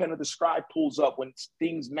false pen of the scribe pulls up when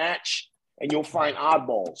things match, and you'll find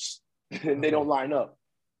oddballs and they don't line up.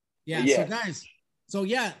 Yeah. So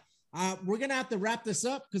guys, we're gonna have to wrap this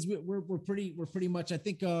up because we're pretty much, I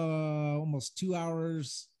think, almost 2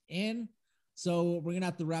 hours in. So we're gonna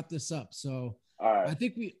have to wrap this up. So all right. I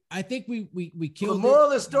think we killed. The moral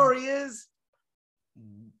of the story is,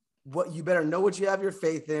 what you better know what you have your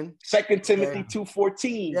faith in. 2 Timothy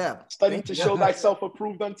 2:14. Yeah. Study to show thyself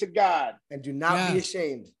approved unto God. And do not be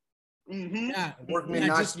ashamed. Mm-hmm. Yeah. Workmen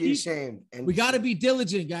not to be ashamed. And we got to be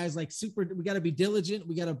diligent, guys. Like we got to be diligent.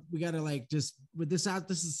 We got to like just with this out.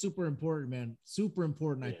 This is super important, man. Super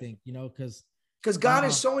important, I think, because God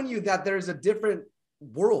is showing you that there's a different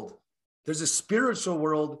world. There's a spiritual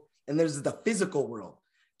world and there's the physical world.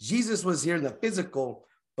 Jesus was here in the physical,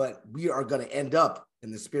 but we are going to end up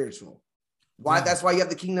in the spiritual. Why? Yeah. That's why you have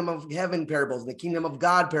the kingdom of heaven parables and the kingdom of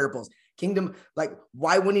God parables. Kingdom, like,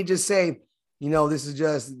 why wouldn't he just say, this is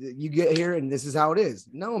just, you get here and this is how it is?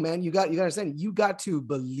 No, man, you got to understand, you got to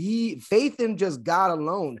believe. Faith in just God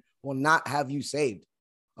alone will not have you saved.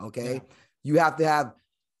 Okay. Yeah.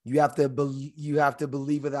 You have to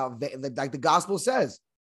believe without, like the gospel says,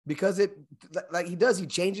 because he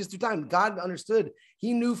changes through time. God understood.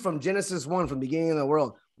 He knew from Genesis 1, from the beginning of the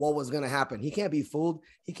world, what was going to happen. He can't be fooled.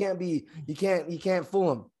 He can't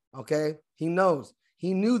fool him. Okay. He knows.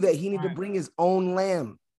 He knew that he needed to bring his own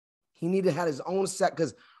lamb. He needed to have his own set,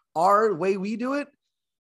 because our way we do it,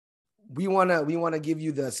 we want to give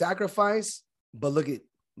you the sacrifice, but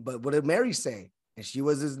what did Mary say? And she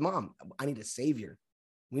was his mom. I need a savior.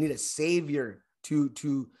 We need a savior to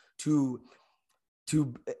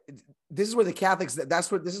this is where the Catholics,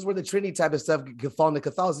 this is where the Trinity type of stuff could fall into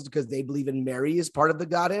Catholicism, because they believe in Mary as part of the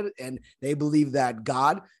Godhead, and they believe that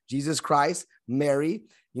God, Jesus Christ, Mary,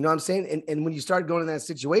 you know what I'm saying? And when you start going in that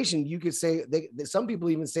situation, you could say, some people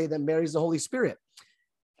even say that Mary's the Holy Spirit.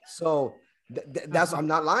 So that's, I'm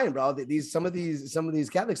not lying, bro. Some of these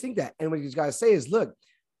Catholics think that. And what you guys say is, look,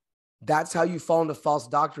 that's how you fall into false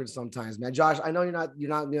doctrine sometimes, man. Josh, I know you're not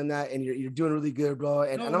doing that, and you're doing really good, bro.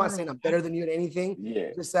 And I'm not saying I'm better than you at anything.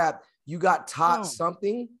 Yeah. Just that you got taught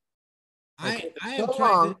something. Okay, I am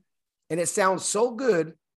trying to, and it sounds so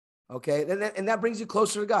good. Okay. And that brings you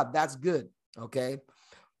closer to God. That's good. Okay.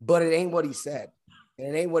 But it ain't what he said.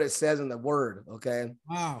 And it ain't what it says in the word. Okay.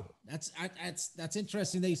 Wow. That's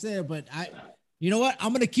interesting that you said it, but you know what? I'm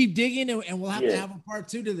going to keep digging, and we'll have to have a part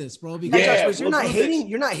 2 to this, bro. Because you're not hating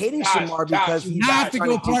Shamar because you have to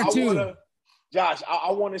go part 2. Josh,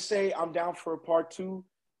 I want to say I'm down for a part 2.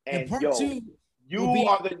 And part 2,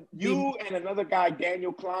 you and another guy,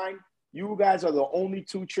 Daniel Klein, you guys are the only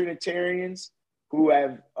 2 Trinitarians who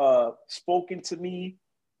have spoken to me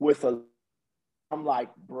with I'm like,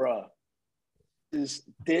 bruh, this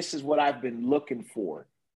is what I've been looking for.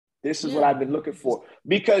 This is what I've been looking for,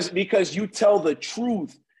 because you tell the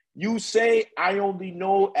truth. You say, I only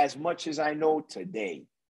know as much as I know today.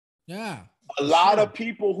 Yeah. A lot of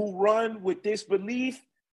people who run with this belief,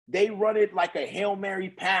 they run it like a Hail Mary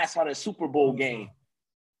pass on a Super Bowl game.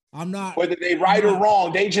 I'm not. Whether they right or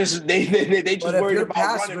wrong, they just worried about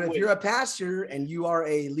running with. If you're a pastor and you are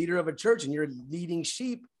a leader of a church and you're leading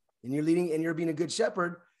sheep and you're being a good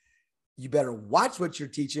shepherd, you better watch what you're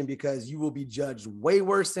teaching, because you will be judged way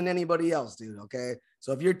worse than anybody else, dude. Okay.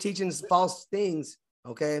 So if you're teaching false things,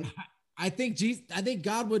 okay. I think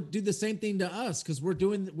God would do the same thing to us, because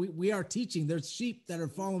we are teaching. There's sheep that are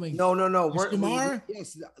following. No.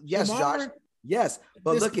 Yes, Shamar, Josh. Yes.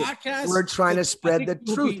 But look, we're trying to spread the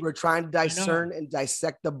truth. We're trying to discern and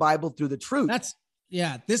dissect the Bible through the truth.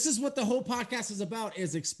 This is what the whole podcast is about,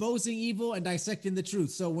 is exposing evil and dissecting the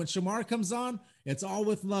truth. So when Shamar comes on, it's all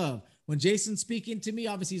with love. When Jason's speaking to me,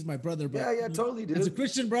 obviously he's my brother, but totally, dude. As a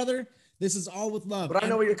Christian brother, this is all with love. But I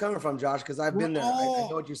know where you're coming from, Josh, because I've been there. I know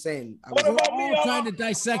what you're saying. We're all trying to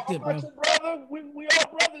dissect it, bro. Brother, we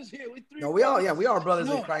all brothers here. We are brothers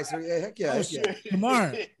in Christ. Heck yeah.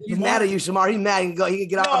 Shamar. He's mad at you, Shamar. He's mad. He can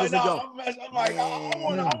get out of this and go. I'm like,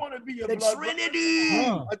 I want to be a the blood Trinity.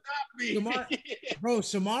 Adopt me.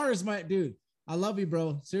 Shamar is my dude. I love you,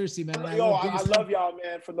 bro. Seriously, man. I love y'all,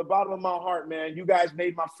 man. From the bottom of my heart, man. You guys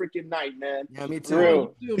made my freaking night, man. Yeah, me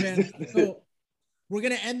too. You too, man. So we're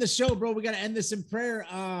going to end the show, bro. We got to end this in prayer.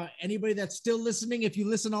 Anybody that's still listening, if you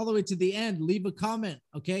listen all the way to the end, leave a comment,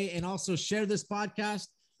 okay? And also share this podcast.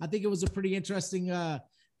 I think it was a pretty interesting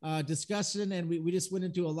discussion, and we just went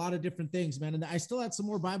into a lot of different things, man. And I still had some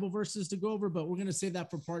more Bible verses to go over, but we're going to save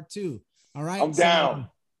that for part 2. All right? I'm down.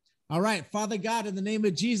 All right, Father God, in the name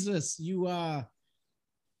of Jesus, you,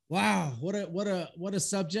 wow, what a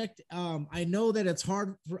subject. I know that it's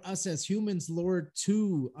hard for us as humans, Lord,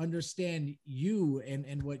 to understand you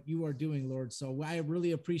and what you are doing, Lord. So I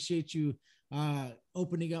really appreciate you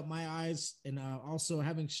opening up my eyes, and also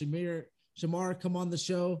having Shamar come on the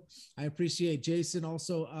show. I appreciate Jason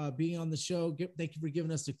also being on the show. Thank you for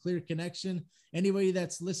giving us a clear connection. Anybody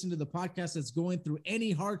that's listening to the podcast that's going through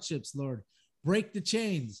any hardships, Lord, break the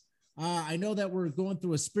chains. I know that we're going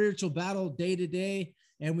through a spiritual battle day to day,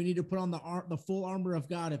 and we need to put on the full armor of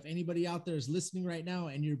God. If anybody out there is listening right now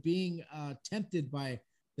and you're being tempted by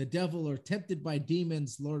the devil or tempted by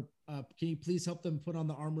demons, Lord, can you please help them put on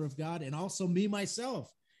the armor of God? And also me,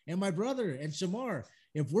 myself, and my brother and Shamar,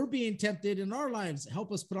 if we're being tempted in our lives,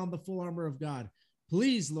 help us put on the full armor of God,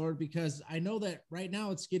 please, Lord, because I know that right now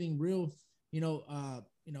it's getting real.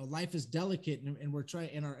 Life is delicate, and we're trying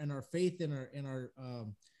in our faith and our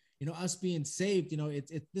us being saved.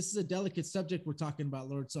 This is a delicate subject we're talking about,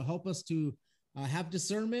 Lord. So help us to have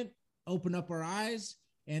discernment, open up our eyes,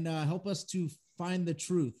 and help us to find the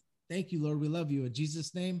truth. Thank you, Lord. We love you. In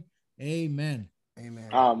Jesus' name, amen. Amen.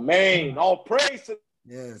 Amen. All praise to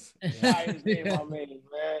yes. His name, amen,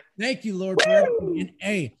 man. Thank you, Lord. For everything.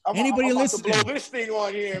 Hey, anybody listening? To blow this thing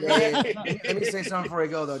on here, man. Let me say something before I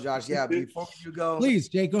go, though, Josh. Yeah, before you go, please,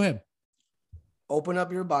 Jay, go ahead. Open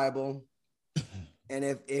up your Bible. And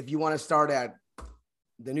if you want to start at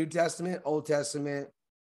the New Testament, Old Testament,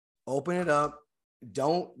 open it up.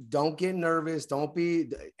 Don't get nervous. Don't be,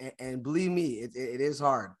 and believe me, it is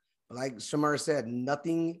hard. But like Shamar said,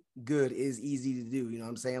 nothing good is easy to do. You know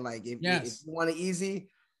what I'm saying? Like if you want it easy,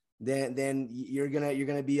 then you're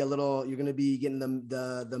gonna be getting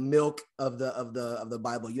the milk of the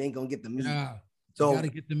Bible. You ain't gonna get the meat. Yeah, so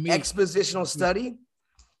get the meat. Expositional study.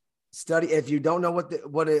 If you don't know what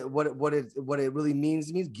it really means,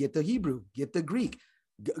 get the Hebrew, get the Greek.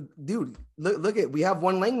 Dude, look at, we have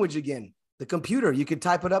one language again, the computer. You could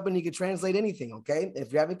type it up and you could translate anything, okay?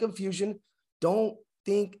 If you're having confusion, don't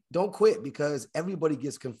quit, because everybody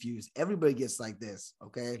gets confused. Everybody gets like this,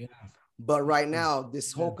 okay? Yeah. But right now,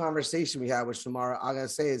 this whole conversation we had with Shamar, I gotta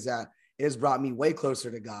say is that it has brought me way closer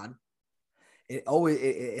to God.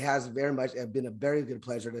 It has very much been a very good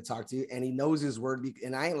pleasure to talk to you. And he knows his word.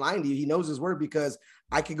 And I ain't lying to you. He knows his word, because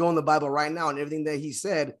I could go in the Bible right now and everything that he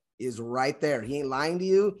said is right there. He ain't lying to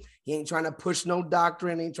you. He ain't trying to push no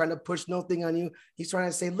doctrine. He ain't trying to push no thing on you. He's trying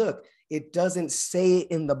to say, look, it doesn't say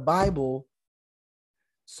it in the Bible,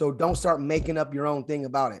 so don't start making up your own thing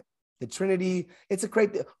about it. The Trinity, it's a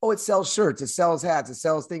great thing. Oh, it sells shirts. It sells hats. It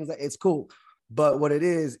sells things. It's cool. But what it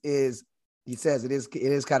is he says it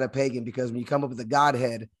is kind of pagan, because when you come up with the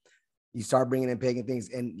Godhead, you start bringing in pagan things,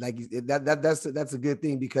 and like that's a good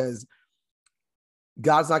thing, because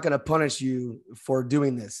God's not going to punish you for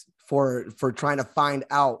doing this, for trying to find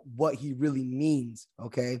out what he really means.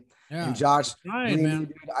 Okay. Yeah. And Josh, man.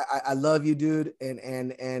 Dude, I love you, dude.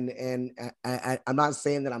 And I'm not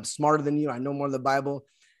saying that I'm smarter than you. I know more of the Bible.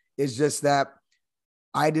 It's just that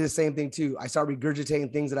I did the same thing too. I started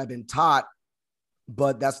regurgitating things that I've been taught,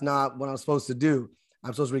 but that's not what I'm supposed to do.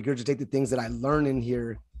 I'm supposed to regurgitate the things that I learn in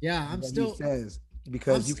here. Yeah, I'm still says,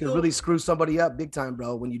 because you can really screw somebody up big time,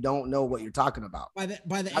 bro, when you don't know what you're talking about. By the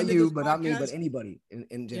end not of you, this but podcast, not me, but anybody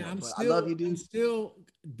in general. Yeah, I love you, dude. I'm still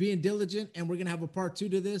being diligent, and we're gonna have a part 2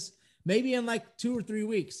 to this, maybe in like 2 or 3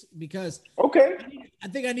 weeks, because I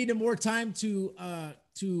think I needed more time to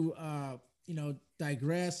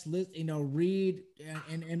digress, read,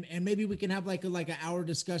 and maybe we can have like an hour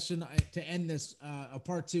discussion to end this a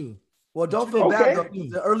part 2. Well, don't feel bad.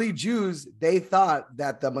 The early Jews, they thought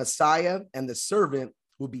that the Messiah and the servant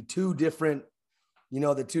would be two different,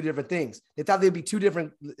 the two different things. They thought there'd be two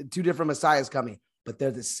different Messiahs coming, but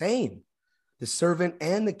they're the same. The servant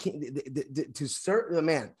and the king, to serve the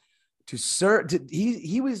man, to serve.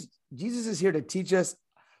 Jesus is here to teach us,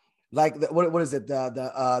 like what is it?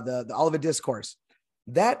 The Olivet Discourse.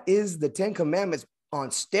 That is the 10 Commandments on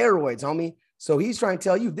steroids, homie. So he's trying to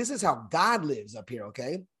tell you this is how God lives up here.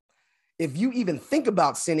 Okay. If you even think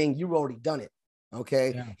about sinning, you've already done it.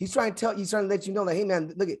 Okay. Yeah. He's trying to let you know that, hey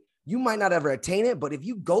man, look, you might not ever attain it, but if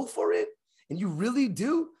you go for it and you really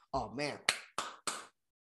do, oh man,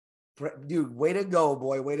 dude, way to go,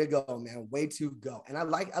 boy. Way to go, man. Way to go. And I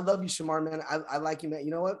love you, Shamar, man. I like you, man.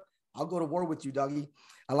 You know what? I'll go to war with you, doggy.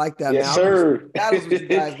 I like that, yes, man. Sir. Battles with you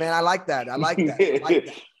guys, man. I like that.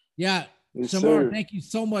 Yeah. Yes, Shamar, thank you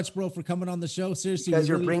so much, bro, for coming on the show. Seriously, because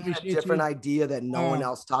you're bringing a different idea that no one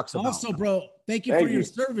else talks about. Also, bro, thank you for your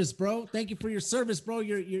service, bro. Thank you for your service, bro.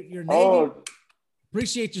 Your Navy.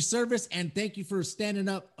 Appreciate your service, and thank you for standing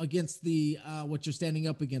up against the what you're standing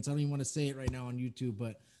up against. I don't even want to say it right now on YouTube,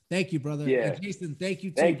 but thank you, brother. Yeah. And Jason, thank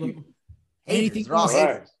you too, bro. Anything else?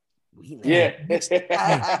 Right. Yeah.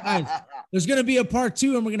 Guys, there's gonna be a part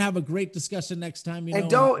 2, and we're gonna have a great discussion next time. And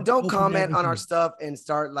don't comment on our stuff and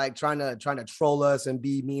start like trying to troll us and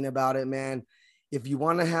be mean about it, man. If you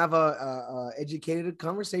want to have a educated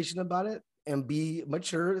conversation about it and be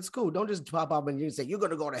mature, it's cool. Don't just pop up and you say you're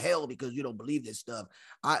gonna go to hell because you don't believe this stuff.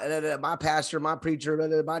 My pastor, my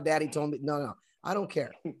preacher, my daddy told me. No, I don't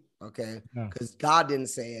care. Okay, because God didn't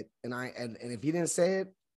say it, and if He didn't say it,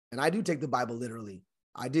 and I do take the Bible literally.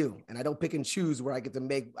 I do. And I don't pick and choose where I get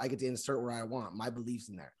to insert where I want my beliefs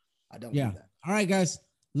in there. I don't do that. All right, guys.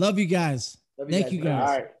 Love you guys. Thank you guys.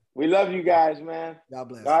 All right. We love you guys, man. God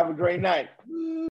bless. Y'all have a great night.